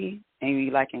diversity and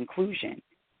you lack inclusion,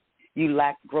 you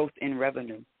lack growth in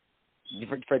revenue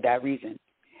for that reason.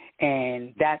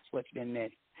 And that's what's been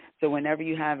missed. So whenever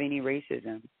you have any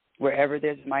racism, wherever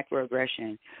there's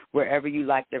microaggression, wherever you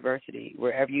lack diversity,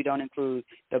 wherever you don't include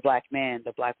the black man,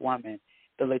 the black woman,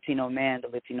 the Latino man, the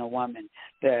Latino woman,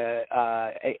 the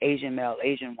Asian male,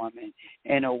 Asian woman,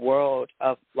 in a world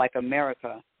of like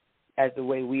America, as the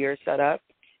way we are set up,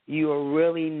 you are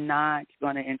really not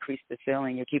going to increase the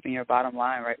ceiling. You're keeping your bottom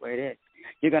line right where it is.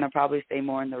 You're going to probably stay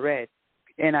more in the red.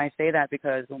 And I say that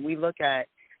because when we look at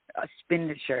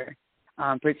expenditure,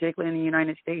 particularly in the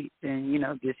United States, and,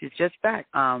 this is just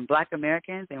fact, Black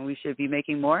Americans, and we should be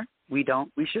making more. We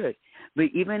don't. We should. But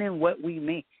even in what we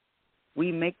make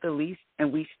the least,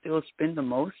 and we still spend the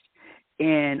most.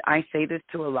 And I say this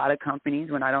to a lot of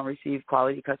companies when I don't receive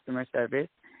quality customer service,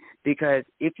 because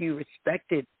if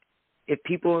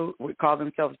people would call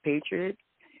themselves patriots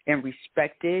and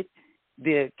respected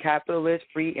the capitalist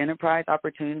free enterprise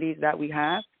opportunities that we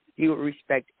have, you will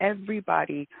respect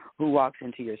everybody who walks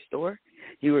into your store.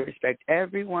 You will respect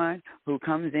everyone who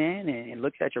comes in and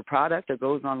looks at your product or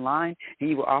goes online, and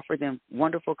you will offer them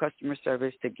wonderful customer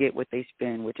service to get what they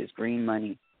spend, which is green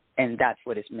money. And that's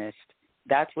what is missed.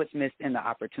 That's what's missed in the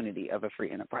opportunity of a free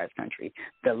enterprise country.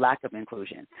 The lack of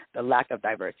inclusion, the lack of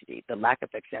diversity, the lack of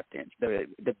acceptance, the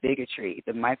bigotry,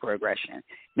 the microaggression,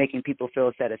 making people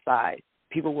feel set aside.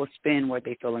 People will spend where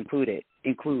they feel include,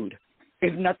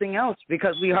 if nothing else,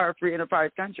 because we are a free enterprise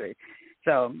country.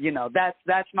 So,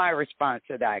 that's my response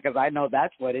to that, because I know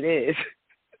that's what it is.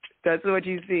 That's what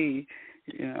you see,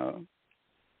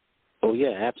 Oh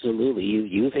yeah, absolutely.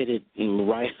 You've hit it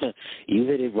right. You've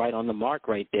hit it right on the mark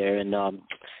right there, and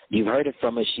you've heard it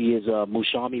from her. She is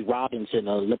Mushami Robinson,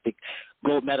 Olympic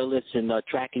gold medalist in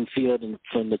track and field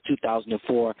from the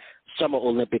 2004 Summer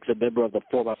Olympics, a member of the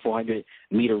 4x400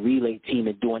 meter relay team,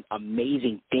 and doing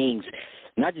amazing things,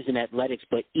 not just in athletics,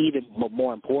 but even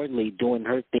more importantly, doing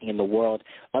her thing in the world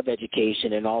of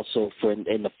education and also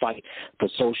in the fight for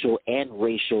social and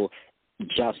racial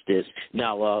justice.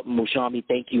 Now, Mushami,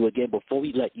 thank you again. Before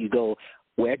we let you go,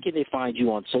 where can they find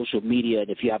you on social media? And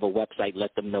if you have a website,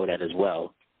 let them know that as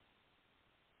well.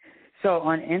 So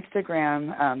on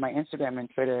Instagram, my Instagram and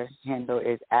Twitter handle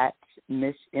is at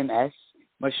Miss MS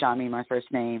Mushami, my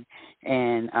first name,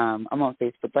 and I'm on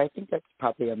Facebook, but I think that's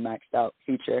probably a maxed out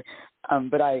feature.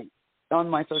 But on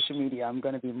my social media, I'm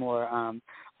going to be more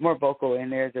vocal,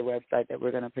 and there's a website that we're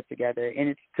going to put together,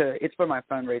 and it's for my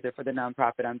fundraiser for the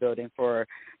nonprofit I'm building for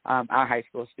our high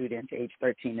school students aged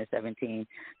 13 to 17.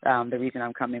 The reason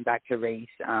I'm coming back to race,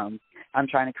 I'm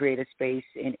trying to create a space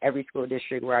in every school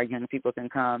district where our young people can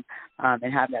come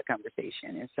and have that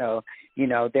conversation. And so,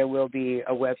 there will be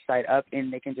a website up,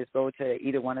 and they can just go to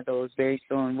either one of those very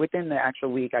soon. Within the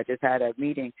actual week, I just had a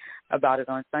meeting about it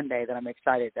on Sunday that I'm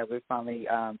excited that we finally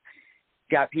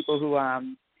got people who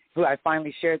I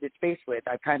finally shared this space with.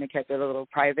 I kind of kept it a little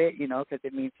private, because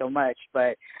it means so much.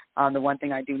 But the one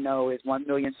thing I do know is 1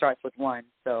 million starts with one.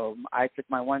 So I took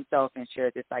my one self and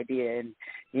shared this idea, and,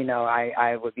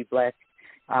 I would be blessed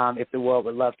if the world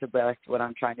would love to bless what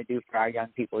I'm trying to do for our young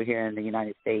people here in the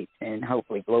United States and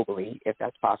hopefully globally, if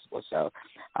that's possible. So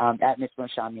at Miss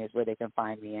Mushami is where they can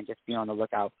find me, and just be on the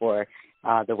lookout for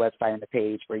the website and the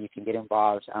page where you can get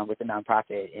involved with the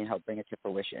nonprofit and help bring it to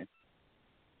fruition.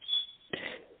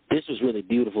 This was really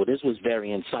beautiful. This was very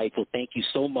insightful. Thank you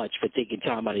so much for taking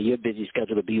time out of your busy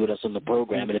schedule to be with us on the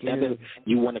program. And if ever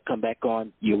you want to come back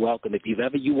on, you're welcome. If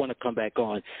you want to come back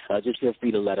on, just feel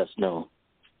free to let us know.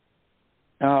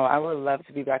 Oh, I would love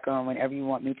to be back on whenever you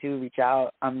want me to. Reach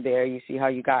out. I'm there. You see how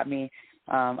you got me.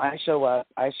 I show up.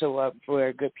 I show up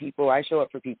for good people. I show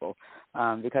up for people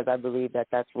because I believe that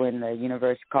that's when the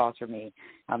universe calls for me.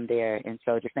 I'm there. And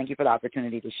so just thank you for the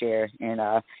opportunity to share, and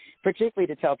particularly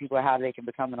to tell people how they can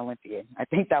become an Olympian. I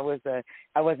think I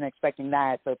wasn't expecting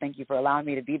that. So thank you for allowing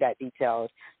me to be that detailed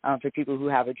for people who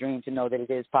have a dream to know that it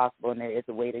is possible and there is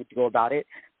a way to go about it.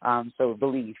 So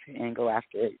believe and go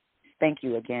after it. Thank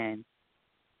you again.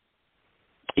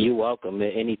 You're welcome.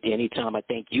 Anytime. I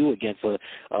thank you again for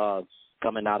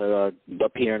coming out of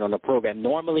appearing on the program.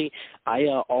 Normally, I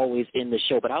always end the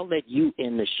show, but I'll let you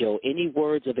end the show. Any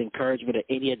words of encouragement or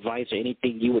any advice or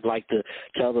anything you would like to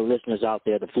tell the listeners out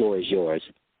there, the floor is yours.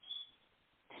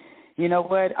 You know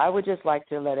what? I would just like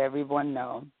to let everyone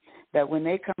know that when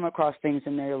they come across things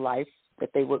in their life that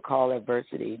they would call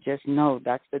adversity, just know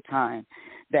that's the time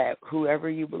that whoever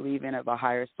you believe in of a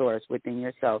higher source within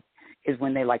yourself is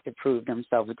when they like to prove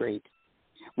themselves great.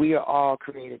 We are all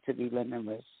created to be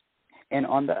limitless. And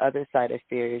on the other side of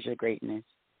fear is your greatness.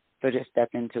 So just step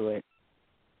into it.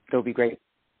 It'll be great.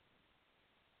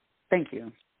 Thank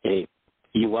you. Hey,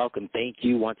 you're welcome. Thank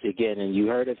you once again. And you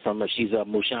heard it from her. She's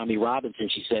Mushami Robinson.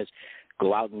 She says,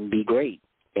 go out and be great.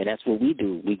 And that's what we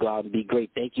do. We go out and be great.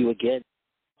 Thank you again.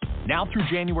 Now through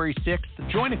January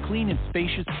 6th, join a clean and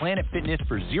spacious Planet Fitness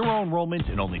for zero enrollment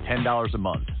and only $10 a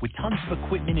month. With tons of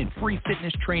equipment and free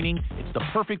fitness training, it's the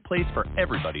perfect place for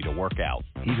everybody to work out.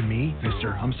 Even me,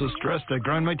 mister, I'm so stressed I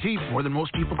grind my teeth more than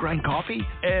most people grind coffee.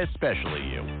 Especially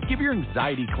you. Give your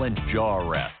anxiety-cleansed jaw a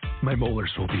rest. My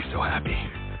molars will be so happy.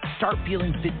 Start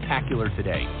feeling fit-tacular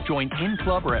today. Join in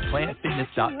club or at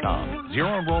planetfitness.com.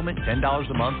 Zero enrollment,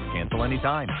 $10 a month, cancel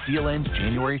anytime. Deal ends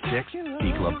January 6th.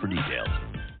 See club for details.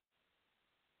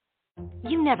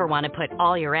 You never want to put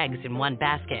all your eggs in one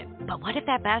basket. But what if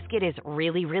that basket is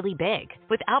really, really big?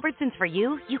 With Albertsons For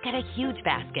You, you get a huge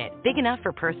basket, big enough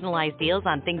for personalized deals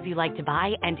on things you like to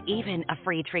buy and even a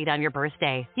free treat on your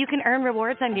birthday. You can earn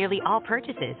rewards on nearly all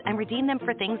purchases and redeem them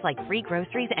for things like free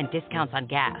groceries and discounts on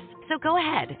gas. So go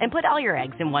ahead and put all your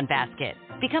eggs in one basket.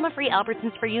 Become a free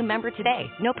Albertsons For You member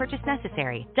today. No purchase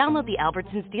necessary. Download the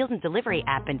Albertsons Deals and Delivery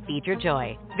app and feed your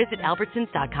joy. Visit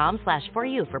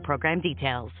albertsons.com/foryou for program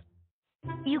details.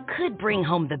 You could bring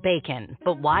home the bacon,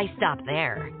 but why stop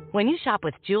there? When you shop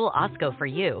with Jewel Osco For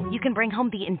You, you can bring home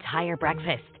the entire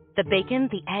breakfast. The bacon,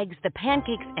 the eggs, the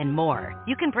pancakes, and more.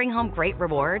 You can bring home great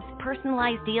rewards,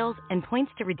 personalized deals, and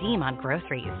points to redeem on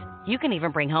groceries. You can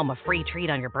even bring home a free treat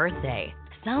on your birthday.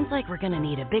 Sounds like we're going to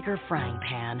need a bigger frying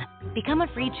pan. Become a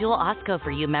free Jewel Osco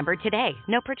For You member today.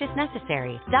 No purchase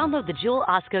necessary. Download the Jewel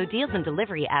Osco Deals and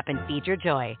Delivery app and feed your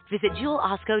joy. Visit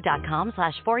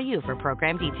jewelosco.com/foryou for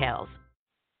program details.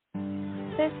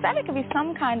 They said it could be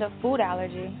some kind of food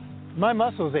allergy. My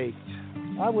muscles ached.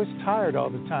 I was tired all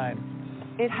the time.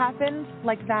 It happened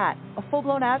like that, a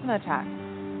full-blown asthma attack.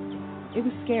 It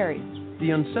was scary.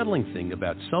 The unsettling thing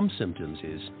about some symptoms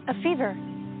is a fever,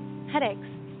 headaches.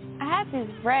 I have these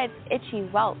red, itchy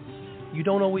welts. you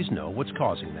don't always know what's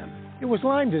causing them. It was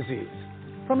Lyme disease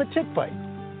from a tick bite.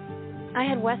 I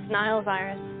had West Nile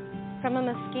virus from a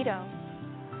mosquito.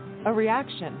 A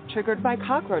reaction triggered by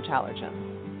cockroach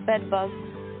allergens. Bed bugs.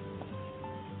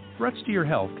 Threats to your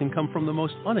health can come from the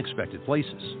most unexpected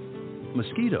places.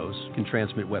 Mosquitoes can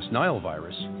transmit West Nile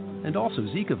virus and also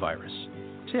Zika virus.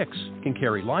 Ticks can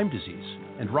carry Lyme disease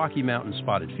and Rocky Mountain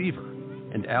spotted fever.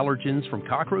 And allergens from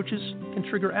cockroaches can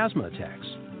trigger asthma attacks,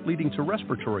 leading to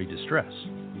respiratory distress.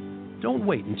 Don't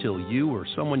wait until you or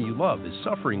someone you love is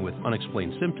suffering with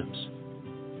unexplained symptoms.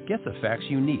 Get the facts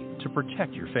you need to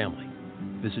protect your family.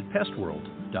 Visit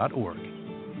pestworld.org.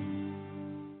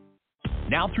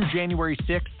 Now through January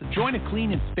 6th, join a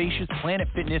clean and spacious Planet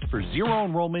Fitness for zero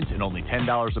enrollment and only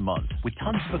 $10 a month. With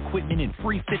tons of equipment and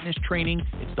free fitness training,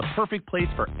 it's the perfect place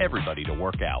for everybody to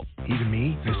work out. Even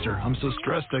me, mister, I'm so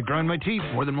stressed I grind my teeth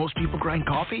more than most people grind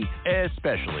coffee.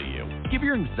 Especially you. Give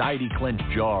your anxiety-cleansed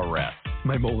jaw a rest.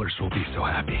 My molars will be so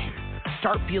happy.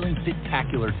 Start feeling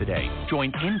fit-tacular today.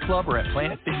 Join in club or at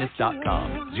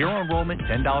planetfitness.com. Zero enrollment,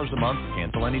 $10 a month,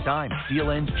 cancel anytime.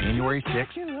 Deal ends January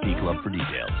 6th. See club for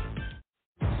details.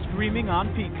 Streaming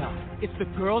on Peacock. It's the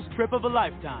girls' trip of a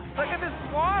lifetime. Look at this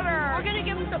water. We're gonna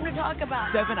give them something to talk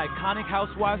about. 7 iconic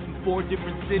housewives from 4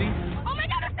 different cities. Oh my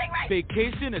God, a stingray!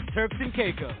 Vacation at Turks and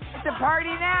Caicos. It's a party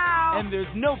now. And there's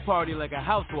no party like a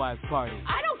housewives party.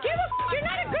 I don't give a You're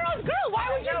not a girl's girl. Why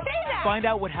would you say that? Find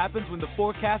out what happens when the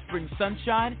forecast brings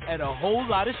sunshine and a whole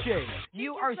lot of shade.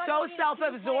 You are so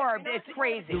self-absorbed. It's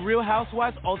crazy. The Real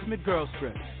Housewives Ultimate Girls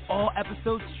Trip. All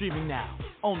episodes streaming now.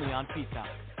 Only on Peacock.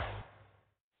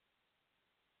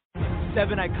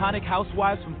 7 iconic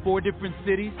housewives from 4 different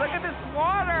cities. Look at this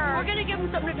water. We're gonna give them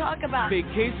something to talk about.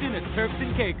 Vacation at Turks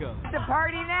and Caicos. It's a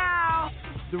party now.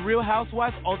 The Real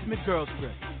Housewives Ultimate Girls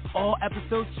Trip. All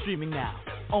episodes streaming now.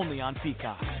 Only on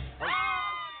Peacock.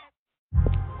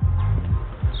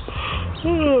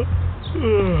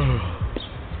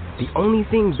 The only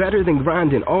thing better than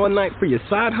grinding all night for your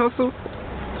side hustle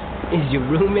is your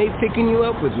roommate picking you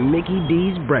up with Mickey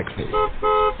D's breakfast.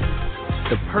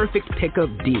 The perfect pickup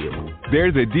deal.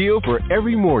 There's a deal for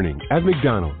every morning at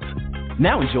McDonald's.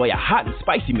 Now enjoy a hot and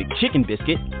spicy McChicken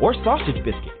biscuit or sausage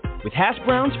biscuit with hash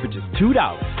browns for just $2.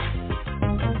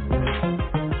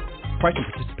 Price and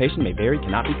participation may vary,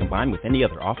 cannot be combined with any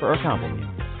other offer or combo meal.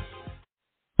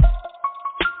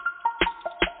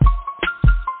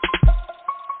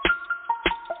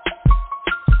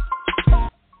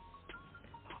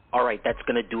 All right, that's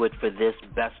going to do it for this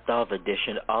best of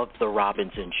edition of The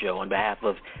Robinson Show. On behalf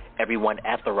of everyone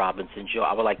at The Robinson Show,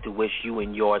 I would like to wish you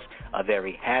and yours a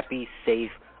very happy,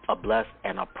 safe, a blessed,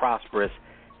 and a prosperous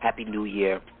Happy New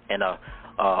Year and an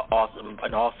awesome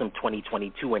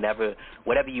 2022 whatever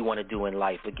you want to do in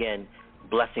life. Again,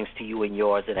 blessings to you and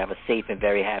yours, and have a safe and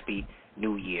very happy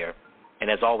New Year. And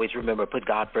as always, remember, put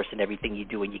God first in everything you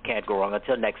do, and you can't go wrong.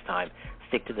 Until next time,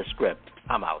 stick to the script.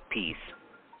 I'm out. Peace.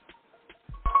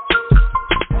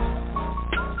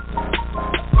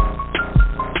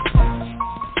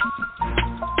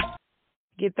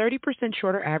 Get 30%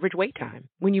 shorter average wait time.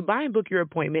 When you buy and book your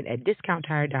appointment at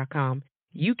DiscountTire.com,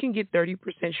 you can get 30%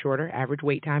 shorter average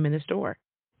wait time in the store.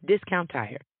 Discount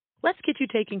Tire. Let's get you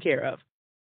taken care of.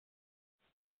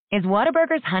 Is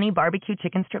Whataburger's Honey Barbecue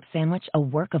Chicken Strip Sandwich a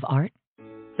work of art?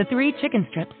 The 3 chicken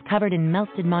strips covered in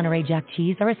melted Monterey Jack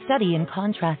cheese are a study in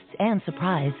contrasts and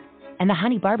surprise. And the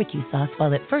honey barbecue sauce,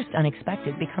 while at first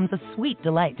unexpected, becomes a sweet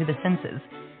delight to the senses.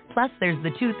 Plus, there's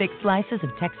the 2 thick slices of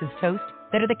Texas toast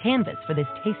that are the canvas for this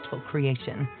tasteful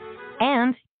creation.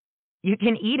 And you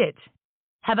can eat it.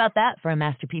 How about that for a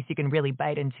masterpiece you can really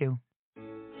bite into?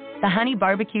 The Honey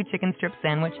Barbecue Chicken Strip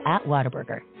Sandwich at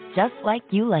Whataburger. Just like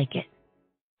you like it.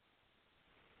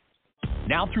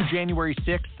 Now through January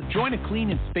 6th, join a clean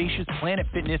and spacious Planet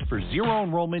Fitness for zero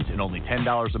enrollment and only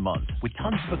 $10 a month. With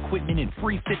tons of equipment and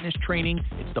free fitness training,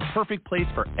 it's the perfect place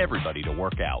for everybody to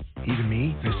work out. Even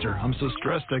me, mister, I'm so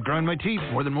stressed I grind my teeth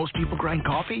more than most people grind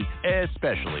coffee.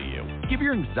 Especially you. Give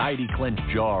your anxiety-cleansed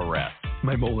jaw a rest.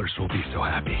 My molars will be so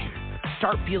happy.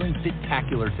 Start feeling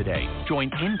fit-tacular today.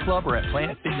 Join in club or at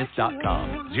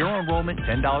planetfitness.com. Zero enrollment,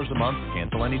 $10 a month,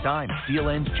 cancel anytime. Deal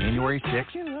ends January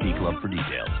 6th. See club for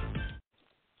details.